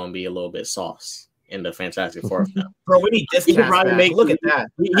action gonna be a little bit sauce in the Fantastic Four film. Bro, we need this cast back. Look at that.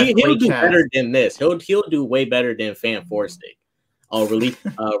 He'll do better than this. He'll do way better than Fan Four Stick. Oh,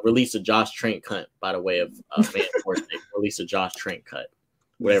 release a Josh Trank cut, by the way, of Fan Four Stick. Release a Josh Trank cut.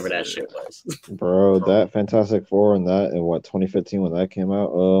 Whatever that shit was. Bro, that Fantastic Four and that in what 2015 when that came out.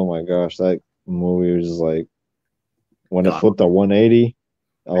 Oh my gosh, that movie was just like when it flipped to 180.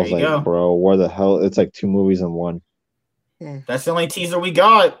 I was like, bro, where the hell? It's like 2 movies in one. That's the only teaser we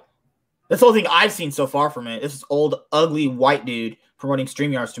got. That's the only thing I've seen so far from it. This is old, ugly, white dude promoting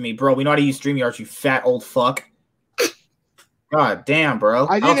StreamYards to me. Bro, we know how to use StreamYards, you fat old fuck. God damn, bro.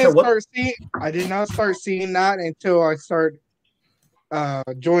 I did not start seeing that until I started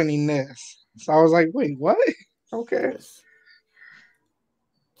joining this. So I was like, wait, what? Okay.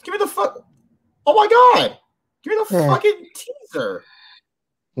 Give me the fuck. Oh my god. Give me the fucking teaser.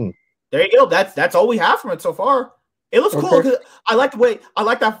 There you go. That's all we have from it so far. It looks cool because I like the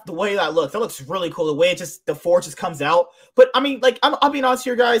way that looks. That looks really cool. The way the four just comes out. But I mean, like, I'll be honest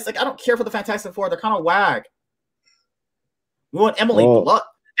here, guys. Like, I don't care for the Fantastic Four. They're kind of wag. We want Emily Blunt.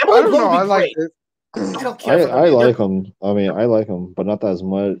 Emily Blunt would be great. I don't care. I like them. I mean, I like them, but not as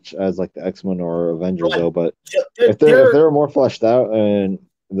much as like the X-Men or Avengers, though. But if they're more fleshed out and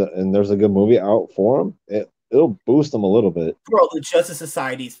there's a good movie out for them, it'll boost them a little bit. Bro, the Justice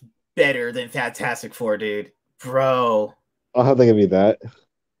Society's better than Fantastic Four, dude. Bro, I'll have to give you that.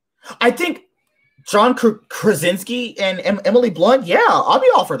 I think John Krasinski and Emily Blunt, yeah, I'll be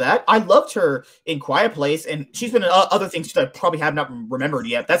all for that. I loved her in Quiet Place, and she's been in other things that I probably have not remembered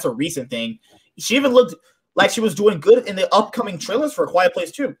yet. That's a recent thing. She even looked like she was doing good in the upcoming trailers for Quiet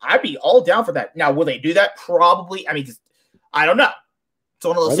Place too. I'd be all down for that. Now, will they do that? Probably. I mean, I don't know. It's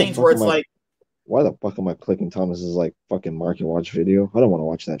one of those things where it's like, why the fuck am I clicking Thomas's like fucking mark and watch video? I don't want to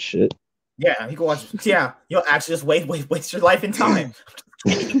watch that shit. Yeah, you can watch. Yeah, you'll actually just waste your life and time.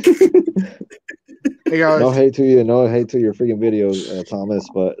 No hate to you, no hate to your freaking videos, Thomas,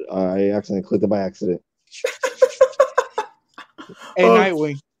 but I accidentally clicked it by accident. Hey,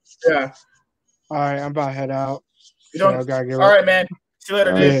 Nightwing. Yeah. All right, I'm about to head out. All right, man. See you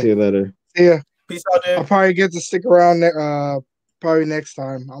later, dude. See you later. See ya. Peace out, dude. I'll probably get to stick around probably next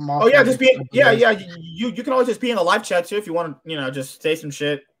time. I'm off. Oh yeah, just be you can always just be in the live chat too if you want to, just say some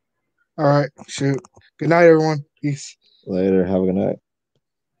shit. All right, shoot. Good night, everyone. Peace. Later. Have a good night.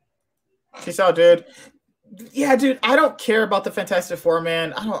 Peace out, dude. Yeah, dude, I don't care about the Fantastic Four,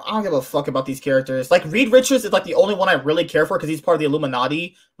 man. I don't give a fuck about these characters. Like, Reed Richards is like the only one I really care for because he's part of the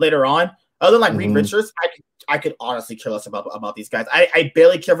Illuminati later on. Other than like Reed Richards, I could honestly care less about these guys. I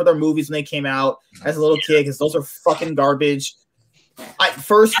barely care for their movies when they came out as a little kid because those are fucking garbage.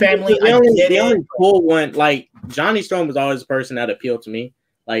 First Family, the only cool one, like Johnny Storm was always the person that appealed to me.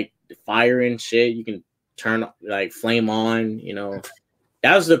 Like the fire and shit, you can turn like flame on,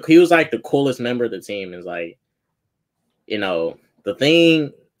 That was he was like the coolest member of the team. Is like, the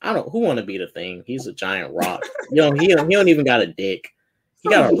Thing. I don't who want to be the Thing. He's a giant rock. He don't even got a dick. He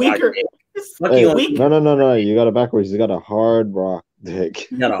got a weaker. Hey, no. You got it backwards. He's got a hard rock dick.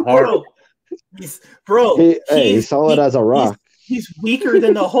 He got a hard. He's solid as a rock. He's weaker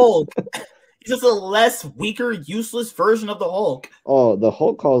than the Hulk. He's just a less weaker, useless version of the Hulk. Oh, the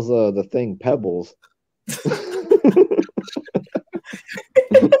Hulk calls the Thing Pebbles.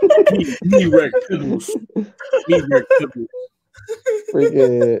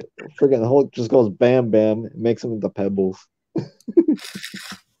 Freaking the Hulk just goes bam bam, makes him into pebbles.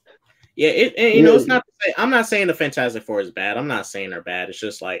 Yeah, it's not to say, I'm not saying the Fantastic Four is bad. I'm not saying they're bad. It's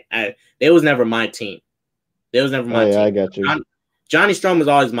just like they was never my team. They was never my team. I got you. Johnny Storm was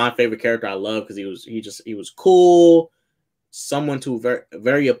always my favorite character. I love because he was cool, someone to very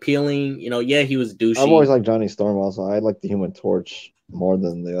very appealing. Yeah, he was douchey. I've always liked Johnny Storm. Also, I like the Human Torch more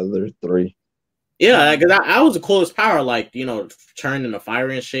than the other three. Yeah, because I was the coolest power, like turn into fire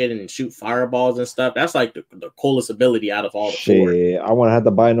and shit and shoot fireballs and stuff. That's like the coolest ability out of all the four. I wouldn't have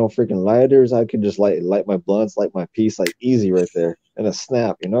to buy no freaking lighters. I could just light my blunts, light my piece, like easy right there, and a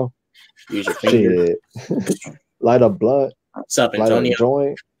snap. Use your finger. Light up blunt. What's up, Antonio?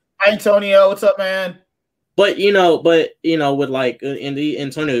 Joint. Hi, Antonio. What's up, man? But with like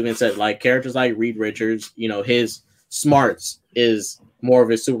Antonio even said like characters like Reed Richards, his smarts is more of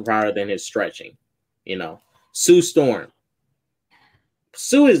his superpower than his stretching. Sue Storm.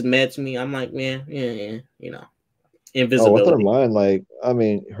 Sue is met to me. I'm like, man, yeah, invisibility. Oh, what's her mind? Like, I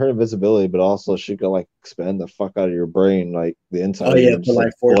mean, her invisibility, but also she could like expand the fuck out of your brain, like the inside. Oh yeah, just,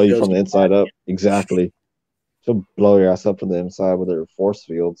 like, blow you from the inside up. Exactly. She'll blow your ass up from the inside with her force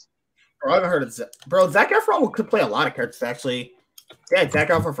fields. Bro, I haven't heard of Zac. Bro, Zac Efron could play a lot of characters actually. Yeah, Zac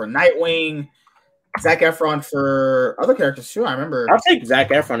Efron for Nightwing. Zac Efron for other characters too. I remember. I'll take Zac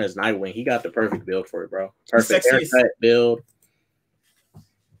Efron as Nightwing. He got the perfect build for it, bro. Perfect haircut build.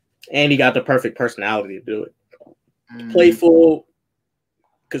 And he got the perfect personality to do it. Playful,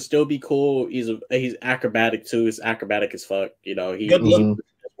 could still be cool. He's acrobatic too. He's acrobatic as fuck. He good look.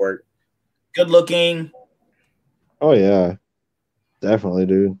 Work. Good looking. Oh yeah, definitely,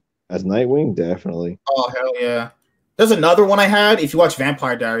 dude. As Nightwing, definitely. Oh hell yeah. There's another one I had. If you watch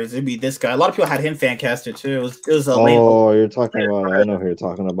Vampire Diaries, it'd be this guy. A lot of people had him fan casted too. It was a you're talking about. I know who you're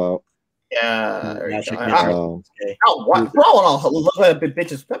talking about. Yeah. Bro, look at that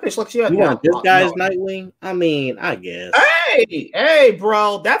bitch. That bitch looks. You want this guy's Nightwing? I mean, I guess. Hey,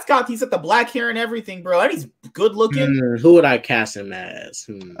 bro. He's got the black hair and everything, bro. And he's good looking. Who would I cast him as?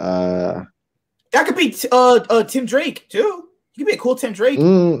 That could be Tim Drake too. You could be a cool Tim Drake.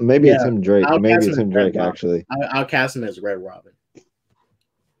 Maybe Tim Drake. Maybe Tim Drake actually. I'll cast him as Red Robin.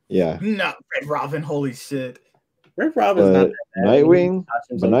 Yeah. No, Red Robin. Holy shit. Red Robin's not that bad. Nightwing,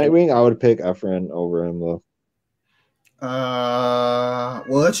 Nightwing, I would pick Efren over him though.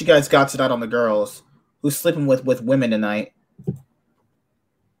 What you guys got tonight on the girls? Who's sleeping with women tonight?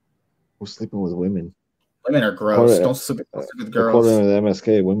 Who's sleeping with women? Women are gross. Don't sleep with girls. According to the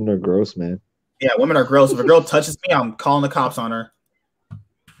MSK, women are gross, man. Yeah, women are gross. If a girl touches me, I'm calling the cops on her.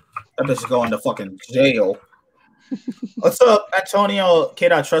 That bitch is going to fucking jail. What's up, Antonio?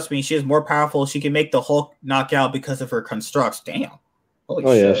 K-Dot, trust me, she is more powerful. She can make the Hulk knock out because of her constructs. Damn. Holy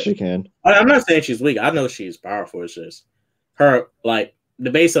shit. Yeah, she can. I'm not saying she's weak. I know she's powerful. It's just her, like, the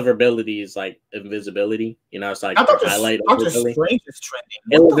base of her ability is like invisibility. It's like highlight invisibility. Strange is trending.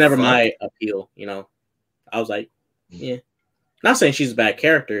 It was never my appeal. I was like, yeah. Not saying she's a bad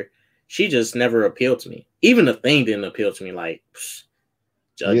character. She just never appealed to me. Even the Thing didn't appeal to me. Like,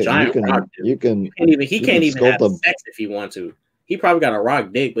 giant rock dude. He can't even have sex if he wants to. He probably got a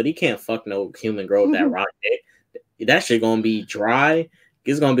rock dick, but he can't fuck no human girl with that rock dick. That shit gonna be dry.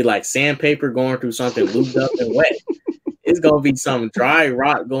 It's gonna be like sandpaper going through something lubed up and wet. It's gonna be some dry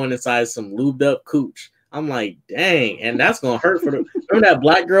rock going inside some lubed up cooch. I'm like, dang, and that's gonna hurt for the. Remember that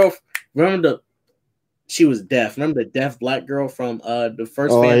black girl? She was deaf. Remember the deaf black girl from the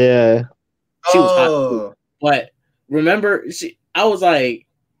first? Oh yeah, she was hot. But remember, I was like,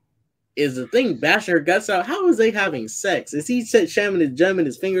 is the Thing bashing her guts out? How is they having sex? Is he jamming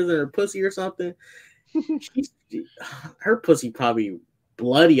his fingers in her pussy or something? Her pussy probably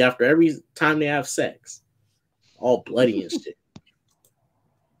bloody after every time they have sex. All bloody and shit.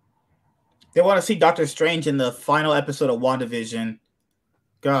 They want to see Doctor Strange in the final episode of WandaVision.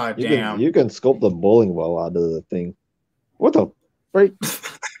 God damn. You can sculpt the bowling ball out of the Thing. What the freak?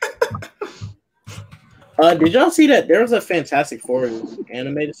 Did y'all see that there was a Fantastic Four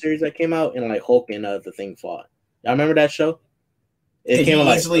animated series that came out and like Hulk and the Thing fought? Y'all remember that show? It came out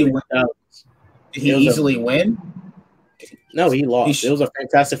like Did he easily win? No, he lost. It was a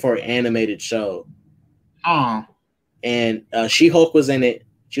Fantastic Four animated show. And She-Hulk was in it.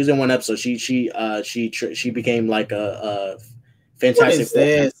 She was in one episode. She became like a Fantastic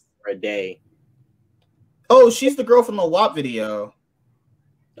Four for a day. Oh, she's the girl from the WAP video.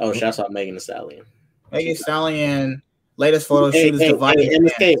 Oh, shouts out Megan Thee Stallion. Megan Thee Stallion latest photo shoot is divided.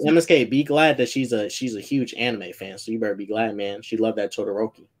 MSK, be glad that she's a huge anime fan. So you better be glad, man. She loved that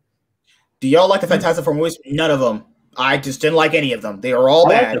Todoroki. Do y'all like the Fantastic Four movies? None of them. I just didn't like any of them. They were all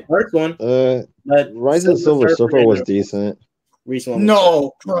bad. Like the first one, but Rise of the Silver Surfer was decent.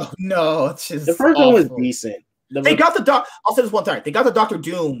 No, bro, no. It's just the first one was decent. They got the I'll say this one time. They got the Doctor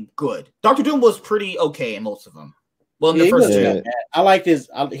Doom good. Doctor Doom was pretty okay in most of them. Well, in the first two, I liked his.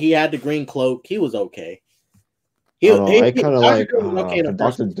 He had the green cloak. He was okay. I kind of like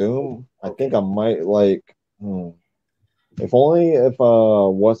Doctor Doom. I think I might like. If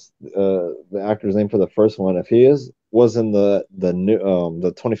what's the actor's name for the first one? If he was in the new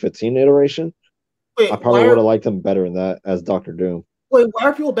the 2015 iteration, I probably would have liked him better in that as Doctor Doom. Wait, why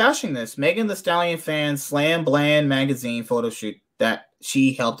are people bashing this? Megan Thee Stallion fan Slam Bland magazine photo shoot that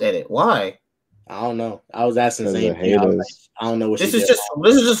she helped edit. Why? I don't know. I was asking Zane. I don't know what this is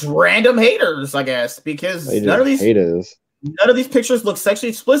just random haters, I guess, because none of these pictures look sexually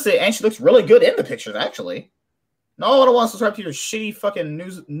explicit, and she looks really good in the pictures, actually. No, I don't want to subscribe to your shitty fucking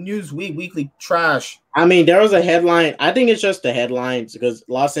Newsweek weekly trash. I mean, there was a headline. I think it's just the headlines because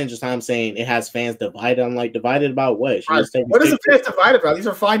Los Angeles Times saying it has fans divided. I'm like, divided about what? What is the fans divided about? These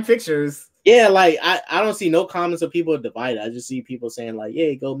are fine pictures. Yeah, like I don't see no comments of people divided. I just see people saying like,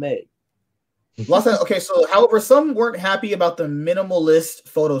 "Yeah, go Meg." Okay, so however, some weren't happy about the minimalist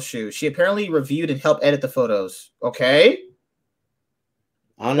photo shoot. She apparently reviewed and helped edit the photos. Okay,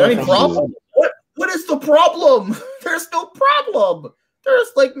 I don't know. Any problem? What is the problem? There's no problem. There's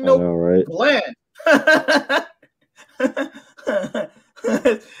like no plan.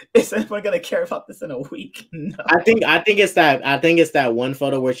 Is anyone gonna care about this in a week? No. I think it's that one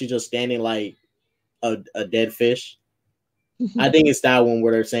photo where she's just standing like a dead fish. I think it's that one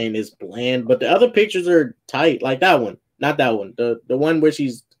where they're saying it's bland, but the other pictures are tight, like that one. Not that one. The one where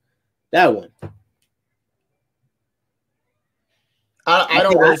she's that one.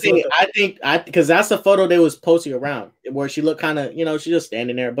 I think because that's the photo they was posting around where she looked kind of, she's just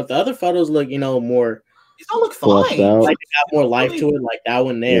standing there. But the other photos look, more. These all look fine. Like they got more life to it, like that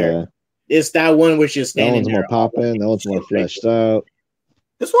one there. Yeah. It's that one where she's standing there. That one's more popping. That one's more fleshed out.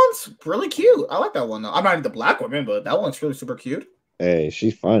 This one's really cute. I like that one though. I'm not into black women, but that one's really super cute. Hey,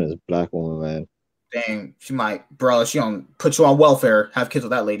 she's fine as a black woman, man. Dang, she might, bro. She gonna put you on welfare. Have kids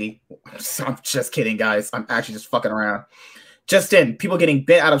with that lady. I'm just kidding, guys. I'm actually just fucking around. Just in, people getting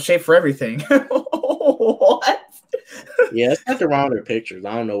bent out of shape for everything. What? Yeah, it's nothing wrong with her pictures.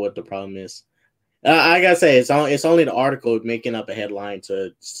 I don't know what the problem is. I gotta say, it's only the article making up a headline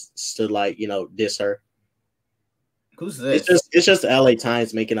to like diss her. Who's this? It's just the LA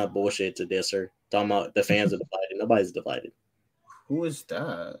Times making up bullshit to diss her. Talking about the fans are divided. Nobody's divided. Who is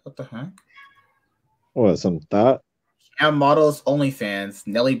that? What the heck? What, some thought? Cam Models OnlyFans,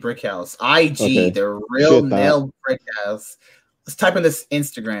 Nelly Brickhouse. IG, okay. The real Nell Brickhouse. Let's type in this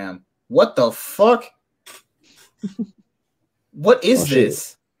Instagram. What the fuck? What is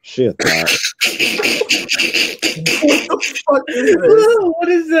this? Shit. What the fuck is this? What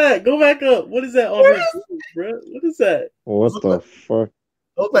is that? Go back up. What is that on her, bro? What is that? What the fuck?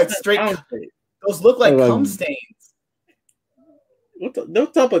 Look like straight. Those look like cum stains.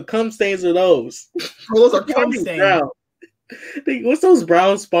 What type of cum stains are those? Bro, those are cum stains. What's those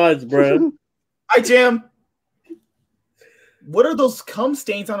brown spots, bro? Hi, Jam. What are those cum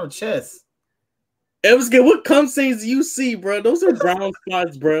stains on her chest? It was good. What cum stains do you see, bro? Those are brown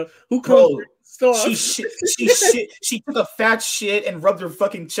spots, bro. Who comes? She took a fat shit and rubbed her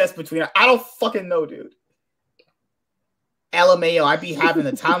fucking chest between her. I don't fucking know, dude. LMAO, I be having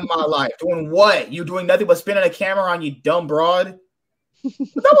the time of my life. Doing what? You doing nothing but spinning a camera on, you dumb broad?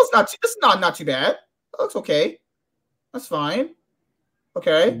 But that was not too bad. That looks okay. That's fine.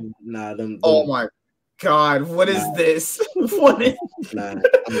 Okay. Nah, oh my god, what is this? What is bro,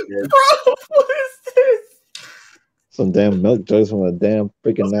 what is this? Some damn milk jugs from a damn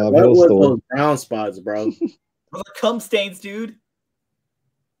freaking Nav Hill store. Those brown spots, bro. Those are cum stains, dude.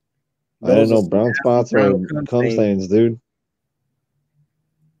 I don't know brown spots or cum stains, dude.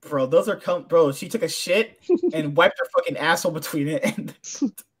 Bro, those are cum. Bro, she took a shit and wiped her fucking asshole between it. And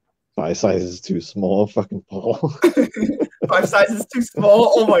 5 sizes too small, fucking Paul. 5 sizes too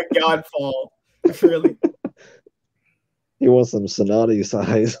small. Oh my god, Paul. Really? He wants some Sonati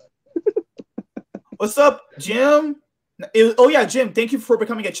size. What's up, Jim? Oh yeah, Jim. Thank you for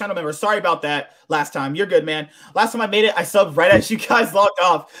becoming a channel member. Sorry about that last time. You're good, man. Last time I made it, I subbed right as you guys logged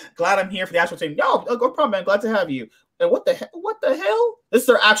off. Glad I'm here for the actual team. No problem, man. Glad to have you. And what the hell? This is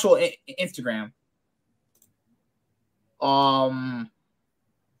their actual Instagram.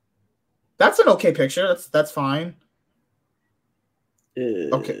 That's an okay picture. That's fine.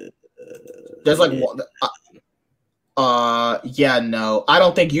 Okay. There's like yeah, no. I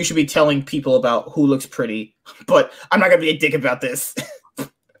don't think you should be telling people about who looks pretty, but I'm not gonna be a dick about this.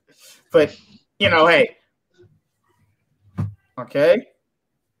 But hey. Okay.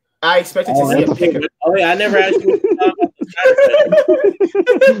 I expected to see a pic of. Oh yeah, I never asked you.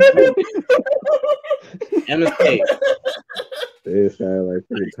 MSK. This guy like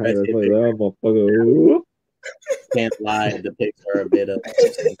pretty tight. That's like that motherfucker. Can't lie. The pics are a bit of.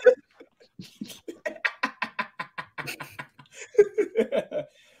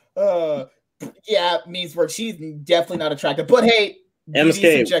 Yeah, means work. She's definitely not attractive. But hey,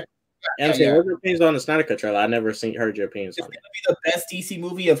 MSK. What's your opinions on the Snyder Cut trailer? I never heard your opinions on it. It's gonna be the best DC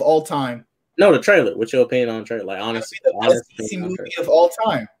movie of all time. No, the trailer. What's your opinion on the trailer? Like, honestly, the best DC movie of all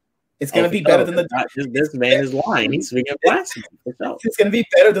time. It's gonna be better than the. This man is lying. He's speaking blasphemy. It's gonna be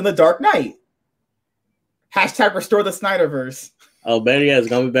better than the Dark Knight. Hashtag restore the Snyderverse. Oh, better yet, it's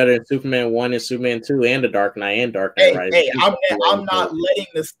gonna be better than Superman 1 and Superman 2 and the Dark Knight and Dark Knight Rises. Hey, I'm not letting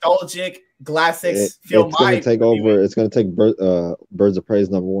nostalgic classics feel it's gonna take over. It's gonna take Birds of Prey's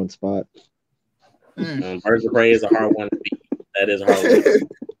 #1 spot. Birds of Prey is a hard one to beat. That is a hard one.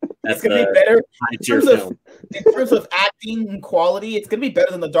 It's gonna be better in terms of acting and quality. It's gonna be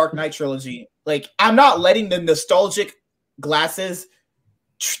better than the Dark Knight trilogy. Like, I'm not letting the nostalgic glasses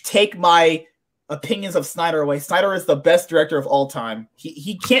take my opinions of Snyder away. Snyder is the best director of all time.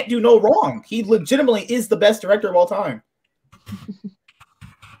 He can't do no wrong. He legitimately is the best director of all time. I'm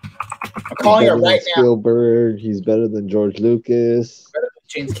calling it right now. Spielberg. He's better than George Lucas. Better than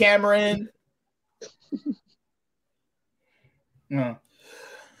James Cameron. No.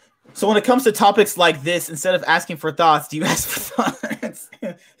 So when it comes to topics like this, instead of asking for thoughts, do you ask for thoughts?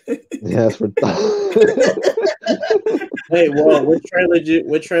 Yes, for thoughts. Wait, well, which trailer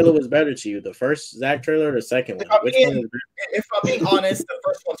was better to you? The first Zack trailer or the second one? If I'm being honest, the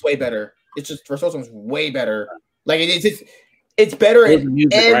first one's way better. It's just the first one's way better. Like it's better. It was the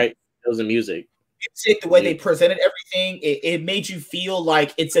music, right? It was the music. The way they presented everything, it made you feel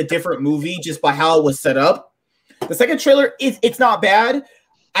like it's a different movie just by how it was set up. The second trailer, it's not bad.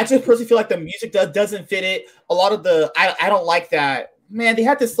 I just personally feel like the music doesn't fit it. A lot of I don't like that. Man, they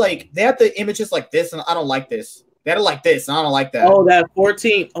had the images like this, and I don't like this. They had it like this, and I don't like that. Oh, that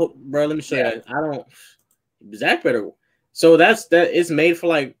 14. Oh, bro, let me show you. I don't. Zach better. So it's made for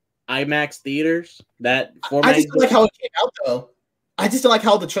like IMAX theaters. That format. I just don't like how it came out, though. I just don't like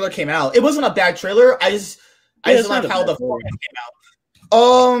how the trailer came out. It wasn't a bad trailer. I just don't like how the format came out.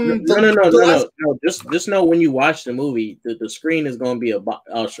 No. Just know when you watch the movie, the screen is going to be a box.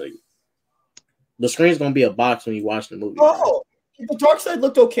 I'll show you. The screen's going to be a box when you watch the movie. Oh, the Dark Side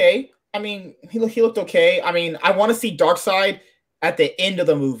looked okay. I mean, he looked okay. I mean, I want to see Dark Side at the end of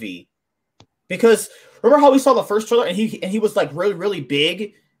the movie because remember how we saw the first trailer and he was like really, really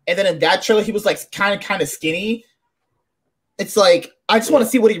big, and then in that trailer he was like kind of skinny. It's like I just want to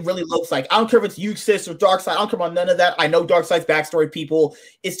see what he really looks like. I don't care if it's Eustace or Darkseid. I don't care about none of that. I know Darkseid's backstory, people.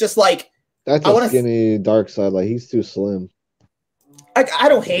 It's just like that's a skinny Darkseid. Like he's too slim. I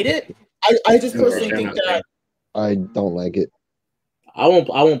don't hate it. I just personally think that I don't like it. I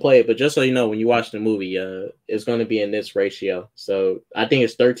won't play it, but just so you know, when you watch the movie, it's going to be in this ratio. So I think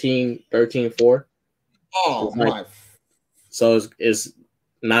it's 13:4. Oh my! So it's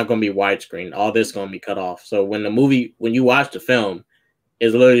not going to be widescreen. All this is going to be cut off. So when you watch the film,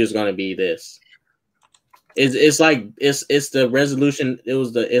 it's literally just going to be this. It's the resolution.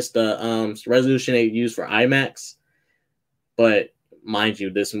 It's the resolution they use for IMAX, but mind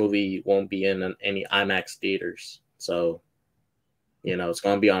you, this movie won't be in any IMAX theaters. So, it's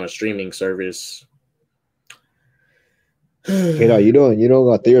going to be on a streaming service. You don't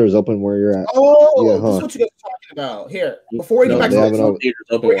got theaters open where you're at. Oh, yeah, this is what you guys are talking about. Here, before we get back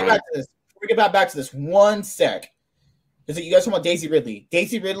to this, one sec. Is it you guys talking about Daisy Ridley?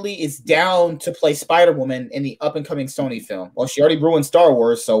 Daisy Ridley is down to play Spider-Woman in the up-and-coming Sony film. Well, she already ruined Star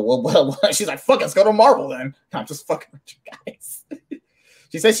Wars, so she's like, fuck, let's go to Marvel then. No, I'm just fucking with you guys.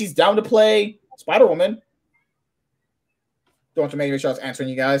 She says she's down to play Spider-Woman. Don't want to make sure I was answering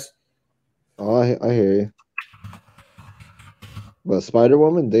you guys. Oh, I hear you. But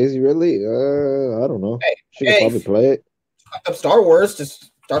Spider-Woman, Daisy Ridley, I don't know. She could probably play it. Fuck up Star Wars,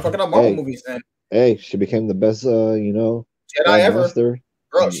 just start fucking up Marvel movies then. Hey, she became the best, Jedi ever.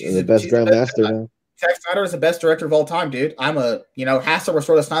 Bro, she's the best Grandmaster now. Zack Snyder is the best director of all time, dude. Has to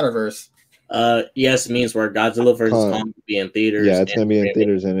restore the Snyderverse. Yes, it means where Godzilla vs. Kong will be in theaters. Yeah, it's gonna be in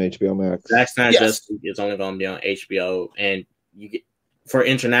theaters and HBO Max. Zack Snyder Justice is only gonna be on HBO, and you get for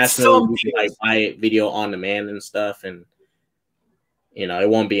international, you can like buy it video on demand and stuff, and it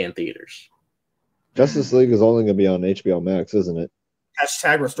won't be in theaters. Justice League is only gonna be on HBO Max, isn't it?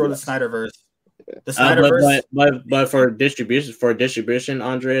 Hashtag restore the Snyderverse. The Snyderverse. But for distribution,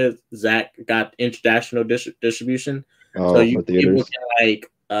 Andrea, Zach got international distribution, so people can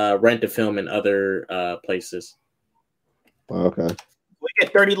rent the film in other places. Okay. We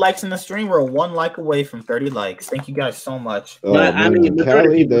get 30 likes in the stream. We're 1 like away from 30 likes. Thank you guys so much. But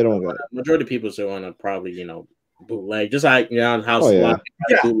majority of people still want to probably bootleg, just like how bootleg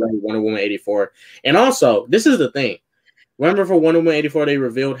Wonder Woman 84. And also, this is the thing. Remember for Wonder Woman 84, they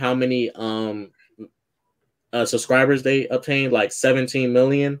revealed how many subscribers they obtained, like 17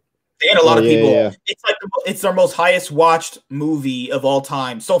 million. They had a lot of people. Yeah. It's their most highest watched movie of all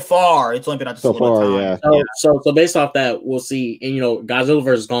time so far. It's only been out so far, time. Yeah. So based off that, we'll see. And Godzilla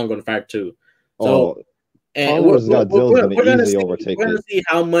vs. Kong going to Fact 2. So and we're gonna see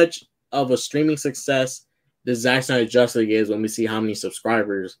how much of a streaming success the Zack Snyder Justice League is when we see how many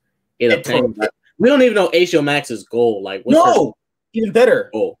subscribers it obtained. We don't even know HBO Max's goal. Like, no, even better.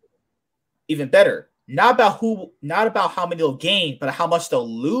 Goal? Even better. Not about how many they'll gain, but how much they'll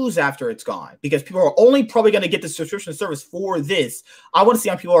lose after it's gone. Because people are only probably going to get the subscription service for this. I want to see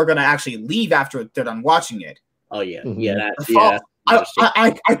how people are going to actually leave after they're done watching it. Oh yeah, yeah.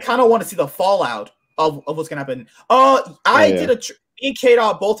 I kind of want to see the fallout of what's going to happen. Me and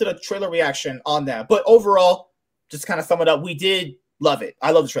K-Dot both did a trailer reaction on that, but overall, just kind of sum it up, we did love it.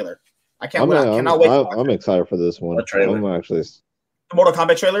 I love the trailer. I cannot wait. I'm excited for this one. I'm actually the Mortal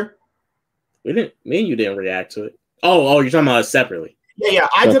Kombat trailer. Me and you didn't react to it. Oh, you're talking about it separately. Yeah.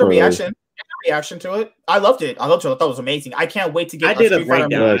 I did a reaction to it. I loved it. I thought it was amazing. I can't wait to get. I did a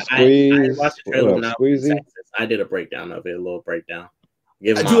breakdown. I watched the trailer when I was in Texas. I did a breakdown of it, a little breakdown.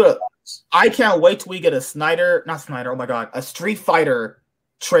 I can't wait till we get a a Street Fighter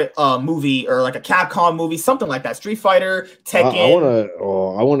movie or like a Capcom movie, something like that. Street Fighter, Tekken.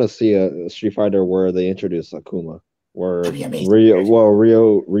 I want to see a Street Fighter where they introduce Akuma. Where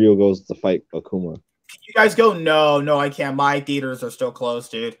Rio goes to fight Akuma. Can you guys go? No, I can't. My theaters are still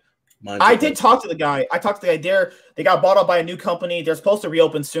closed, dude. I did talk to the guy. I talked to the guy. They got bought up by a new company. They're supposed to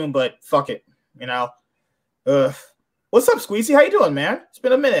reopen soon, but fuck it. What's up, Squeezy? How you doing, man? It's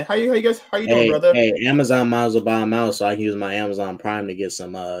been a minute. How you doing, brother? Hey, Amazon might as well buy them out so I can use my Amazon Prime to get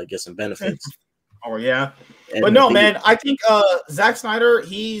some benefits. Oh yeah. But no, man, I think Zack Snyder,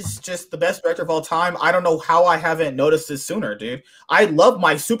 he's just the best director of all time. I don't know how I haven't noticed this sooner, dude. I love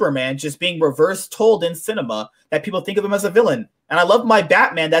my Superman just being reverse told in cinema that people think of him as a villain. And I love my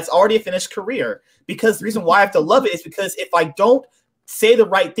Batman that's already a finished career. Because the reason why I have to love it is because if I don't say the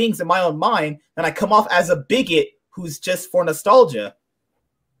right things in my own mind, then I come off as a bigot who's just for nostalgia.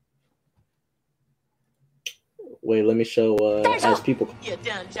 Wait, let me show as people. Yeah,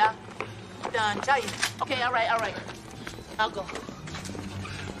 done, Jack. Done, tell you. Okay, all right. I'll go.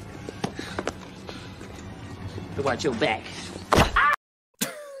 Watch your back.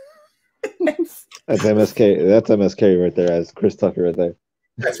 That's MSK. That's MSK right there. That's Chris Tucker right there.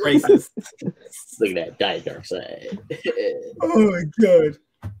 That's racist. Look at that die dark side. Oh my god.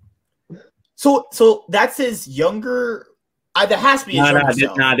 So that's his younger. That has to be his younger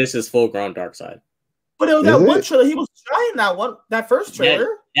self. Nah, this is full grown dark side. But it was that one trailer. He was trying that first trailer.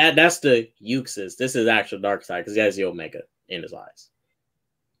 That's the Euxis. This is actual dark side because he has the Omega in his eyes.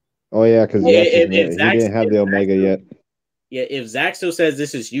 Oh yeah, because he didn't have the Omega yet. Yeah, if Zach still says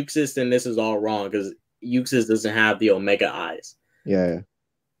this is Euxis, then this is all wrong because Euxis doesn't have the Omega eyes. Yeah.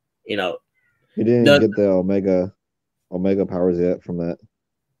 He didn't get the Omega powers yet from that.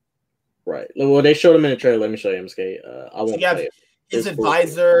 Right. Well, they showed him in the trailer. Let me show you, MSK. I won't play it. His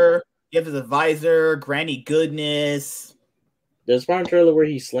advisor. You have his advisor, Granny Goodness. There's one trailer where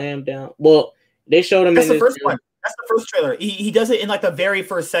he slammed down. Well, they showed him. That's the first one. That's the first trailer. He does it in like the very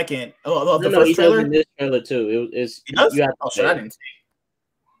first second of the first trailer. Does in this trailer too. He does? You have to I didn't see.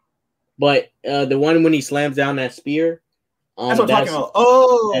 But the one when he slams down that spear. That's what I'm talking about.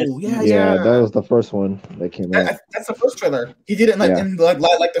 Oh, yeah. That was the first one that came out. That's the first trailer. He did it in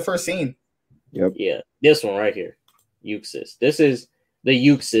like the first scene. Yep. Yeah, this one right here, Euxis. This is the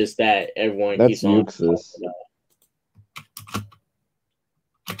Euxis that everyone keeps on. That's Euxis.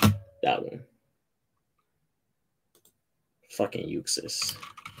 That one. Fucking Euxis.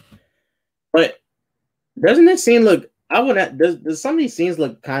 But doesn't this scene look? Does some of these scenes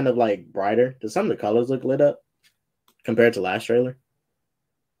look kind of like brighter? Does some of the colors look lit up compared to last trailer?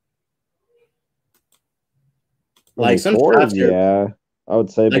 Like some shots here, yeah, I would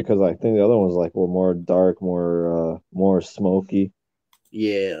say because I think the other ones were more dark, more smoky.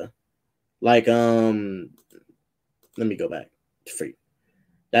 Yeah, like let me go back for you.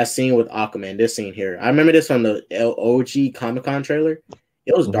 That scene with Aquaman, this scene here. I remember this from the OG Comic-Con trailer.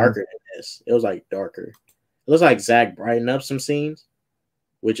 It was darker than this. It was like darker. It looks like Zach brightened up some scenes,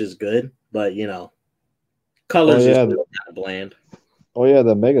 which is good, but colors just kind of bland. Oh yeah,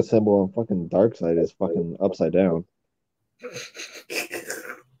 the mega symbol on fucking Darkseid is fucking upside down.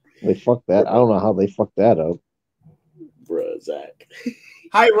 They fucked that. I don't know how they fucked that up. Bruh, Zach.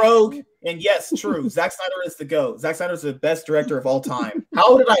 Hi, Rogue. And yes, true. Zack Snyder is the GOAT. Zack Snyder is the best director of all time.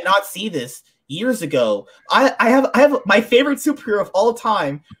 How did I not see this years ago? I have my favorite superhero of all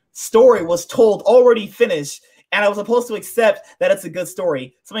time story was told already finished, and I was supposed to accept that it's a good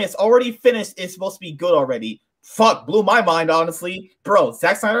story. Something that's already finished is supposed to be good already. Fuck, blew my mind, honestly. Bro,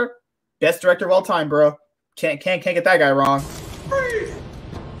 Zack Snyder, best director of all time, bro. Can't get that guy wrong. Freeze!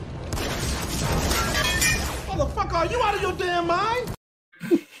 Motherfucker, are you out of your damn mind?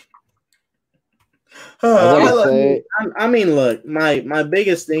 I mean, look, my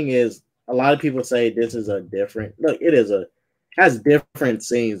biggest thing is a lot of people say this is a different look. It is a has different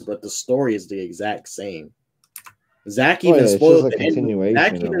scenes, but the story is the exact same. Zach even spoiled the ending.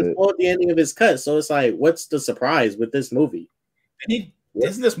 Zach even spoiled the ending of his cut, so it's like, what's the surprise with this movie?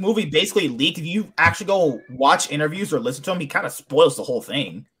 Isn't this movie basically leaked? If you actually go watch interviews or listen to him, he kind of spoils the whole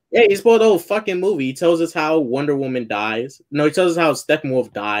thing. Yeah, he spoiled the whole fucking movie. He tells us how Wonder Woman dies. No, he tells us how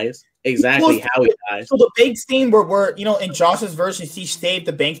Steppenwolf dies. Exactly how he dies. So the big scene where in Josh's version he saved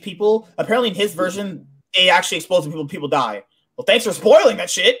the bank people. Apparently in his version, it actually explodes and people die. Well, thanks for spoiling that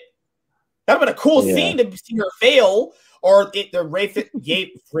shit. That'd have been a cool scene to see her fail, or Ray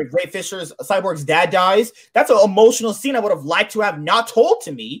Fisher's Cyborg's dad dies. That's an emotional scene I would have liked to have not told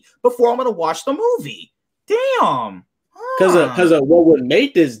to me before I'm gonna watch the movie. Damn. Because what would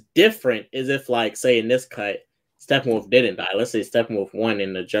make this different is if, like, say in this cut, Steppenwolf didn't die. Let's say Steppenwolf won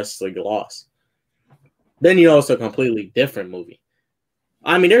and the Justice League lost. Then it's a completely different movie.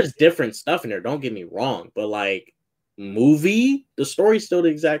 I mean, there's different stuff in there. Don't get me wrong, but like movie, the story's still the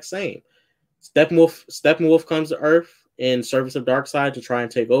exact same. Steppenwolf comes to Earth in service of Darkseid to try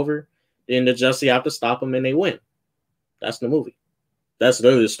and take over. Then the Justice have to stop him, and they win. That's the movie. That's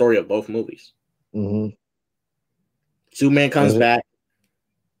literally the story of both movies. Mm-hmm. Superman comes back.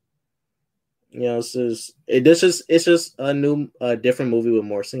 It's just a new, different movie with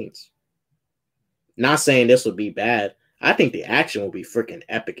more scenes. Not saying this would be bad. I think the action will be freaking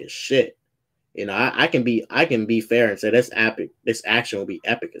epic as shit. I can be fair and say that's epic. This action will be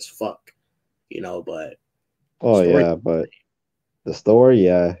epic as fuck. But but the story,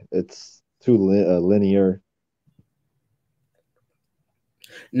 it's too linear.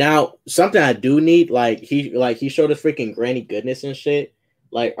 Now, something I do need, he showed us freaking Granny Goodness and shit.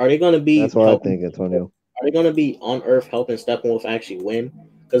 Like, are they going to be? That's what I think, Antonio. Are they going to be on Earth helping Steppenwolf actually win?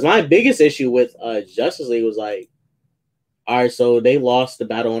 Because my biggest issue with Justice League was like, all right, so they lost the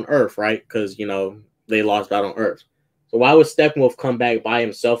battle on Earth, right? Because they lost battle on Earth. So why would Steppenwolf come back by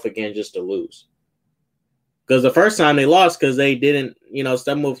himself again just to lose? Because the first time they lost, because they didn't,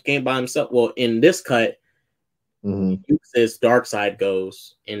 Steppenwolf came by himself. Well, in this cut, this Darkseid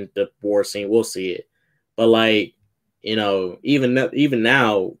goes in the war scene. We'll see it, but like, even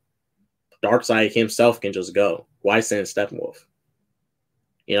now, Darkseid himself can just go. Why send Steppenwolf?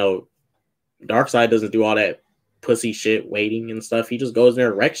 Darkseid doesn't do all that pussy shit, waiting and stuff. He just goes there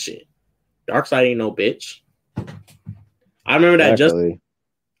and wrecks shit. Darkseid ain't no bitch. I remember that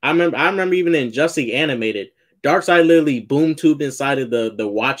I remember even in Justice League Animated, Darkseid literally boom tubed inside of the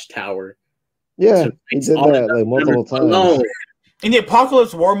watchtower. Yeah, he did that like multiple times. Alone. In the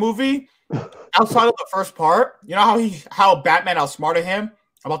Apocalypse War movie, outside of the first part, you know how Batman outsmarted him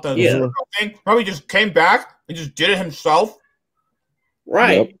about the Supergirl thing? Probably just came back and just did it himself.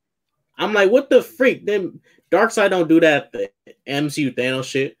 Right. Yep. I'm like, what the freak? Then Darkseid don't do that MCU Thanos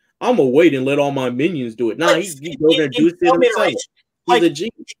shit. I'm gonna wait and let all my minions do it. Nah, he go there and do it himself. Like,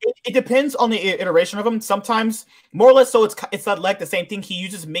 it depends on the iteration of him. Sometimes, more or less, so it's not like the same thing. He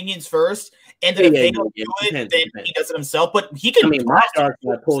uses minions first, and then if they don't do it, then he does it himself. But he can. I mean, my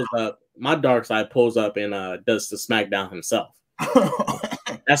Darkseid pulls up and does the SmackDown himself.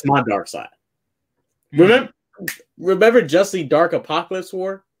 That's my Darkseid. Remember Justice League Dark Apocalypse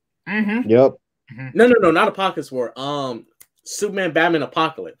War? Mm-hmm. Yep. No, not Apocalypse War. Superman, Batman,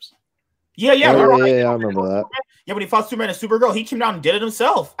 Apocalypse. Yeah, I remember that. Yeah, when he fought Superman and Supergirl, he came down and did it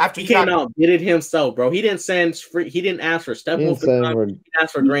himself. After he came out and did it himself, bro. He didn't he didn't ask for Steppenwolf. He didn't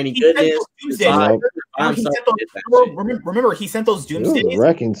ask for Granny Goodness. Remember, he sent those Doomsdays. He was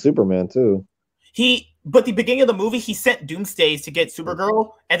wrecking Superman too. But the beginning of the movie, he sent Doomsdays to get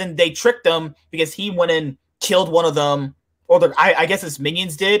Supergirl, and then they tricked them because he went and killed one of them, or I guess his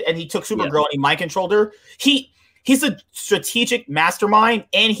minions did, and he took Supergirl and he mind controlled her. He's a strategic mastermind,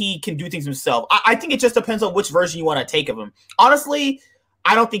 and he can do things himself. I think it just depends on which version you want to take of him. Honestly,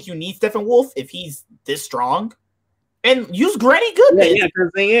 I don't think you need Steppenwolf if he's this strong. And use Granny Goodness. Yeah, because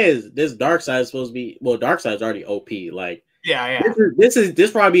the thing is, this Darkseid is supposed to be... Well, Darkseid's already OP. Like, yeah.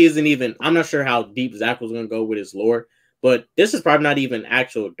 This probably isn't even... I'm not sure how deep Zach was going to go with his lore, but this is probably not even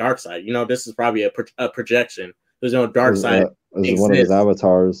actual Darkseid. This is probably a projection. There's no Darkseid. Is one of his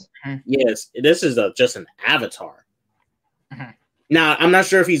avatars. Yes, this is just an avatar. Now, I'm not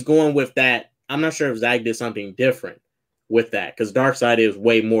sure if he's going with that. I'm not sure if Zach did something different with that, because Darkseid is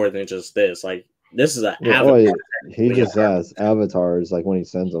way more than just this. Like, this is an avatar. He just has avatars, like when he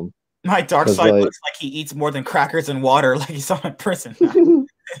sends them. My Darkseid looks like he eats more than crackers and water, like he's on in prison.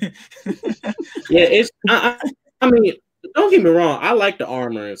 It's. I mean, don't get me wrong. I like the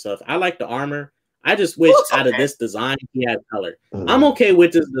armor and stuff. I like the armor. I just wish out of this design he had color. I'm okay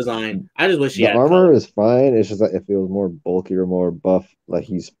with this design. I just wish he had armor color. Is fine. It's just like if it was more bulky or more buff, like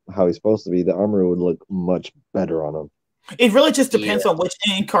how he's supposed to be, the armor would look much better on him. It really just depends on which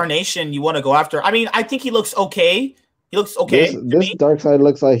incarnation you want to go after. I mean, I think he looks okay. He looks okay. This Darkseid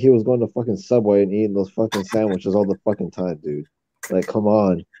looks like he was going to fucking Subway and eating those fucking sandwiches all the fucking time, dude. Like, come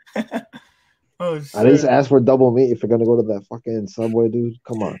on. Oh, at least ask for double meat if you're gonna go to that fucking Subway, dude.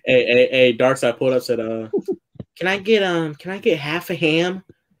 Come on. Hey, Darkseid pulled up, said, can I get half a ham?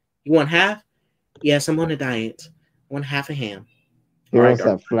 You want half? Yes, I'm on a diet. I want half a ham. He wants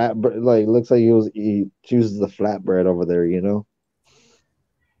that flatbread. Like, looks like he chooses the flatbread over there, you know?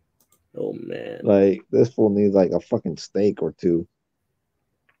 Oh, man. Like, this fool needs, like, a fucking steak or two.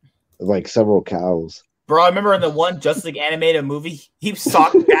 Like, several cows. Bro, I remember in the one Justice League animated movie, he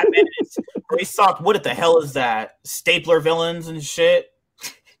socked Batman. He socked, what the hell is that? Stapler villains and shit?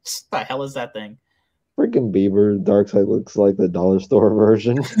 What the hell is that thing? Freaking Bieber. Darkseid looks like the dollar store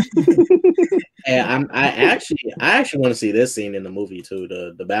version. And I actually want to see this scene in the movie too,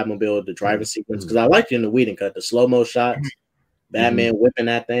 the Batmobile, the driving sequence, because I liked it in the Whedon cut, the slow-mo shots, Batman whipping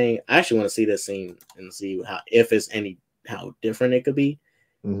that thing. I actually want to see this scene and see how different it could be.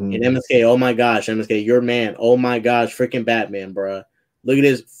 And MSK, oh my gosh, MSK, your man, oh my gosh, freaking Batman, bro. Look at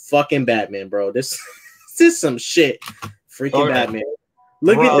this fucking Batman, bro. This is some shit. Freaking Batman.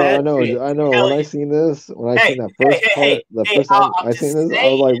 Look at that. I know. When I seen this, when I seen that first part, the first time I seen this, I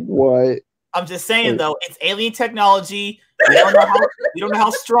was like, what? I'm just saying though, it's alien technology. We don't know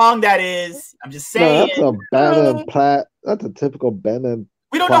how strong that is. I'm just saying. No, that's a Batman plat. That's a typical Batman.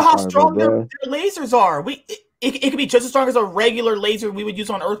 We don't know how strong their lasers are. It could be just as strong as a regular laser we would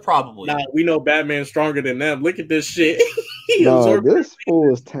use on Earth, probably. Nah, we know Batman's stronger than them. Look at this shit. No, this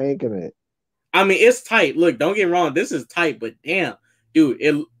fool is tanking it. I mean, it's tight. Look, don't get me wrong. This is tight, but damn, dude,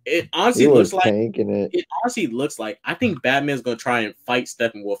 it honestly looks like tanking it. It honestly looks like I think Batman's gonna try and fight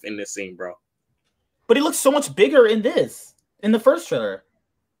Steppenwolf in this scene, bro. But he looks so much bigger in the first trailer.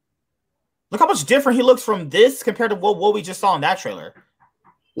 Look how much different he looks from this compared to what we just saw in that trailer.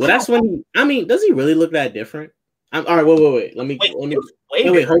 Well, that's when does he really look that different? All right, wait. Let me hold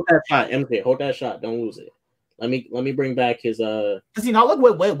that shot. MK, hold that shot. Don't lose it. Let me bring back his Does he not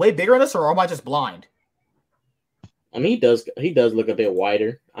look way bigger in this, or am I just blind? I mean, he does look a bit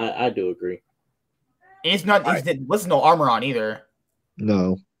wider. I do agree. And it's not. There's no armor on either.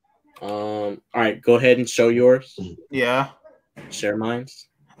 No. All right, go ahead and show yours. Yeah. Share mine.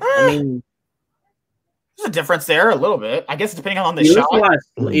 I mean, there's a difference there a little bit. I guess depending on the shot.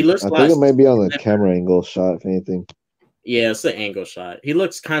 He looks. I think it may be on the camera angle shot, if anything. Yeah, it's the angle shot. He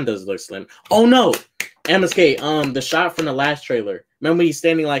kind of looks slim. Oh no, MSK. The shot from the last trailer. Remember when he's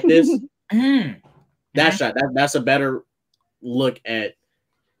standing like this? That shot. That's a better look at.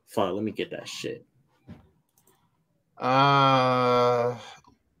 Fuck. Let me get that shit.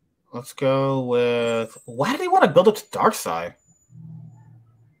 Let's go with. Why do they want to build up to Darkseid?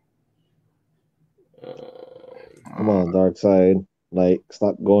 Come on, Darkseid. Like,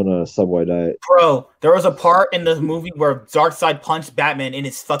 stop going on a Subway diet. Bro, there was a part in the movie where Darkseid punched Batman in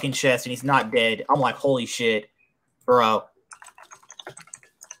his fucking chest and he's not dead. I'm like, holy shit. Bro.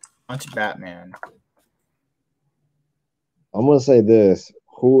 Punch Batman. I'm going to say this.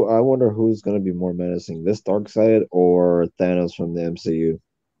 I wonder who's going to be more menacing, this Darkseid or Thanos from the MCU?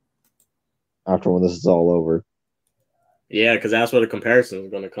 After when this is all over. Yeah, because that's where the comparison is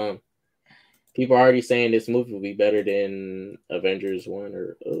going to come. People are already saying this movie will be better than Avengers 1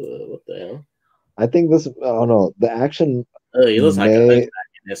 or what the hell? I think this. Oh no, the action. He looks like a in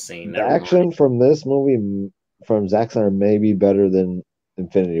this scene. The action from this movie from Zack Snyder may be better than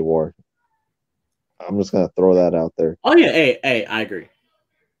Infinity War. I'm just gonna throw that out there. Oh yeah, hey, I agree.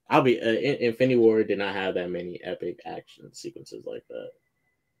 I'll be Infinity War did not have that many epic action sequences like that.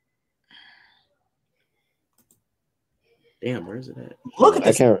 Damn, where is it at? Look at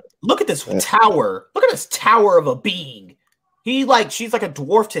this tower. Look at this tower of a being. She's like a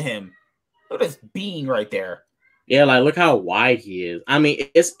dwarf to him. Look at this being right there. Yeah, like look how wide he is. I mean,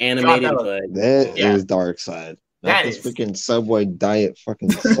 it's animated, but that is Darkseid. That is freaking Subway diet fucking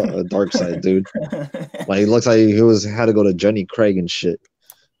Darkseid, dude. Like he looks like he had to go to Jenny Craig and shit.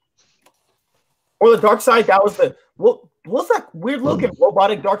 Or the Darkseid, that was what's that weird looking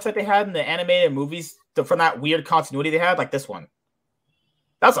robotic Darkseid they had in the animated movies from that weird continuity they had, like this one.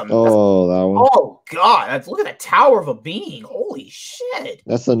 That one. Oh god, look at that tower of a being. Holy shit.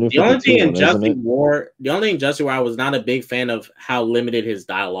 That's the new. The only thing in Justice War I was not a big fan of how limited his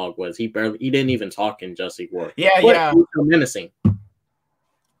dialogue was. He didn't even talk in Justice War. Yeah. He was so menacing.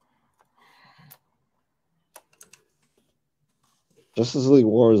 Justice League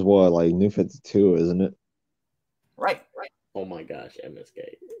War is what, like New 52, isn't it? Right. Oh my gosh,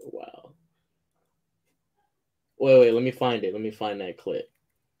 MSK. Wow. Wait, let me find it. Let me find that clip.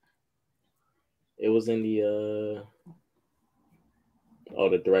 It was in the Oh,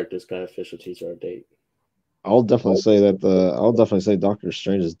 the director's got official teaser update. I'll definitely say Doctor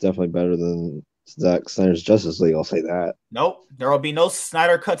Strange is definitely better than Zack Snyder's Justice League. I'll say that. Nope, there will be no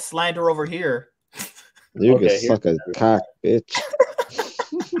Snyder cut slander over here. You can suck a cock, bitch.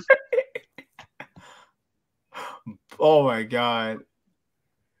 Oh my god.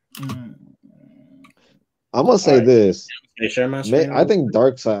 I'm gonna say this. I think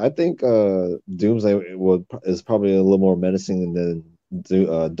Darkseid. I think Doomsday is probably a little more menacing than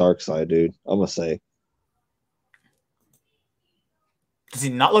Darkseid, dude. I'm gonna say. Does he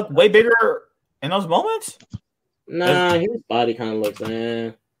not look way bigger in those moments? Nah, his body kind of looks.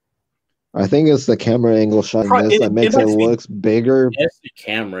 I think it's the camera angle shot in this that makes it looks bigger. It's the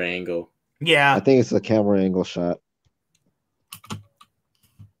camera angle. Yeah, I think it's the camera angle shot.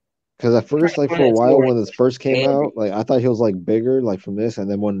 Because at first, like for a while when this first came out, like I thought he was like bigger, like from this, and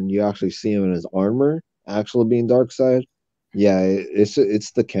then when you actually see him in his armor, actually being Darkseid, yeah, it's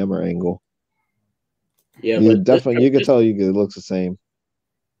the camera angle. Yeah, you but definitely you can tell it looks the same.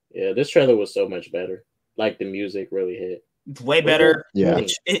 Yeah, this trailer was so much better. Like the music really hit. It's way better. Yeah,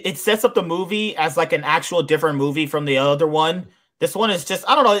 it sets up the movie as like an actual different movie from the other one. This one is just,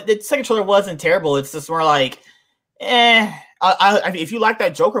 I don't know. The second trailer wasn't terrible. It's just more like, I mean, if you like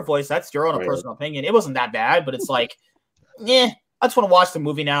that Joker voice, that's your own personal opinion. It wasn't that bad, but it's like, I just want to watch the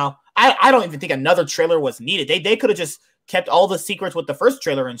movie now. I don't even think another trailer was needed. They could have just kept all the secrets with the first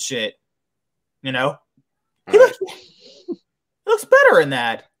trailer and shit. You know, he looks better in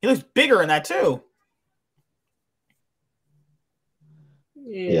that. He looks bigger in that too.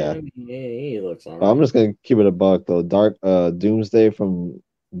 Yeah, he looks alright. I'm just gonna keep it a buck though. Doomsday from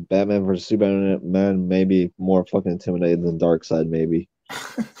Batman vs Superman may be more fucking intimidating than Darkseid, maybe.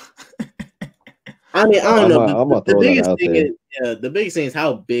 I mean, I don't know. I'm gonna throw that out there. The biggest thing is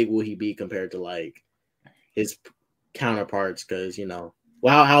how big will he be compared to like his counterparts? Because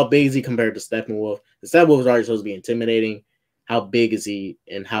how big is he compared to Steppenwolf? The Steppenwolf is already supposed to be intimidating. How big is he?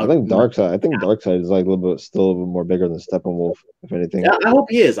 And how? I think Darkseid is like still a little bit more bigger than Steppenwolf, if anything. Yeah, I hope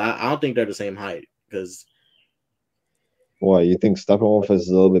he is. I don't think they're the same height because. Why, you think Steppenwolf is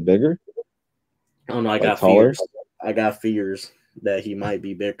a little bit bigger? I don't know. I got fears. I got fears that he might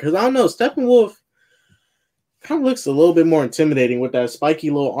be bigger because I don't know. Steppenwolf kind of looks a little bit more intimidating with that spiky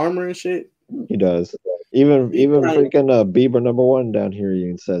little armor and shit. He does. Even freaking Bieber #1 down here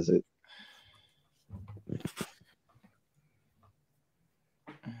even says it.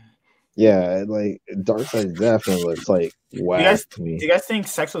 Yeah, like Darkseid definitely looks like wow to me. Do you guys think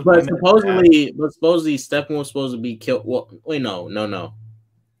sex with but women? Supposedly Steppenwolf's supposed to be killed. Well, wait, no.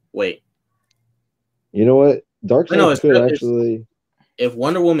 Wait. You know what? Darkseid could actually. If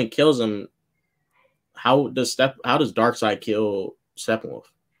Wonder Woman kills him, how does Darkseid kill Steppenwolf?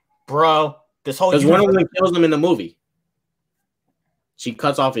 Bro, this whole because Wonder Woman kills him in the movie. She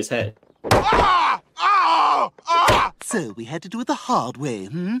cuts off his head. So we had to do it the hard way,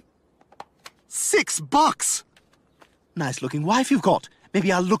 $6. Nice looking wife you've got.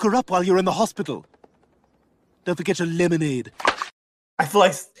 Maybe I'll look her up while you're in the hospital. Don't forget your lemonade. I feel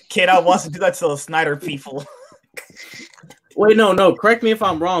like Carano wants to do that to the Snyder people. Wait, no. Correct me if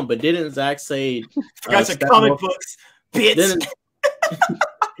I'm wrong, but didn't Zach say? Got your comic books, bitch.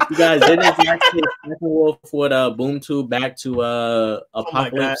 You guys didn't Zach say Steppenwolf would boom tube back to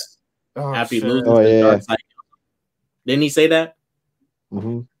Apocalypse after he loses the dark side? Didn't he say that?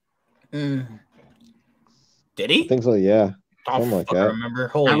 Mm-hmm. Did he? I think so. Yeah. Something like that.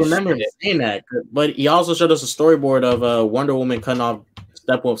 I remember saying that, but he also showed us a storyboard of Wonder Woman cutting off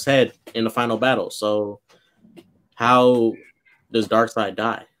Steppenwolf's head in the final battle. So, how does Darkseid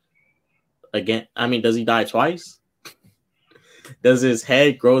die? Again, I mean, does he die twice? Does his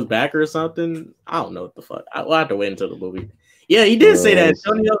head grows back or something? I don't know what the fuck. We'll have to wait until the movie. Yeah, he did say that.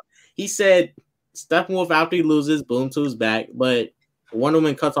 Antonio, he said Steppenwolf after he loses, boom to his back, but Wonder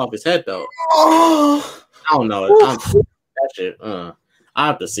Woman cuts off his head though. I don't know. That shit. I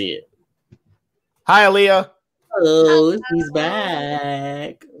have to see it. Hi, Aaliyah. Hello, he's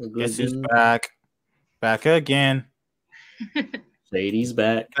back. Guess who's back? Back again. Shady's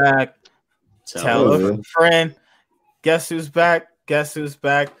back. Tell a friend. Guess who's back? Guess who's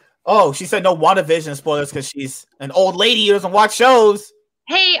back? Oh, she said no WandaVision spoilers because she's an old lady who doesn't watch shows.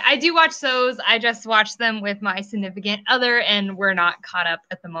 Hey, I do watch those. I just watched them with my significant other, and we're not caught up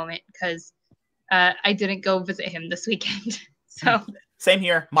at the moment because I didn't go visit him this weekend. So same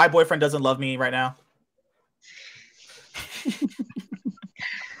here. My boyfriend doesn't love me right now.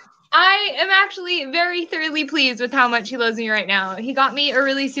 I am actually very thoroughly pleased with how much he loves me right now. He got me a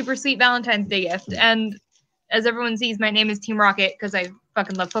really super sweet Valentine's Day gift, and as everyone sees, my name is Team Rocket because I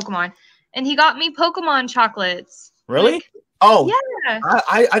fucking love Pokemon. And he got me Pokemon chocolates. Really? Oh, yeah.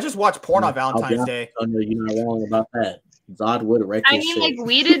 I just watched porn on Valentine's Day. Oh no, you're not wrong about that. Zod would wreck I this mean, shit. like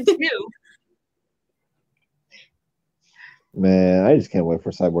we did too. Man, I just can't wait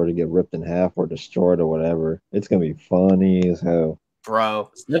for Cyborg to get ripped in half or destroyed or whatever. It's gonna be funny as hell.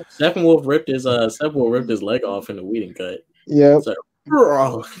 Bro. Steppenwolf ripped his leg off in the Whedon cut. Yep. So,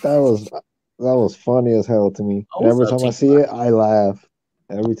 bro. That was funny as hell to me. And every time I see it, I laugh.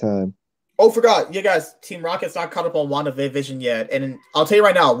 Every time. Oh, forgot. Yeah, guys, Team Rocket's not caught up on WandaVision yet. And I'll tell you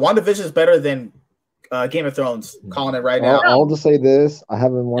right now, WandaVision is better than Game of Thrones. Calling it right now. I'll just say this. I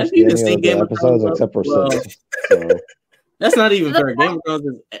haven't watched any of the episodes except for 6. So. That's not even fair.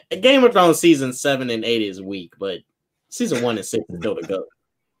 Game of Thrones season 7 and 8 is weak, but season 1 and 6 is still to go.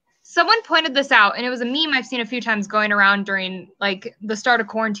 Someone pointed this out, and it was a meme I've seen a few times going around during like the start of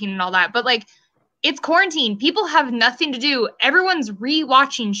quarantine and all that. But like, it's quarantine. People have nothing to do. Everyone's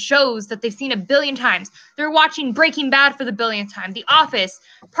rewatching shows that they've seen a billion times. They're watching Breaking Bad for the billionth time, The Office,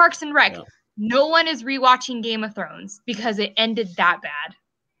 Parks and Rec. Yeah. No one is rewatching Game of Thrones because it ended that bad.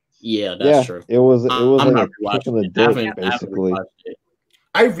 Yeah, that's true. It was like a kick in the dick, basically.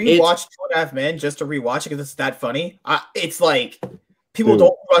 I rewatched 2.5 Men just to rewatch it because it's that funny. It's like people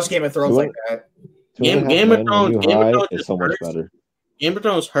don't watch Game of Thrones like that. Game of Thrones is so much better. Game of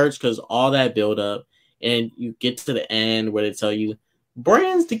Thrones hurts because all that build up, and you get to the end where they tell you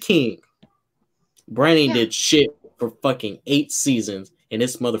Bran's the king. Bran ain't did shit for fucking 8 seasons, and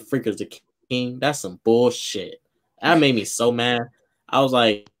this motherfucker's the king. That's some bullshit. That made me so mad. I was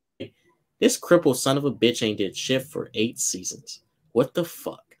like, this crippled son of a bitch ain't did shit for 8 seasons. What the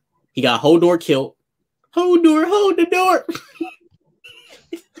fuck? He got Hodor killed. Hodor, hold the door.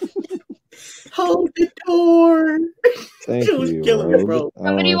 Hold the door. Thank you, killing me, bro.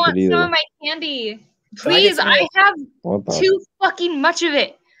 Somebody wants some of my candy. Please, I have too fucking much of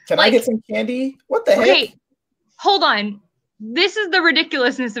it. Can I get some candy? What the heck? Okay, hold on. This is the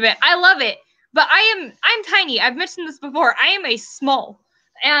ridiculousness of it. I love it, but I'm tiny. I've mentioned this before. I am a small,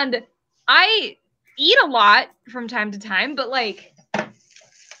 and I eat a lot from time to time, but like.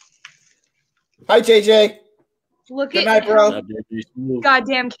 Hi, JJ. Look Good at night, bro. how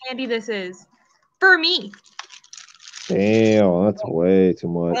goddamn candy this is. For me. Damn, that's way too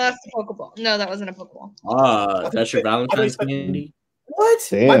much. That's a Pokeball. No, that wasn't a Pokeball. That's your Valentine's candy? What?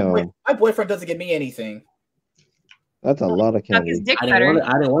 Damn. My boyfriend doesn't give me anything. That's a lot of candy. I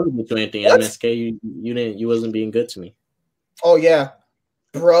didn't want to get you anything. What? MSK, you wasn't being good to me. Oh yeah.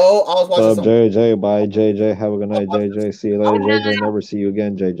 Bro, I was watching some JJ, bye JJ. Have a good night, JJ. See you later, JJ. Never see you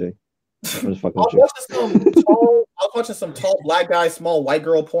again, JJ. I'm just fucking with you. I was watching some tall black guy, small white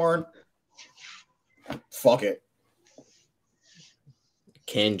girl porn. Fuck it.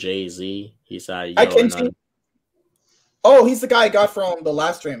 Ken Jay-Z. He said, "Hi, Ken." Oh, he's the guy I got from the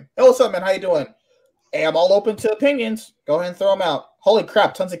last stream. Hey, what's up, man? How you doing? Hey, I'm all open to opinions. Go ahead and throw them out. Holy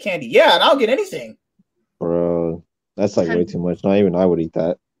crap, tons of candy. Yeah, and I'll get anything. Bro, that's like way too much. Not even I would eat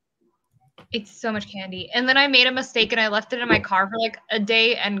that. It's so much candy. And then I made a mistake and I left it in my car for like a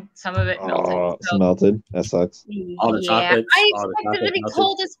day and some of it melted. Oh, it's melted. That sucks. All the chocolate. I expected it to be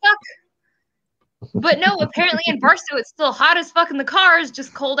cold as fuck. But no, apparently in Barstow it's still hot as fuck in the cars,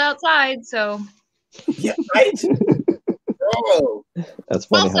 just cold outside, so. Yeah, right? Bro. That's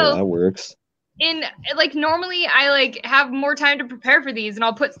funny how that works. In like normally I like have more time to prepare for these and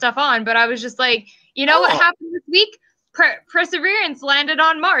I'll put stuff on, but I was just like, you know what happened this week? Perseverance landed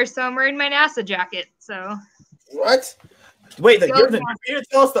on Mars, so I'm wearing my NASA jacket. So what? Wait, you're to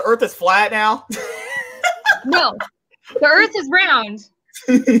tell us the Earth is flat now? No, the Earth is round,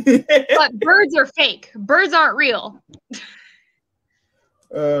 but birds are fake. Birds aren't real.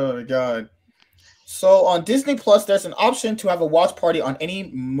 Oh my god! So on Disney Plus, there's an option to have a watch party on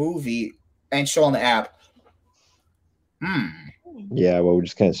any movie and show on the app. Yeah, well, we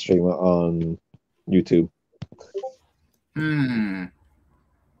just can't stream it on YouTube. I'll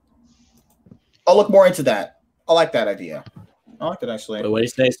look more into that. I like that idea. I like that actually. But what he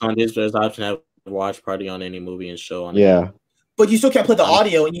says on this, there's an option to have a watch party on any movie and show on. Yeah, but you still can't play the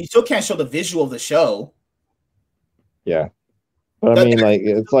audio, and you still can't show the visual of the show. Yeah, but I mean, like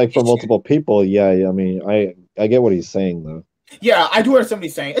it's like for multiple people. Yeah, I mean, I get what he's saying though. Yeah, I do understand what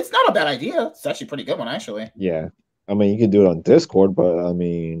he's saying. It's not a bad idea. It's actually a pretty good one, actually. Yeah, I mean, you can do it on Discord, but I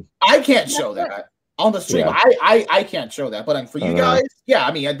mean, I can't show that. On the stream, yeah. I can't show that, but for you guys, yeah,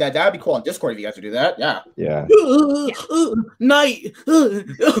 I mean that'd be cool on Discord if you guys would do that. Yeah. Yeah. Night,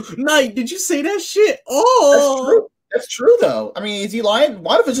 did you say that shit? Oh, that's true though. I mean, is he lying?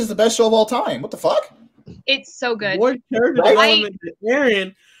 WandaVision is the best show of all time. What the fuck? It's so good. What character development,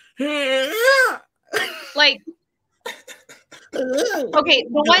 Aaron? Like, Okay, the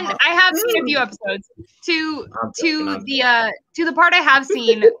one I have seen a few episodes. To the part I have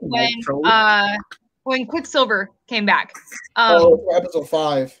seen when Quicksilver came back. Episode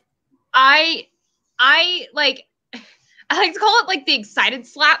 5. I like to call it like the excited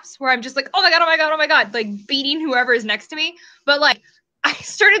slaps where I'm just like, oh my god, oh my god, oh my god, like beating whoever is next to me. But like I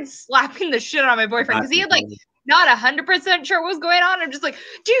started slapping the shit out of my boyfriend because he had like not 100% sure what was going on. I'm just like,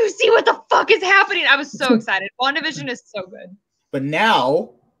 do you see what the fuck is happening? I was so excited. WandaVision is so good. But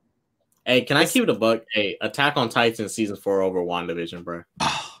now, hey, can I keep it a buck? Hey, Attack on Titan season 4 over WandaVision, bro.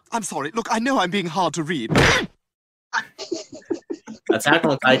 I'm sorry. Look, I know I'm being hard to read. Attack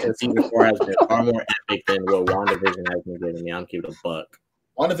on Titan season 4 has been far more epic than what WandaVision has been giving me. I'm keeping it a buck.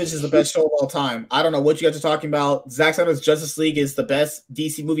 WandaVision is the best show of all time. I don't know what you guys are talking about. Zack Snyder's Justice League is the best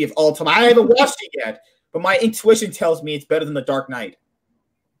DC movie of all time. I haven't watched it yet, but my intuition tells me it's better than The Dark Knight.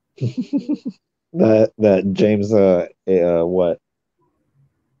 that James what?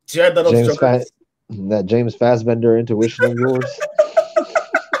 Jared Leto's that James Fassbender intuition of yours.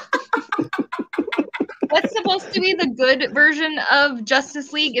 What's supposed to be the good version of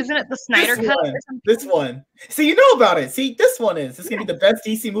Justice League? Isn't it the Snyder Cut or something? This one. See, you know about it. See, this one is. This is gonna be the best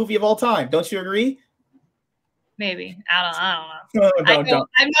DC movie of all time. Don't you agree? Maybe. I don't know.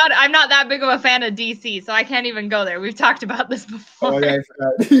 I'm not that big of a fan of DC, so I can't even go there. We've talked about this before. Oh yeah, I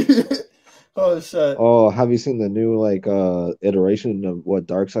forgot. Oh shit. Oh, have you seen the new like iteration of what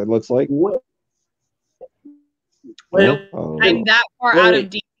Darkseid looks like? Well, I'm that far out of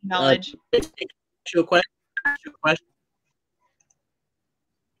DC knowledge. Your question.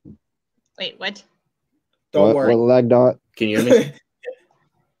 Wait, what? Don't worry. What lag dot? Can you hear me?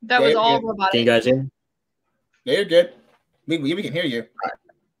 That was all robotic. Can you guys hear me? Yeah, you're good. We can hear you.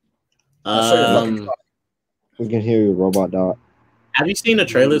 We can hear you, robot dot. Have you seen the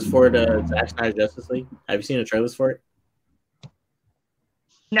trailers for the Zack Snyder Justice League? Have you seen the trailers for it?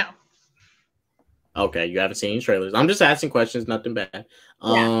 No. Okay, you haven't seen any trailers. I'm just asking questions, nothing bad.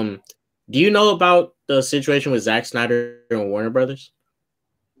 Yeah. Do you know about the situation with Zack Snyder and Warner Brothers?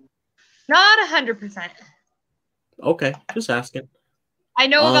 Not 100%. Okay, just asking. I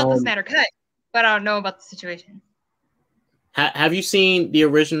know about the Snyder Cut, but I don't know about the situation. Have you seen the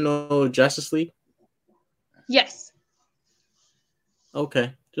original Justice League? Yes.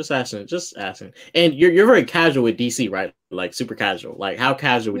 Okay, just asking. And you're very casual with DC, right? Like super casual. Like how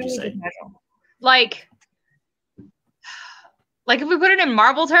casual would you say? Like if we put it in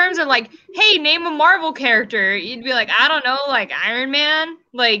Marvel terms, or like, hey, name a Marvel character, you'd be like, I don't know, like Iron Man.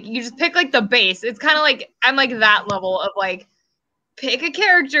 Like you just pick like the base. It's kind of like I'm like that level of like pick a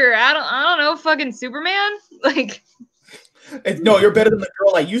character. I don't know, fucking Superman. Like no, you're better than the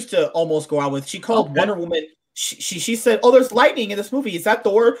girl I used to almost go out with. She called Wonder Woman. She said, "Oh, there's lightning in this movie. Is that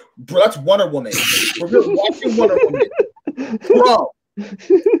Thor? Bro, that's Wonder Woman. We're just watching Wonder Woman, bro."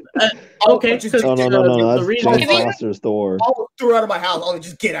 Okay, no, that's James Foster's Thor. I threw out of my house. I'll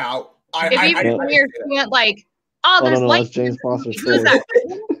just get out. She went like, "Oh, there's lightning." That's James Foster's Thor. She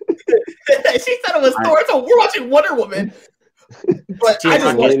said it was Thor, so we're watching Wonder Woman. But I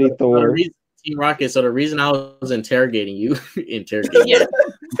just Lady Thor. Team Rocket. So the reason I was interrogating you, since you're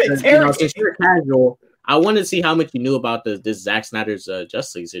casual, I wanted to see how much you knew about this Zack Snyder's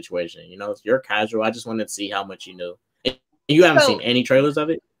Justice League situation. You know, you're casual. I just wanted to see how much you knew. And you haven't seen any trailers of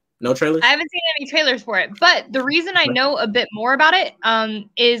it? No trailers? I haven't seen any trailers for it. But the reason I know a bit more about it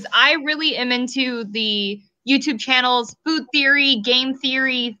is I really am into the YouTube channels Food Theory, Game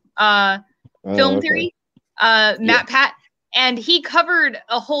Theory, Film Theory, Matt Pat. And he covered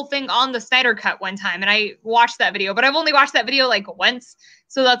a whole thing on the Snyder Cut one time. And I watched that video. But I've only watched that video like once.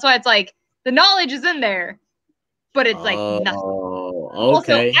 So that's why it's like the knowledge is in there. But it's like nothing. Okay.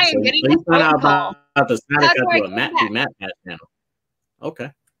 Also, I am getting a phone call. About the Snyder Cut to a Matt Pat channel. Okay.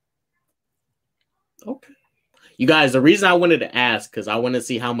 You guys, the reason I wanted to ask, because I want to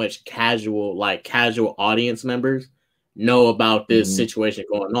see how much casual audience members know about this situation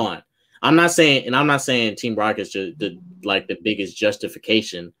going on. I'm not saying Team Rocket's just the biggest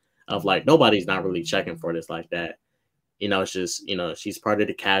justification of like nobody's not really checking for this like that. You know, it's just, you know, she's part of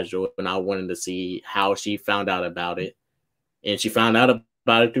the casual, and I wanted to see how she found out about it. And she found out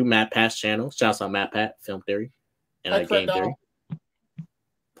about it through Matt Pat's channel. Shouts out Matt Pat, Film Theory, and Game Theory.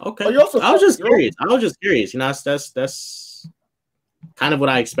 Okay. I was just curious. You know, that's kind of what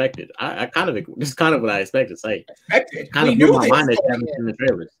I expected. It's kind of what I expected to say. Kind of blew my mind that you haven't seen the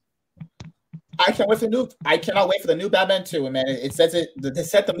trailers. I cannot wait for the new Batman 2, man. It says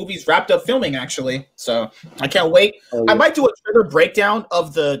the movie's wrapped up filming actually, so I can't wait. I might do a trailer breakdown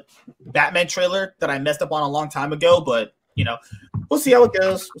of the Batman trailer that I messed up on a long time ago, but you know, we'll see how it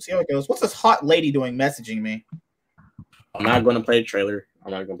goes. What's this hot lady doing messaging me? I'm not going to play a trailer.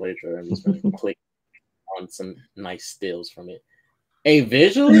 I'm just going to click on some nice stills from it. Hey,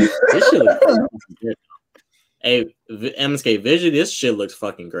 visually, this shit looks good. Hey, MSK, visually, this shit looks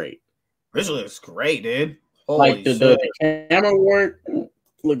fucking great. Visually looks great, dude. Holy the camera work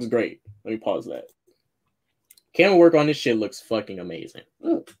looks great. Let me pause that. Camera work on this shit looks fucking amazing.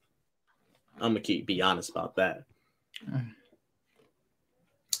 I'm gonna be honest about that.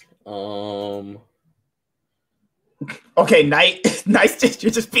 Okay, Night. Nice.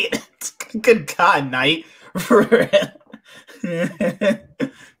 You're just being good God, Night.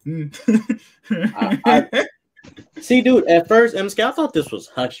 See, dude. At first, MSK, I thought this was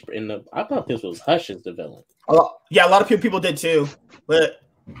Hush. I thought this was Hush as the villain. Yeah, a lot of people did too, but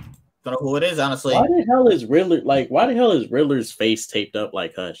don't know who it is. Honestly, why the hell is Riddler Why the hell is Riddler's face taped up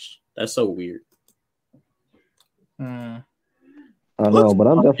like Hush? That's so weird. I know, but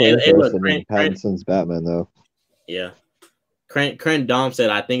I'm definitely interested in Pattinson's Batman, though. Yeah. Kren Dom said,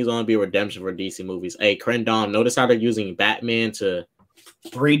 I think it's going to be a redemption for DC movies. Hey, Kren Dom, notice how they're using Batman to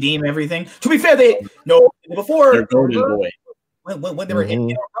redeem everything. To be fair, before Golden Boy. When they were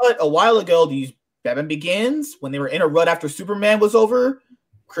in a rut a while ago, these Batman Begins, when they were in a rut after Superman was over,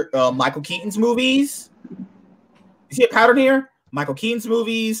 Michael Keaton's movies. You see a pattern here? Michael Keaton's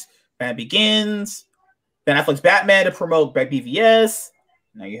movies, Batman Begins, Ben Affleck's Batman to promote BVS.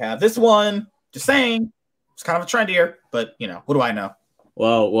 Now you have this one. Just saying. It's kind of a trend here, but what do I know?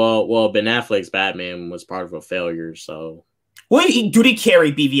 Well, Ben Affleck's Batman was part of a failure, so. Well, he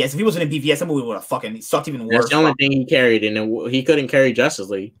carry BVS? If he wasn't in BVS, that movie would have fucking sucked even worse. That's the only thing he carried, and he couldn't carry Justice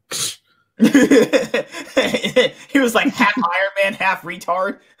League. He was like half Iron Man, half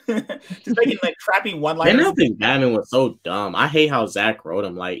retard. Just making like crappy one-liners. Ben Affleck's Batman was so dumb. I hate how Zach wrote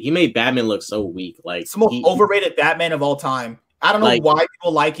him. Like, he made Batman look so weak. Like, it's the most overrated Batman of all time. I don't know why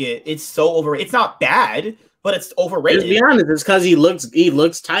people like it. It's so overrated. It's not bad, but it's overrated. To be honest, it's because he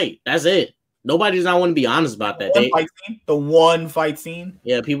looks tight. That's it. Nobody's not want to be honest about that. The one fight scene.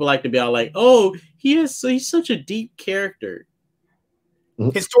 Yeah, people like to be all like, "Oh, he's such a deep character."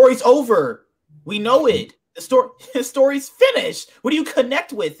 His story's over. We know it. His story's finished. What do you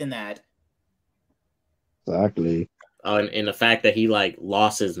connect with in that? Exactly. And the fact that he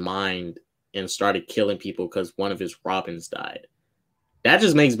lost his mind and started killing people because one of his Robins died. That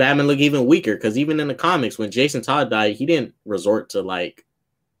just makes Batman look even weaker. Because even in the comics, when Jason Todd died, he didn't resort to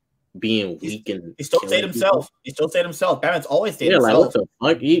being weak and he still stayed himself. He still stayed himself. Batman's always stayed himself. What the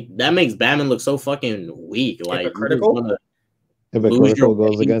fuck? That makes Batman look so fucking weak. Hypocritical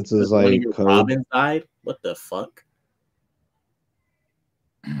goes against his code. Robin died. What the fuck?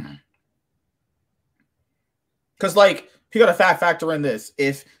 Because you got to factor in this.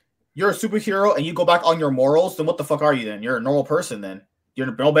 If you're a superhero and you go back on your morals, then what the fuck are you then? You're a normal person then.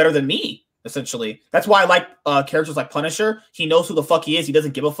 You're no better than me, essentially. That's why I like characters like Punisher. He knows who the fuck he is. He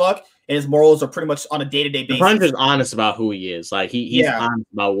doesn't give a fuck. And his morals are pretty much on a day-to-day basis. Punisher's honest about who he is. He's honest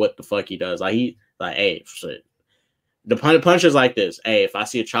about what the fuck he does. Hey, shit. The Punisher's like this. Hey, if I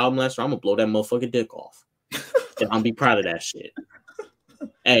see a child molester, I'm gonna blow that motherfucking dick off. And I'm be proud of that shit.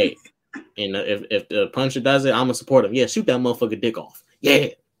 Hey, and if the Punisher does it, I'm gonna support him. Yeah, shoot that motherfucking dick off. Yeah.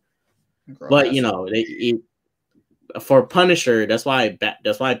 But for Punisher, that's why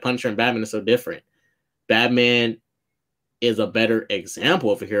Punisher and Batman is so different. Batman is a better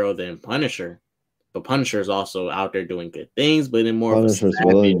example of a hero than Punisher, but Punisher is also out there doing good things. But in more Punisher's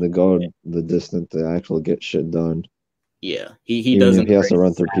willing to go the distance to actually get shit done. Yeah, he doesn't. He has to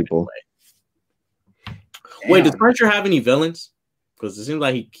run through people. Wait, does Punisher have any villains? Because it seems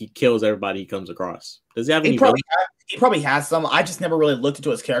like he kills everybody he comes across. Does he have any villains? He probably has some. I just never really looked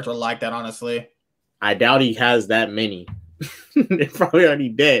into his character like that, honestly. I doubt he has that many. They're probably already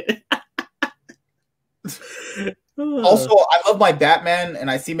dead. Also, I love my Batman,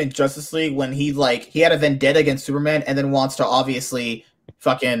 and I see him in Justice League when he had a vendetta against Superman, and then wants to obviously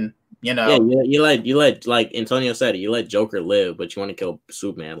fucking you let like Antonio said, you let Joker live, but you want to kill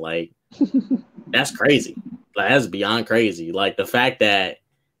Superman. That's crazy. That's beyond crazy. The fact that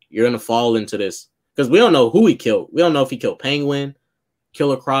you're gonna fall into this. Because we don't know who he killed. We don't know if he killed Penguin,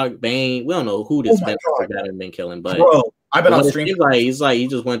 Killer Croc, Bane. We don't know who this guy has been killing. But bro, I've been on stream. He's he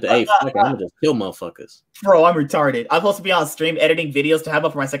just went to, hey, fuck it, I'm gonna just kill motherfuckers. Bro, I'm retarded. I'm supposed to be on stream editing videos to have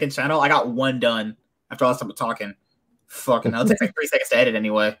up for my second channel. I got one done after all this time of talking. Fucking hell, it takes 3 seconds to edit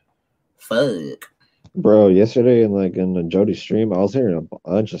anyway. Fuck. Bro, yesterday in the Jody stream, I was hearing a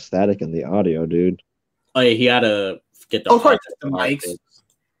bunch of static in the audio, dude. Oh yeah, he had to get the mics.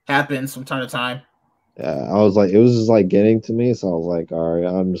 Happens from time to time. Yeah, I was it was just getting to me, so I was like, all right,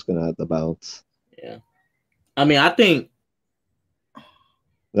 I'm just gonna have to bounce. Yeah, I mean, I think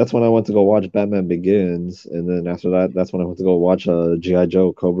That's when I went to go watch Batman Begins, and then after that, that's when I went to go watch G.I.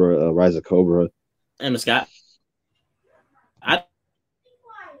 Joe Cobra, Rise of Cobra. And Scott,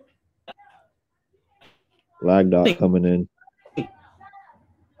 Lag dot coming in.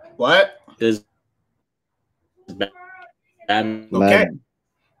 What? Is okay.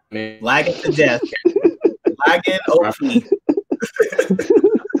 Lagging to death. Lagging OP.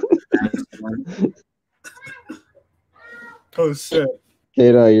 Oh shit.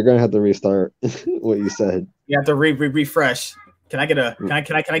 Kata, you're gonna have to restart what you said. You have to refresh. Can I get a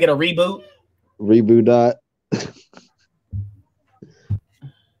reboot? Reboot dot.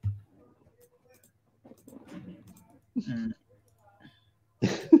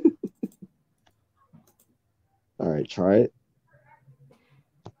 All right, try it.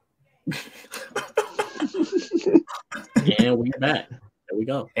 And we're back. There we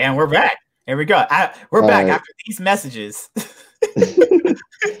go. And we're back. Here we go. We're back after these messages.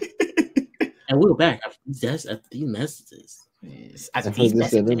 And we're back after these messages. After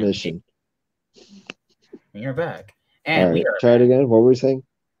this intermission. And you're back. And we are try it again. What were we saying?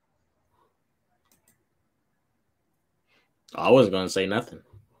 I wasn't gonna say nothing.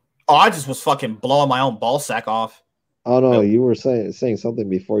 Oh, I just was fucking blowing my own ball sack off. Oh no, you were saying something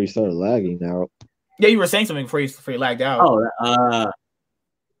before you started lagging now. Yeah, you were saying something before you lagged out. Oh,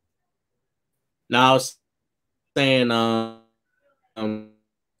 no, I was saying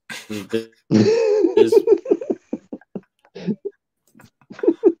this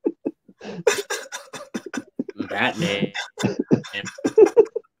Batman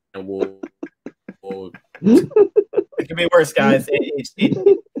and we'll it could be worse, guys.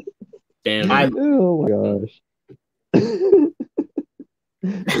 Damn. Oh my gosh.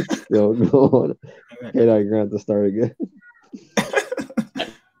 Yo, go on. Hey, now you're gonna have to start again.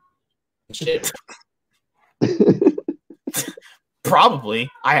 Shit. Probably.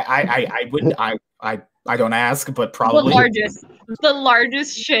 I wouldn't. I don't ask, but probably the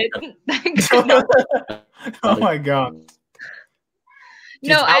largest shit. Oh my god.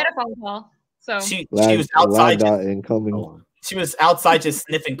 No, I had a phone call. So she was outside. Incoming. She was outside just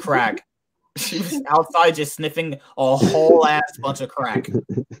sniffing crack. She was outside just sniffing a whole ass bunch of crack.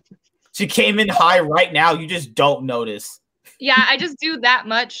 She came in high right now. You just don't notice. Yeah, I just do that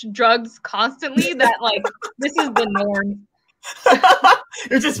much drugs constantly that like this is the norm.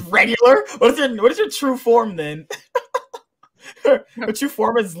 You're just regular. What is your true form then? Her true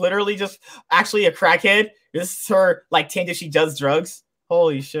form is literally just actually a crackhead. This is her like taint if she does drugs.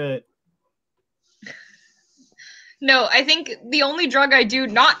 Holy shit. No, I think the only drug I do,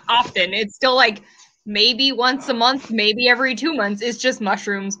 not often, it's still like maybe once a month, maybe every 2 months, is just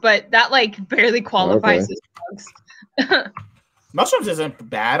mushrooms, but that like barely qualifies as drugs. Mushrooms isn't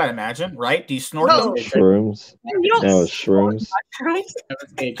bad, I imagine, right? Do you snort them? Shrooms. You don't no, shrooms. Mushrooms?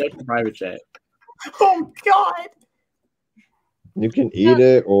 Check the private chat. Oh god. You can eat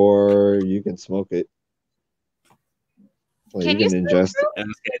it or you can smoke it. Well, can you can ingest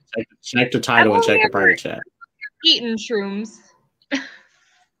it. Check the title and check the private chat. Eating shrooms.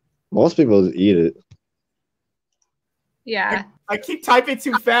 Most people eat it. Yeah. I keep typing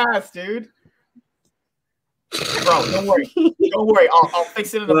too fast, dude. Bro, don't worry. Don't worry. I'll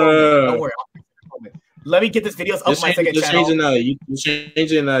fix it in a moment. Don't worry. I'll fix it in a moment. Let me get this video up on my second channel.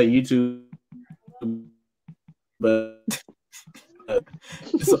 Changing YouTube. But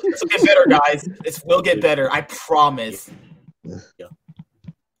this will get better, guys. This will get better. I promise. Yeah.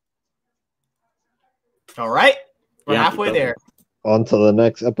 All right. We're halfway there. On to the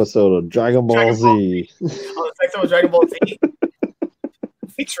next episode of Dragon Ball Z. On the next episode of Dragon Ball Z.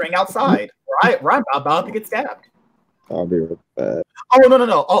 Featuring outside. Right, I'm about to get stabbed. I'll be right back. Oh,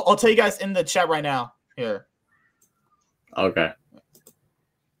 no. I'll tell you guys in the chat right now. Here. Okay.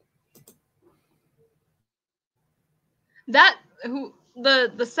 The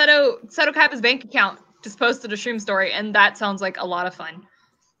Seto Kappa's bank account just posted a stream story, and that sounds like a lot of fun.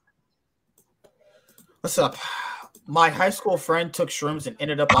 What's up? My high school friend took shrooms and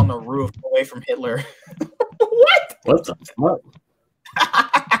ended up on the roof away from Hitler. What? What the fuck?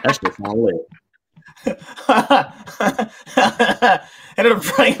 That's just not lit. Ended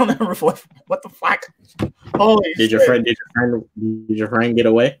up running on the roof. What the fuck? Holy Did shit. your friend get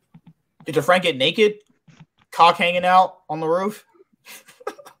away? Did your friend get naked? Cock hanging out on the roof?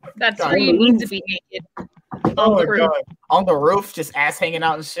 That's where you need to be naked. Oh my god. On the roof, just ass hanging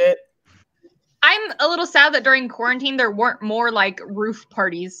out and shit. I'm a little sad that during quarantine there weren't more like roof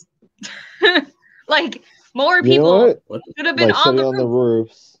parties. Like more people should have been like on the roof.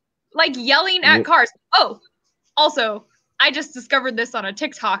 Roofs. Like yelling at cars. Oh, also, I just discovered this on a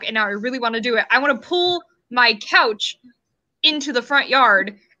TikTok and now I really want to do it. I want to pull my couch into the front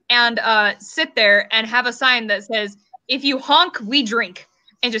yard and sit there and have a sign that says, "If you honk, we drink,"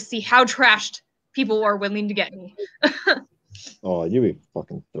 and just see how trashed people are willing to get me. Oh, you be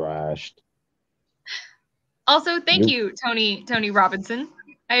fucking thrashed. Also, thank you, Tony Robinson.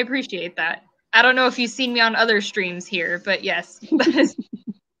 I appreciate that. I don't know if you've seen me on other streams here, but yes,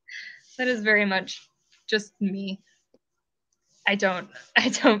 that is very much just me. I don't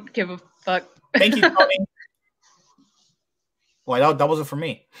give a fuck. Thank you, Tony. Well, that wasn't for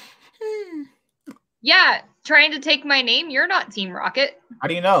me. Yeah, trying to take my name. You're not Team Rocket. How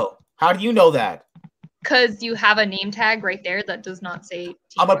do you know? How do you know that? Because you have a name tag right there that does not say Team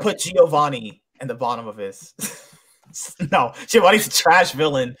I'm gonna Rocket. put Giovanni in the bottom of this. No, Giovanni's a trash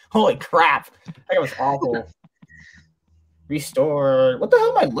villain. Holy crap. That guy was awful. Restore. What the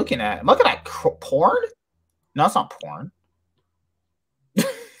hell am I looking at? Am I looking at porn? No, it's not porn.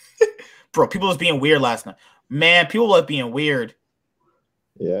 Bro, people was being weird last night. Man, people was being weird.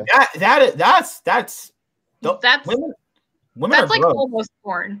 Yeah. That's women that's are like gross. almost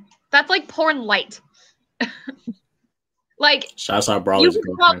porn. That's like porn light. Like, shouts out you Brawler's could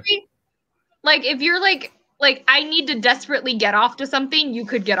girlfriend. probably, like, if you're like I need to desperately get off to something, you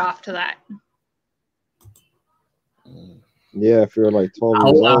could get off to that. Yeah, if you're like 12 I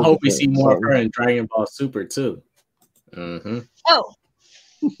years old. hope we see more of something. her in Dragon Ball Super too. Mm-hmm. Oh,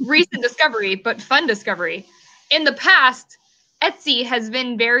 recent discovery, but fun discovery. In the past, Etsy has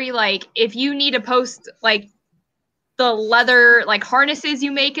been very like, if you need to post like the leather like harnesses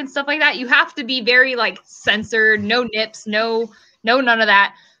you make and stuff like that, you have to be very like censored, no nips, no none of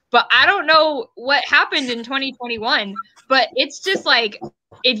that. But I don't know what happened in 2021, but it's just like,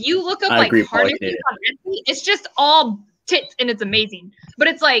 if you look up like harnesses on Etsy, it's just all tits and it's amazing. But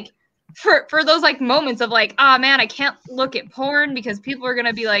it's like, for those like moments of like, ah, man, I can't look at porn because people are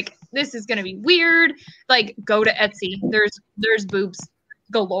gonna be like, this is gonna be weird. Like, go to Etsy. There's boobs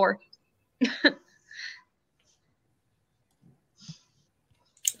galore.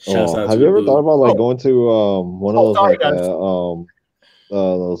 Have you ever thought about like going to one of those like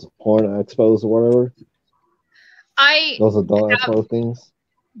those porn expos or whatever? Those adult expo things.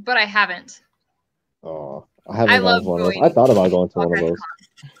 But I haven't. Oh, I haven't gone to one of those. I thought about going to one of those.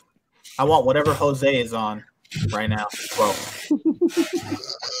 I want whatever Jose is on right now, bro.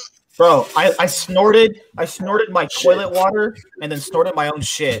 Bro, I snorted my toilet water and then snorted my own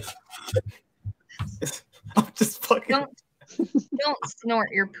shit. I'm just fucking. Don't snort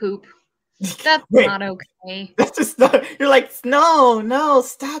your poop. That's not okay. That's just not. You're like, no,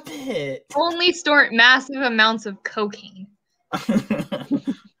 stop it. Only snort massive amounts of cocaine.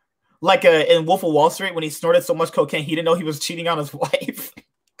 Like in Wolf of Wall Street when he snorted so much cocaine he didn't know he was cheating on his wife.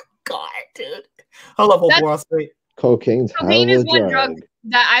 God, dude. I love Wolf of Wall Street. Cocaine is one drug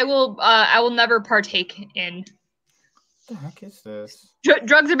that I will never partake in. What the heck is this?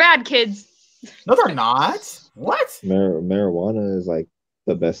 Drugs are bad, kids. No, they're not. What? Marijuana is like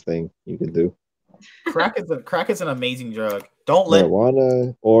the best thing you can do. Crack is an amazing drug. Don't let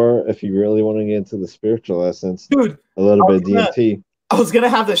marijuana, or if you really want to get into the spiritual essence, dude, a little bit of DMT. I was gonna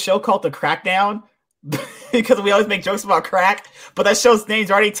have the show called The Crackdown because we always make jokes about crack, but that show's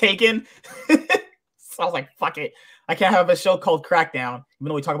name's already taken. So I was like, fuck it. I can't have a show called Crackdown, even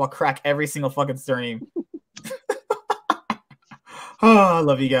though we talk about crack every single fucking stream. Oh, I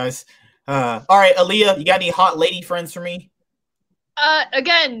love you guys. All right, Aaliyah, you got any hot lady friends for me?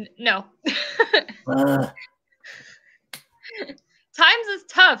 Again, no. Times is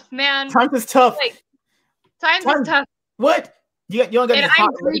tough, man. Times is tough. Like, times is tough. What? You don't got any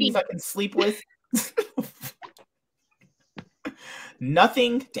hot ladies greedy. I can sleep with?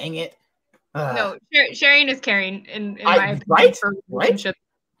 Nothing. Dang it. No, sharing is caring in my opinion for relationship.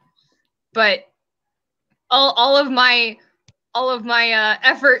 But all of my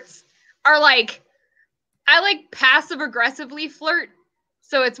efforts are like, I like passive aggressively flirt.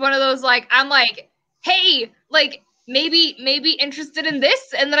 So it's one of those like, I'm like, hey, like maybe interested in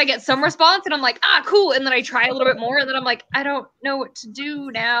this, and then I get some response and I'm like, ah, cool, and then I try a little bit more and then I'm like, I don't know what to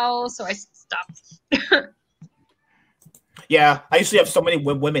do now, so I stop. Yeah, I usually have so many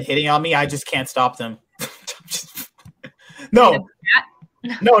women hitting on me, I just can't stop them. No,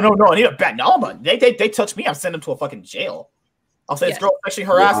 I need a bat. No, but they touch me, I'll send them to a fucking jail. I'll say this girl actually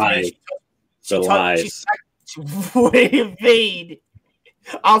harassed me. Wait,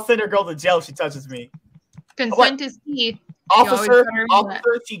 I'll send her girl to jail if she touches me. Consent is key. Officer,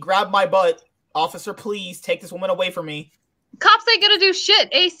 she grabbed my butt. Officer, please take this woman away from me. Cops ain't gonna do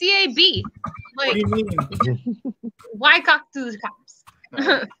shit. ACAB. Like, what do you mean? Why cops to the cops?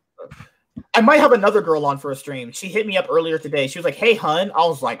 I might have another girl on for a stream. She hit me up earlier today. She was like, hey, hun. I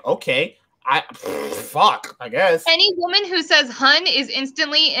was like, okay. Fuck, I guess. Any woman who says hun is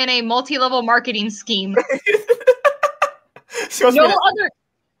instantly in a multi-level marketing scheme.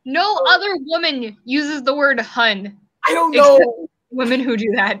 No other woman uses the word hun. I don't know. Women who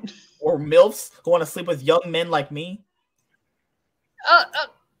do that. Or MILFs who want to sleep with young men like me.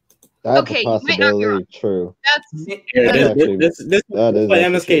 That's okay, a possibility. True. This is what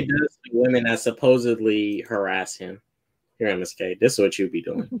MSK does to women that supposedly harass him. Here, MSK, this is what you be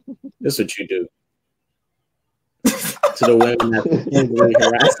doing. This is what you do to the women that supposedly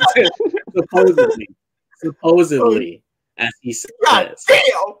harass him. Supposedly, as he says. God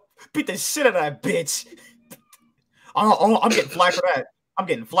damn! Beat the shit out of that bitch. I'm getting flagged for that. I'm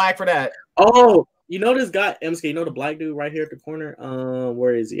getting flagged for that. Oh, you know this guy, MSK, you know the black dude right here at the corner?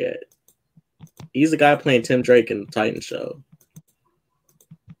 Where is he at? He's the guy playing Tim Drake in the Titan show.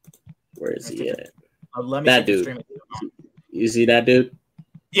 Where is he at? That dude. You see that dude?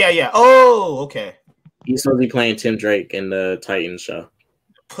 Yeah. Oh, okay. He's supposed to be playing Tim Drake in the Titan show.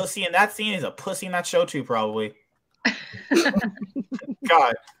 Pussy in that scene is a pussy in that show too, probably.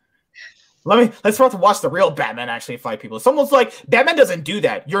 God. Let's start to watch the real Batman actually fight people. Someone's like, Batman doesn't do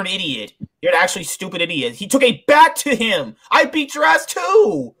that. You're an idiot. You're an actually stupid idiot. He took a bat to him. I beat your ass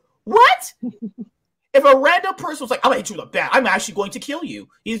too. What? If a random person was like, I'm gonna hit you with a bat, I'm actually going to kill you.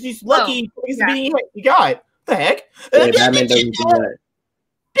 He's lucky he's being hit. You got it. What the heck? Wait, Batman doesn't do that.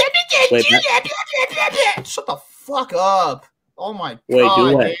 Shut the fuck up. Oh my god. Wait, do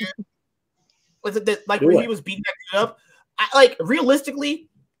what? Man. Was it that, like when he was beating that dude up? Realistically,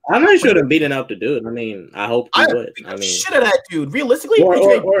 I'm not sure to beating up the dude. I mean, I hope he would. I mean, shit at that dude. Realistically, or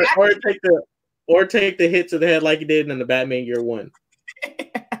take the hit to the head like he did in the Batman Year One.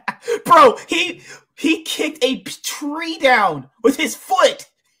 Bro, he kicked a tree down with his foot.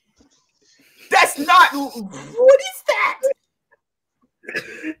 That's not. What is that?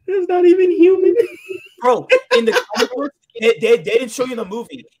 That's not even human. Bro, in the comic books, they didn't show you the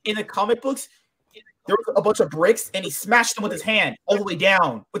movie. In the comic books, there was a bunch of bricks, and he smashed them with his hand all the way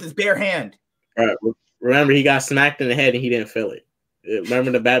down with his bare hand. All right, remember he got smacked in the head and he didn't feel it.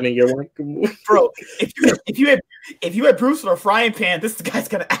 Remember the Batman Year One? Bro, if you had Bruce with a frying pan, this guy's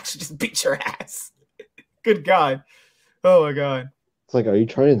gonna actually just beat your ass. Good God. Oh my God. It's like, are you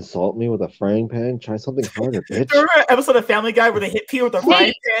trying to insult me with a frying pan? Try something harder, bitch. Remember an episode of Family Guy where they hit Peter with a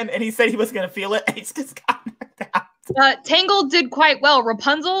frying pan and he said he wasn't gonna feel it and he just got knocked out. Tangled did quite well.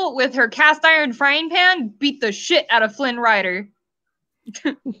 Rapunzel with her cast iron frying pan beat the shit out of Flynn Rider.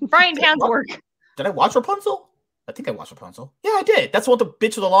 Frying pans work. Did I watch Rapunzel? I think I watched Rapunzel. Yeah, I did. That's what the bitch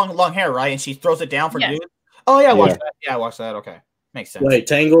with the long hair, right? And she throws it down for dude. Oh yeah, I watched that. Yeah, I watched that. Okay, makes sense. Wait,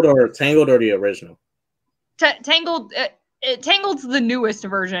 Tangled or the original? Tangled. Tangled's the newest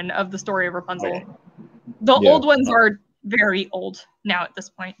version of the story of Rapunzel. Okay. The old ones are very old now at this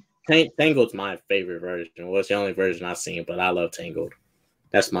point. Tangled's my favorite version. Well, it's the only version I've seen, but I love Tangled.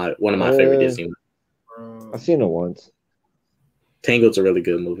 That's one of my favorite Disney movies. I've seen it once. Tangled's a really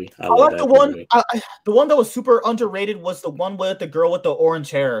good movie. I like the one. The one that was super underrated was the one with the girl with the orange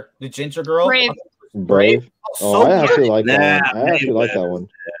hair, the ginger girl. Brave. Oh, I actually like that one. I actually like that one.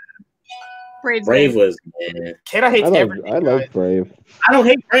 Brave was. Man. Kid, I hate everything. I love Brave. I don't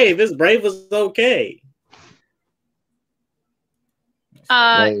hate Brave. Brave was okay.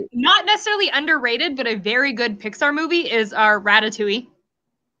 Not necessarily underrated, but a very good Pixar movie is Ratatouille.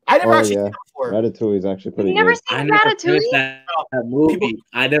 I never actually seen it before. Ratatouille is actually pretty good. You never seen Ratatouille? That movie.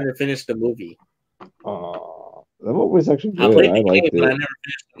 I never finished the movie. Oh, that movie was actually good. I played the game, liked but I it. never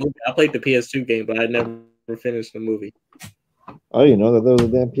finished the movie. I played the PS2 game, but I never finished the movie. Oh, you know that there was a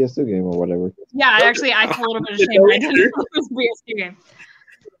damn PS2 game or whatever. Yeah, actually, I feel a little bit ashamed. I didn't know it was a PS2 game.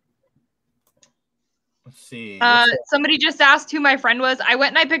 Let's see. Somebody just asked who my friend was. I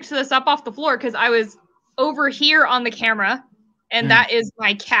went and I picked this up off the floor because I was over here on the camera, and that is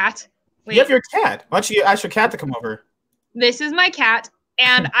my cat. Wait. You have your cat. Why don't you ask your cat to come over? This is my cat,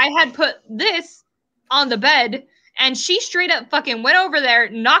 and I had put this on the bed, and she straight up fucking went over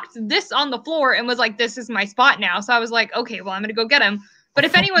there, knocked this on the floor, and was like, this is my spot now. So I was like, okay, well, I'm going to go get him. But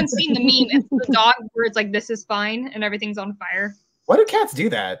if anyone's seen the meme, it's the dog where it's like, this is fine, and everything's on fire. Why do cats do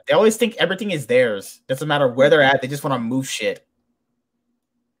that? They always think everything is theirs. Doesn't matter where they're at. They just want to move shit.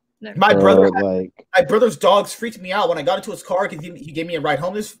 My brother's dogs freaked me out when I got into his car because he gave me a ride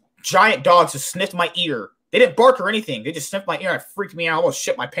home. This giant dogs just sniffed my ear. They didn't bark or anything. They just sniffed my ear. It freaked me out. I almost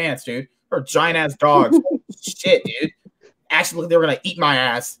shit my pants, dude. They're giant ass dogs. Shit, dude. Actually, they were gonna eat my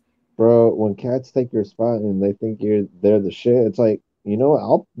ass. Bro, when cats take your spot and they think they're the shit, it's like, you know what?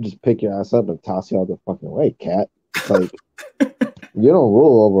 I'll just pick your ass up and toss you out the fucking way, cat. It's like, you don't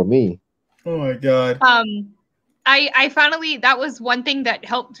rule over me. Oh my god. I finally, that was one thing that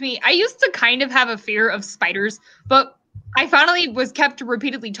helped me. I used to kind of have a fear of spiders, but I finally was kept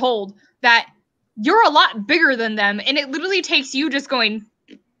repeatedly told that you're a lot bigger than them, and it literally takes you just going,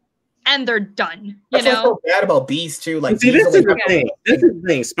 and they're done. That's what's so bad about bees too. Like, see, this is the thing. This is the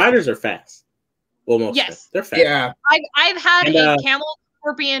thing. Spiders are fast. Well, most of them. They're fast. Yeah. I've had a camel,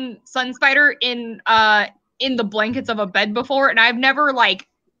 scorpion, sun spider in the blankets of a bed before, and I've never like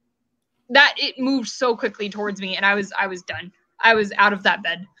that. It moved so quickly towards me, and I was done. I was out of that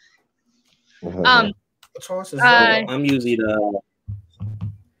bed. I'm usually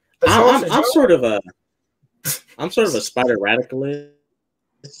I'm sort of a spider radicalist.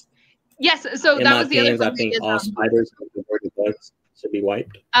 Yes, so in that my was the other opinions, thing. I think all spiders and converted bugs should be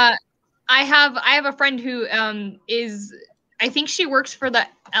wiped. I have a friend who is, I think she works for the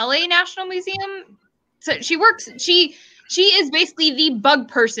LA National Museum. So she is basically the bug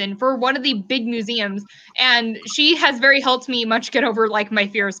person for one of the big museums, and she has very helped me much get over like my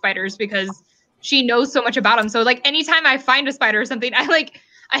fear of spiders because she knows so much about them. So like anytime I find a spider or something, I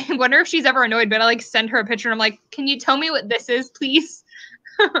wonder if she's ever annoyed, but I like send her a picture and I'm like, can you tell me what this is, please?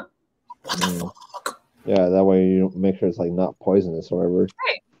 What the fuck? Yeah, that way you make sure it's like not poisonous or whatever.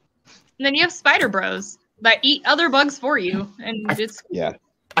 Right. And then you have spider bros that eat other bugs for you, and it's yeah.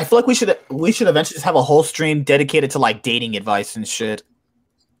 I feel like we should eventually just have a whole stream dedicated to like dating advice and shit.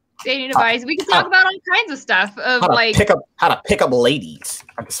 Dating advice. We could talk about all kinds of stuff of like how to pick up ladies.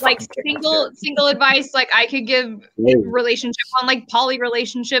 Like single advice. Like I could give relationship on like poly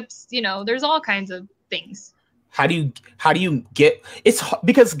relationships. You know, there's all kinds of things. How do you get it's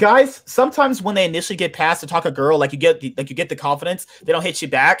because guys sometimes when they initially get past to talk a girl like you get the confidence, they don't hit you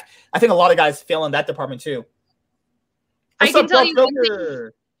back. I think a lot of guys fail in that department too. I can tell you one thing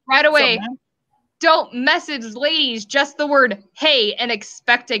right away. Don't message ladies just the word "hey" and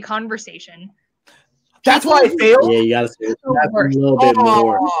expect a conversation. That's why I failed. Yeah, you gotta say a little bit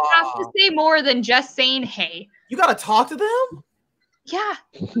more. You have to say more than just saying "hey." You gotta talk to them. Yeah,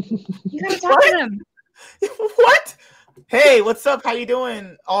 you gotta talk to them. What? Hey, what's up? How you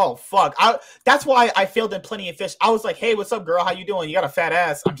doing? Oh fuck! That's why I failed in Plenty of Fish. I was like, "Hey, what's up, girl? How you doing? You got a fat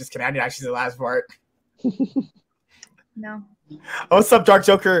ass." I'm just kidding. I didn't actually say the last part. No. Oh, what's up, Dark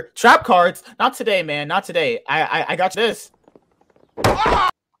Joker? Trap cards? Not today, man. Not today. I got you this.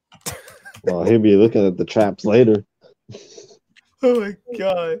 Well, he'll be looking at the traps later. Oh my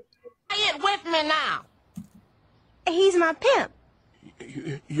god! Say it with me now. He's my pimp.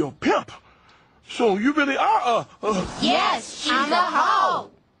 Your pimp? So you really are Yes, she's a hoe.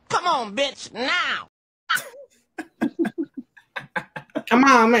 Come on, bitch, now. Come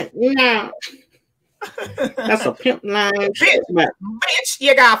on, man. Now. That's a pimp line. Bitch,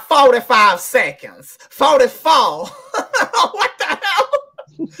 you got 45 seconds. 44. What the hell?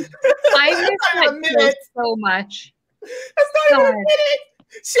 I miss that minute so much. That's not even a minute.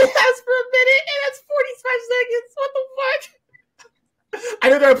 She asked for a minute and that's 45 seconds. What the fuck? I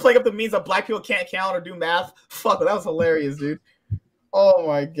know they're playing up the means that black people can't count or do math. Fuck, that was hilarious, dude. Oh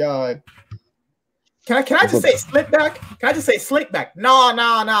my god. Can I just say Slickback? Can I just say Slickback?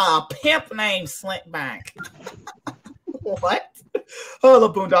 No. Pimp name Slickback. What? Oh, the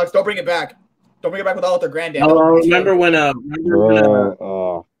Boondocks. Don't bring it back. Don't bring it back with all their granddad. Remember when a pimp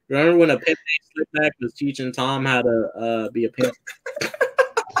named Slickback was teaching Tom how to be a pimp?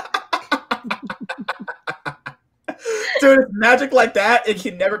 Dude, it's magic like that, it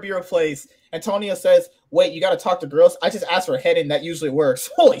can never be replaced. Antonio says, wait, you gotta talk to girls? I just asked for a head and that usually works.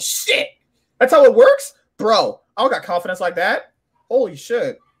 Holy shit! That's how it works? Bro, I don't got confidence like that. Holy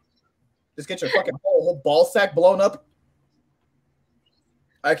shit. Just get your fucking whole ball sack blown up.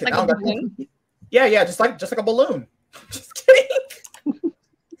 I can like a balloon? Yeah, just like a balloon. Just kidding.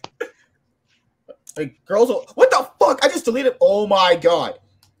 Like girls what the fuck? I just deleted. Oh my god.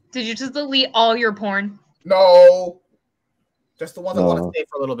 Did you just delete all your porn? No. Just the ones I want to stay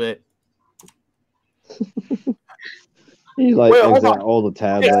for a little bit. He like exit all the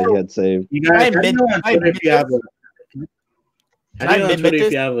tabs that he had saved. You guys, I know on Twitter if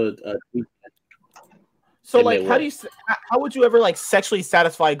you have a So like, how would you ever like sexually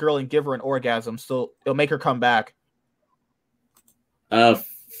satisfy a girl and give her an orgasm so it'll make her come back?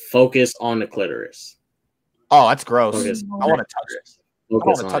 Focus on the clitoris. Oh, that's gross. I want to touch it. I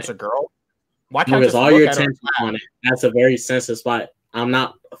want to touch a girl. Why can't focus all your attention on it? That's a very sensitive spot. I'm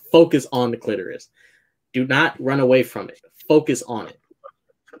not focused on the clitoris. Do not run away from it. Focus on it.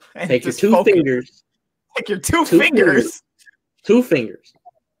 And take your two fingers. Take your two fingers. Two fingers.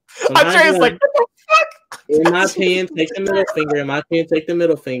 I'm sure it's like, what the fuck? In my opinion, take the middle finger. In my opinion, take the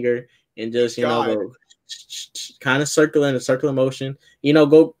middle finger and just go kind of circular in a circular motion. You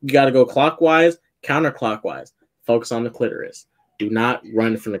gotta go clockwise, counterclockwise. Focus on the clitoris. Do not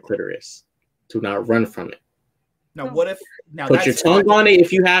run from the clitoris. Do not run from it. Now, what if put your tongue on it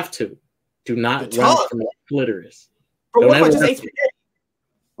if you have to? Do not run from the clitoris. Bro, what if I just ate spaghetti?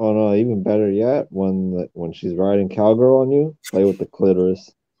 Oh no, even better yet, when she's riding cowgirl on you, play with the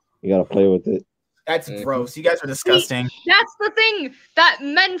clitoris. You gotta play with it. That's gross. You guys are disgusting. That's the thing that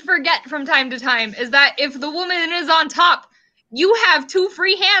men forget from time to time is that if the woman is on top, you have 2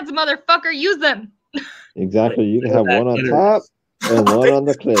 free hands, motherfucker. Use them. Exactly. You can have one on top and one on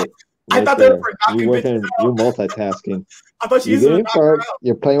the clit. Right, I thought they were you multitasking. I thought you used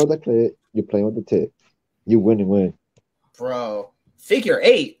You're playing with the clit. You're playing with the tip. You win. Bro, figure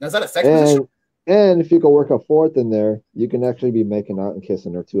 8. Now, is that a sex position? And if you can work a 4th in there, you can actually be making out and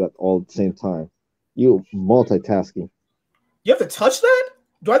kissing her too at all the same time. You multitasking. You have to touch that?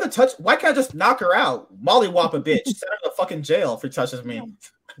 Do I have to touch? Why can't I just knock her out? Mollywop a bitch. Send her to fucking jail if she touches me.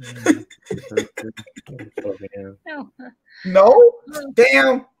 No?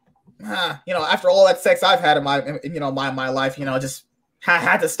 Damn. After all that sex I've had in my life, just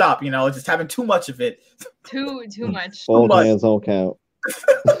had to stop. Just having too much of it. Too much. Both hands don't count.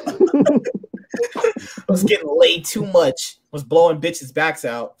 I was getting laid too much. Was blowing bitches' backs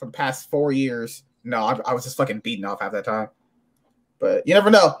out for the past 4 years. No, I was just fucking beating off half that time. But you never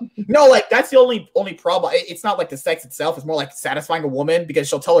know. No, like that's the only problem. It's not like the sex itself. It's more like satisfying a woman because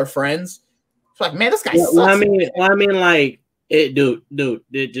she'll tell her friends. It's like, man, this guy sucks. I mean, like, dude.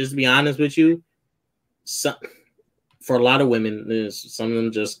 Just to be honest with you, for a lot of women, some of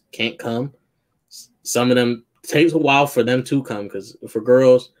them just can't come. Some of them takes a while for them to come because for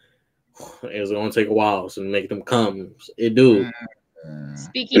girls, it's going to take a while to make them come. It do.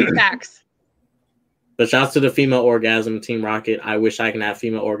 Speaking facts. But shouts to the female orgasm, Team Rocket. I wish I can have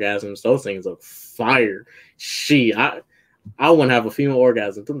female orgasms. Those things are fire. I want to have a female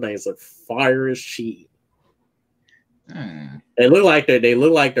orgasm. Those things are fire as shit. They look like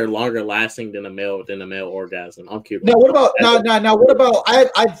they're longer lasting than a male orgasm. I'm cute. Now what about now what about I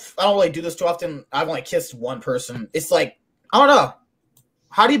don't really do this too often. I've only kissed one person. It's like I don't know.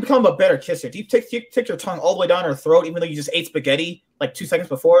 How do you become a better kisser? Do you take your tongue all the way down her throat even though you just ate spaghetti like 2 seconds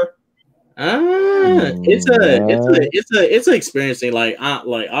before? It's an experience thing. Like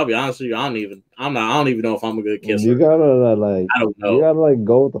I'll be honest with you, I don't even know if I'm a good kisser. You gotta I don't know. You gotta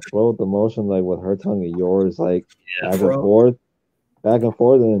go with the flow, with the motion, like with her tongue and yours, like back and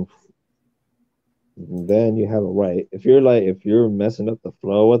forth, and then you have it right. If you're messing up the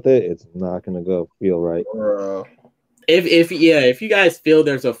flow with it, it's not gonna feel right. If you guys feel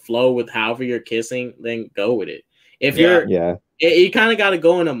there's a flow with however you're kissing, then go with it. If you kind of got to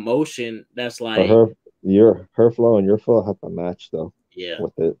go in a motion that's like her flow and your flow have to match though. Yeah,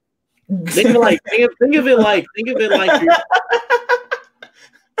 with it. Think of it like you're...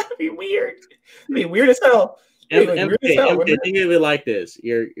 That'd be weird. It'd be weird as hell. Think of it like this: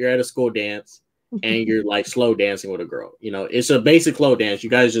 you're at a school dance and you're like slow dancing with a girl. It's a basic slow dance. You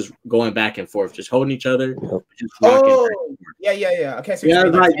guys just going back and forth, just holding each other. Just rocking yeah. Okay, so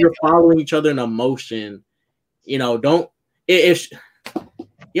you're following each other in a motion. Don't. If you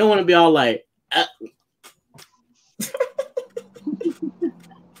don't want to be all like,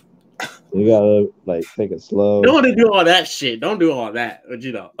 you gotta take it slow. You don't want to do all that shit. Don't do all that. But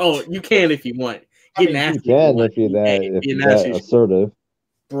you can if you want. Get nasty. You can if you're that assertive.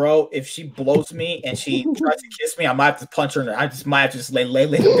 Bro, if she blows me and she tries to kiss me, I might have to punch her. I just might have to just lay a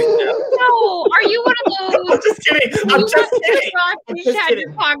bit down. No, are you one of those? I'm just kidding. I'm just kidding. You had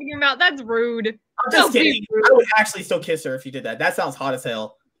your tongue in your mouth. That's rude. I'm just kidding. I would actually still kiss her if you did that. That sounds hot as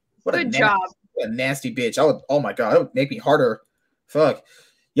hell. Good job. What a nasty bitch. Oh my god, that would make me harder. Fuck.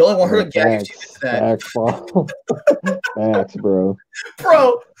 You only want her to gag if she did that. Facts, bro.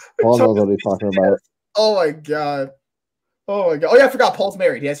 Bro. Paul knows what he's talking about. Oh my god. Oh yeah, I forgot Paul's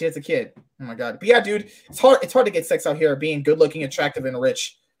married. Yes, he has a kid. Oh my god. But yeah, dude, it's hard to get sex out here being good looking, attractive, and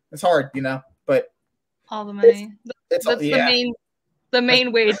rich. It's hard, but all the money. That's the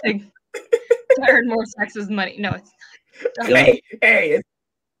main way to earn more sex is money. No, it's hey, it's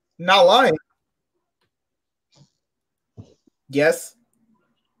not lying. Yes,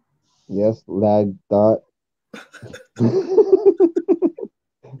 lag dot.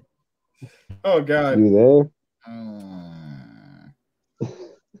 Oh god. You there?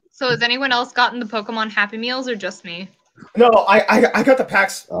 So has anyone else gotten the Pokemon Happy Meals or just me? No, I got the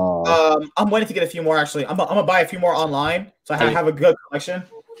packs. I'm waiting to get a few more actually. I'm gonna buy a few more online so I have a good collection.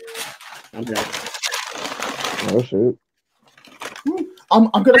 Okay. Oh shoot. I'm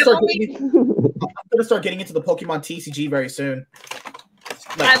gonna start getting into the Pokemon TCG very soon.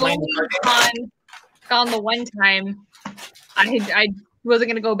 I've only gone the one time. I wasn't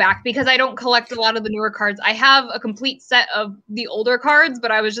going to go back because I don't collect a lot of the newer cards. I have a complete set of the older cards, but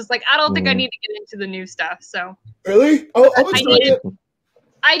I was just like, I don't think I need to get into the new stuff. So really?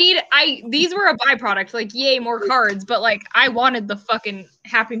 These were a byproduct, like, yay, more cards, but like I wanted the fucking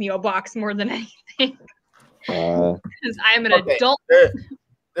Happy Meal box more than anything. Because I am an adult.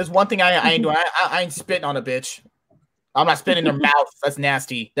 There's one thing I ain't doing. I ain't spitting on a bitch. I'm not spitting in their mouth. That's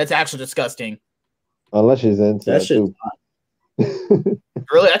nasty. That's actually disgusting. Unless she's into that too.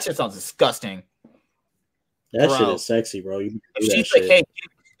 Really? That shit sounds disgusting. That shit is sexy, bro. You if she's like,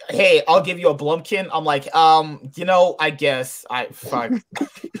 hey, I'll give you a Blumpkin. I'm like, I guess fuck.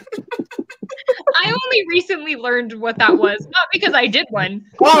 I only recently learned what that was, not because I did one.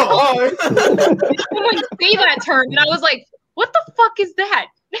 Oh. Someone say that term, and I was like, what the fuck is that?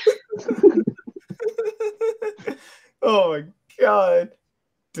 Oh my god.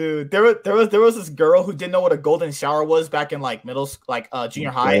 Dude, there was this girl who didn't know what a golden shower was back in like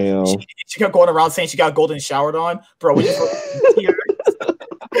junior high. She kept going around saying she got golden showered on. Bro, we just that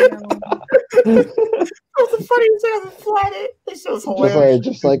was the funniest thing on the planet. This show's hilarious.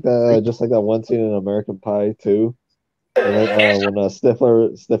 Just like that one scene in American Pie too. When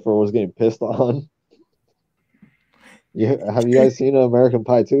Stifler was getting pissed on. Have you guys seen American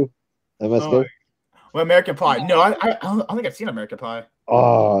Pie too? MSK? Well, American Pie. No, I don't think I've seen American Pie.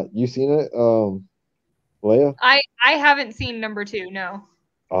 You seen it, Leia? I haven't seen number 2. No,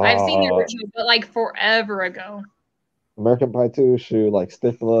 I've seen the original, but like forever ago. American Pie 2. Like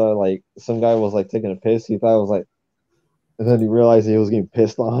Stifler, like some guy was like taking a piss. He thought it was like, and then he realized he was getting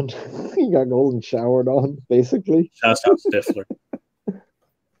pissed on. He got golden showered on, basically. Shouts out Stifler.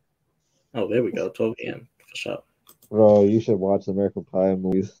 Oh, there we go. 12 a.m. for sure. Bro, you should watch the American Pie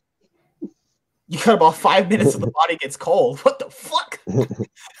movies. You got about 5 minutes of the body gets cold. What the fuck?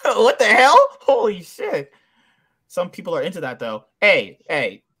 What the hell? Holy shit. Some people are into that, though.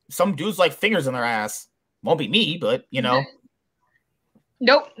 Hey, some dudes like fingers in their ass. Won't be me, but,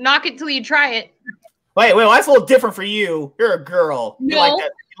 Nope, knock it till you try it. Wait, that's a little different for you. You're a girl. No. You like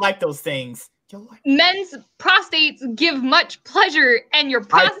that. You like those things. Men's prostates give much pleasure, and your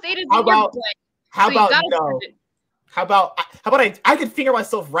prostate is in your butt. How about no? How about I could finger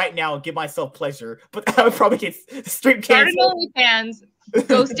myself right now and give myself pleasure, but I would probably get stream canceled. Start an OnlyFans.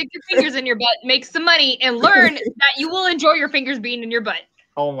 Go stick your fingers in your butt, make some money, and learn that you will enjoy your fingers being in your butt.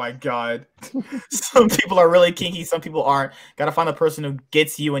 Oh my god. Some people are really kinky, some people aren't. Gotta find the person who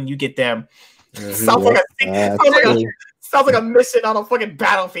gets you and you get them. Sounds like a mission on a fucking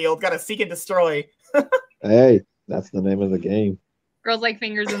battlefield. Gotta seek and destroy. Hey, that's the name of the game. Girls like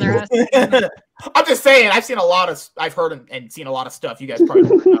fingers in their ass. I'm just saying, I've heard and seen a lot of stuff. You guys probably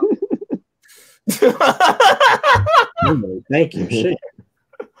don't know. Thank you. Shit.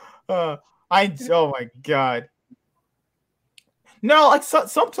 Oh my god. No, like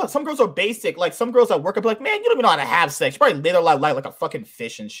some girls are basic. Like some girls at work are like, man, you don't even know how to have sex. You probably live their life like a fucking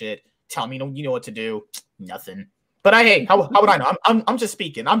fish and shit. Tell me, you know what to do. Nothing. But how would I know? I'm just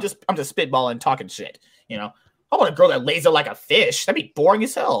speaking. I'm just spitballing, talking shit. I want a girl that lays it like a fish. That'd be boring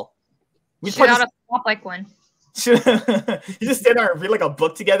as hell. We should ought to swap like one. You just stand there and read like a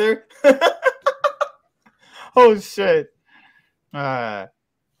book together. Oh shit.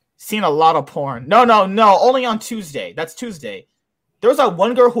 Seen a lot of porn. No. Only on Tuesday. That's Tuesday. There was that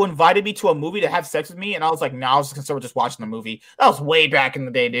one girl who invited me to a movie to have sex with me, and I was like, I was just concerned with just watching the movie. That was way back in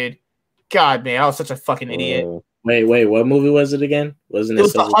the day, dude. God, man, I was such a fucking idiot. Wait, what movie was it again? Wasn't it?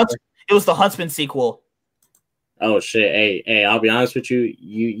 It was the Huntsman sequel. Oh shit! Hey! I'll be honest with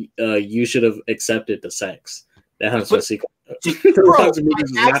you. You should have accepted the sex. That Huntsman sequel. Bro, Huntsman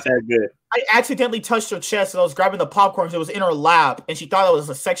was not that good. I accidentally touched her chest and I was grabbing the popcorn because it was in her lap, and she thought it was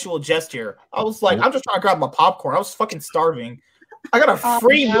a sexual gesture. I was like, I'm just trying to grab my popcorn. I was fucking starving. I got a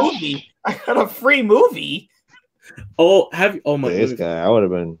free movie. Oh, have you? Oh my! This guy, I would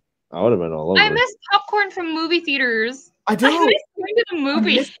have been all over. I miss popcorn from movie theaters. I do. I miss going to the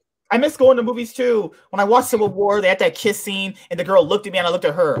movies. I miss going to movies too. When I watched Civil War, they had that kiss scene, and the girl looked at me, and I looked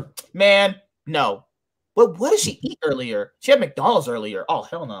at her. Man, no. What did she eat earlier? She had McDonald's earlier. Oh,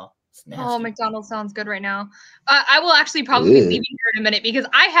 hell no. Oh, McDonald's sounds good right now. I will actually probably be leaving here in a minute because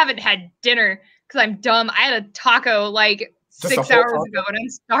I haven't had dinner because I'm dumb. I had a taco like 6 hours ago, and I'm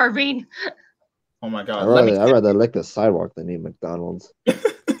starving. Oh my god! I'd rather lick the sidewalk than eat McDonald's.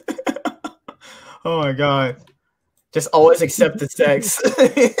 Oh my god! Just always accept the sex.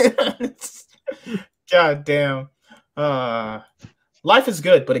 God damn. Life is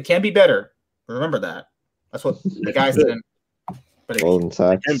good, but it can be better. Remember that. That's what the guy said. But it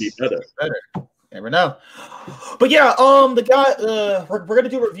can be better. Never know. But yeah, the guy, we're gonna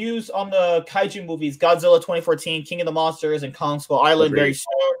do reviews on the kaiju movies: Godzilla 2014, King of the Monsters, and Kong Skull Island very soon.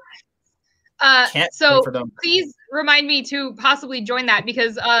 So please remind me to possibly join that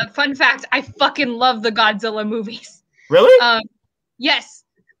because fun fact, I fucking love the Godzilla movies. Really? Yes.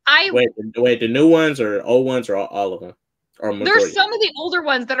 Wait, the new ones or old ones or all of them? Or there's some of the older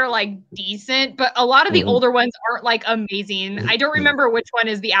ones that are like decent, but a lot of the older ones aren't like amazing. I don't remember which one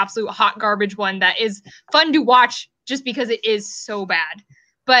is the absolute hot garbage one that is fun to watch just because it is so bad.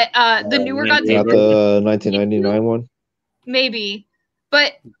 But the newer Godzilla, not the 1999 one, maybe.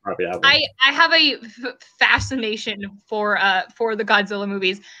 But I have a fascination for the Godzilla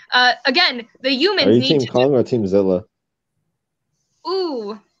movies. Again, the humans Are you need Team Kong or Team Zilla?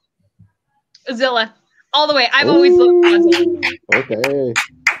 Ooh, Zilla. All the way. I've always loved Godzilla. Okay.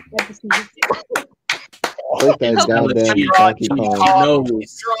 You're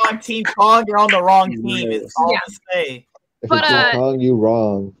on Team Kong, you're on the wrong team. It's all to say. If you're Team Kong, you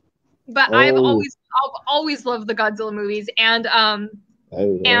wrong. But I've always loved the Godzilla movies, and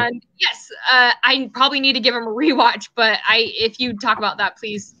yes, I probably need to give them a rewatch. But if you talk about that,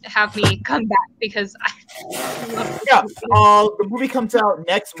 please have me come back because the movie comes out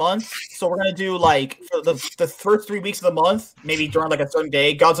next month, so we're gonna do like for the first 3 weeks of the month, maybe during like a certain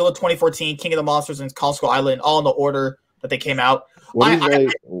day. Godzilla 2014, King of the Monsters, and Kong Skull Island, all in the order that they came out. I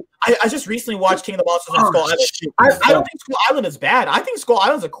just recently watched King of the Monsters and Skull Island. I don't think Skull Island is bad. I think Skull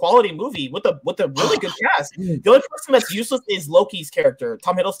Island's a quality movie with a really good cast. The only person that's useless is Loki's character,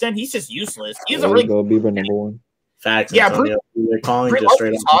 Tom Hiddleston. He's just useless. He's a really good Bieber number one. Facts. Yeah, they're calling just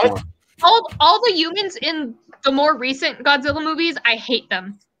straight up. All the humans in the more recent Godzilla movies, I hate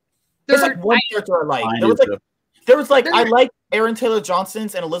them. There's like one character I like. I like Aaron Taylor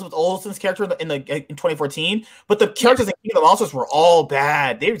Johnson's and Elizabeth Olsen's character in 2014, but the characters in King of the Monsters were all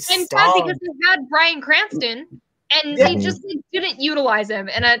bad. They were sad because they had Bryan Cranston and they just didn't utilize him.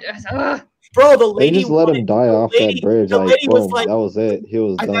 And bro, the lady they just let him die off that bridge. That was it. He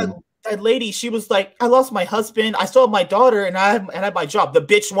was done. That lady, she was like, I lost my husband, I still have my daughter, and I had my job. The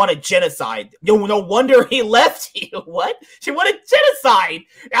bitch wanted genocide. No wonder he left you. What? She wanted genocide.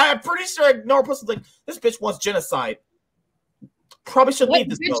 I'm pretty sure normal person's like, this bitch wants genocide. Probably should leave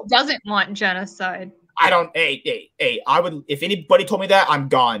this. Bitch doesn't want genocide. I don't. Hey. I would. If anybody told me that, I'm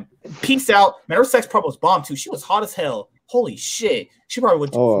gone. Peace out. Man, her sex probably was bomb too. She was hot as hell. Holy shit. She probably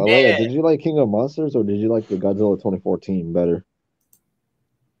would. Oh, Alea, did you like King of Monsters or did you like the Godzilla 2014 better?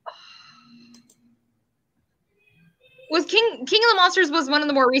 Was King of the Monsters was one of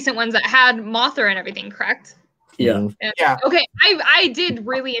the more recent ones that had Mothra and everything, correct? Yeah. Yeah. Okay, I did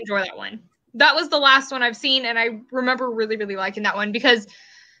really enjoy that one. That was the last one I've seen, and I remember really, really liking that one because,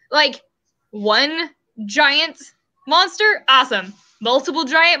 like, one giant monster, awesome. Multiple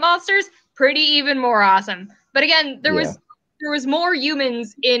giant monsters, pretty even more awesome. But again, there was more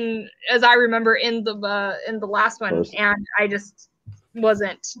humans in, as I remember, in the last one, and I just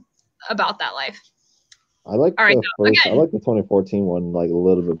wasn't about that life. I like I like the 2014 one like a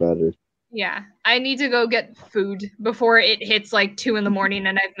little bit better. Yeah, I need to go get food before it hits like 2 a.m.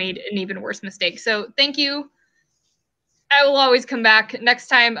 and I've made an even worse mistake. So thank you. I will always come back next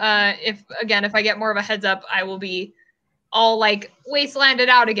time. If I get more of a heads up, I will be all like wastelanded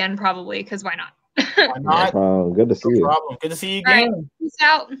out again probably because why not? Why not? No problem. Good to see you. Problem. Good to see you again. Right. Peace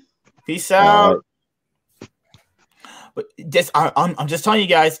out. Peace out. But just I'm just telling you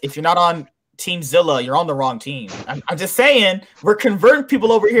guys, if you're not on Team Zilla, you're on the wrong team. I'm just saying, we're converting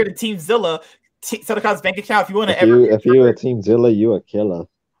people over here to Team Zilla. Sadaka's bank account. If you want to, if you're a Team Zilla, you a killer.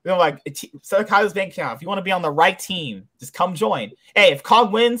 You know, like Sadaka's bank account. If you want to be on the right team, just come join. Hey, if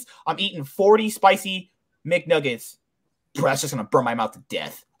Kong wins, I'm eating 40 spicy McNuggets. Bro, that's just gonna burn my mouth to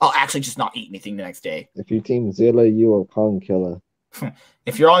death. I'll actually just not eat anything the next day. If you're Team Zilla, you a Kong killer.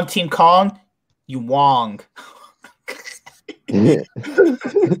 If you're on Team Kong, you Wong.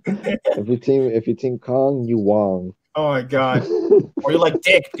 if you team Kong, you Wong. Oh my god. Or you're like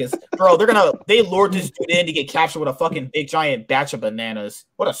Dick, because bro, they lured this dude in to get captured with a fucking big giant batch of bananas.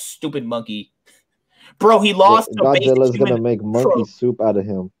 What a stupid monkey. Bro, he lost Godzilla's gonna make monkey soup out of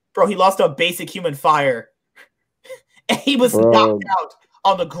him. Bro, he lost a basic human fire. And he was knocked out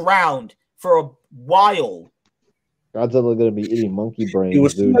on the ground for a while. Godzilla gonna be eating monkey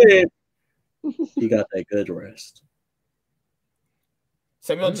brains. He got that good rest.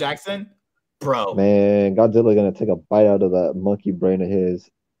 Samuel Jackson, bro. Man, Godzilla gonna take a bite out of that monkey brain of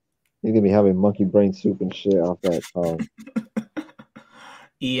his. He's gonna be having monkey brain soup and shit off that tongue.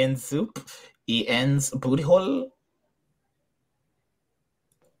 Ian's soup. Ian's booty hole.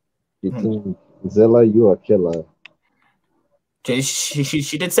 You Team Zilla, you a killer.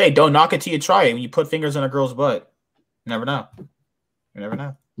 She did say, "Don't knock it till you try it." When you put fingers on a girl's butt, you never know. You never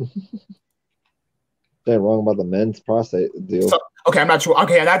know. They're wrong about the men's prostate deal. So, okay, I'm not sure.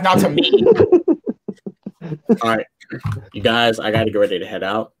 Okay, that's not to me. All right, you guys, I gotta get ready to head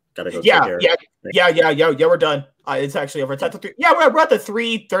out. Gotta go. Yeah. We're done. It's actually over. It's at the 3. Yeah, we're at the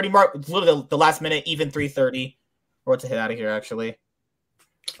 3:30 mark. It's literally the last minute, even 3:30. We're about to head out of here, actually.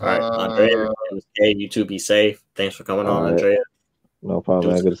 All right, Andrea, hey, you two be safe. Thanks for coming on, Andrea. No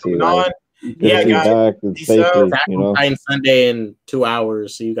problem, man. Good to see you guys. Good to see guys. you back safely. Back on Sunday in 2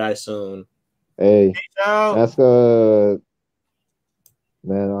 hours. See you guys soon. Hey, that's man.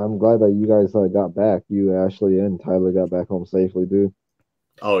 I'm glad that you guys got back. You, Ashley, and Tyler got back home safely, dude.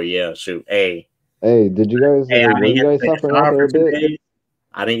 Oh yeah, shoot. Hey, did you guys? Were you guys suffering out there a bit?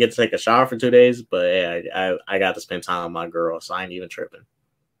 I didn't get to take a shower for 2 days, but hey, I got to spend time with my girl, so I ain't even tripping.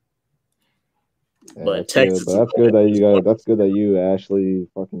 Yeah, but Texas, but that's good that you guys. That's good that you, Ashley,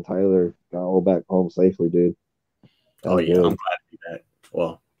 fucking Tyler, got all back home safely, dude. Oh yeah, I'm glad to be back.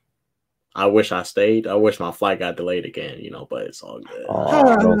 Well, I wish I stayed. I wish my flight got delayed again, but it's all good.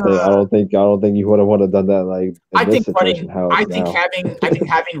 I don't think you would have done that. Like I think having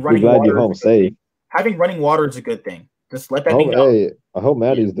running glad water. you're home safe. Having running water is a good thing. Just let that be known. Hey, I hope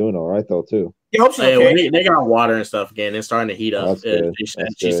Maddie's doing all right though too. I hope she's okay. They got water and stuff again. It's starting to heat up.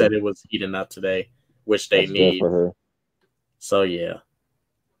 She said it was heating up today, which they need for her. So yeah,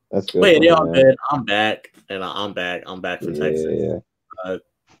 that's good. But yeah, good. I'm back, and I'm back. I'm back for Texas. Yeah.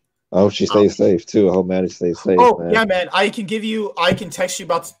 I hope she stays safe too. I hope Maddie stays safe. Oh man. yeah, man. I can text you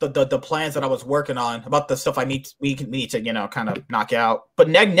about the plans that I was working on, about the stuff we need to kind of knock out. But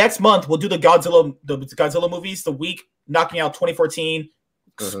next month we'll do the Godzilla movies. The week knocking out 2014.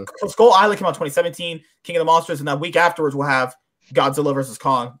 Skull Island came out 2017. King of the Monsters, and that week afterwards we'll have Godzilla versus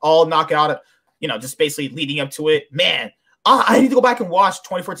Kong. All knock out, just basically leading up to it. Man, I need to go back and watch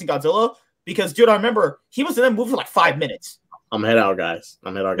 2014 Godzilla because, dude, I remember he was in that movie for like 5 minutes. I'm head out, guys.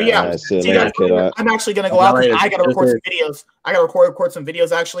 Yeah, I'm actually gonna go out. I gotta record some videos. I gotta record some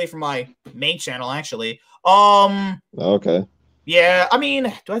videos actually for my main channel. Actually, okay. Yeah, I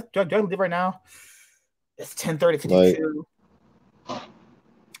mean, do I leave right now? It's 10:30.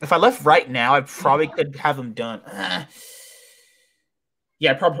 If I left right now, I probably could have them done.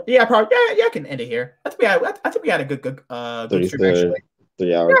 Yeah, probably. Yeah, I can end it here. I think we had a good stream actually.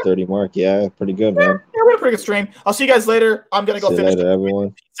 3 hour 30 mark. Yeah, pretty good, man. Yeah, we had a pretty good stream. I'll see you guys later. I'm gonna go finish. Later,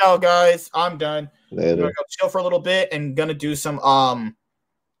 everyone. Peace out, guys. I'm done. Later. I'm gonna go chill for a little bit and gonna do some gonna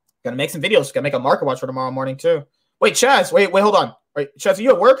make some videos. Gonna make a market watch for tomorrow morning too. Wait, Chaz. Wait, hold on. Wait, Chaz, are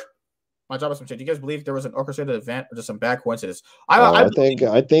you at work? My job is some shit. Do you guys believe there was an orchestrated event or just some bad coincidence? I think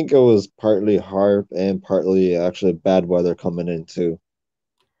it was partly HARP and partly actually bad weather coming in too.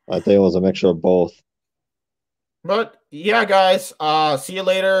 I think it was a mixture of both. But yeah, guys, see you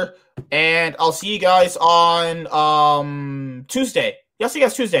later, and I'll see you guys on Tuesday. Yeah, I'll see you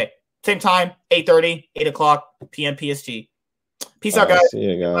guys Tuesday, same time, 8:30, 8 o'clock p.m. PST. Peace out, guys. See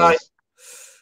you guys. Bye.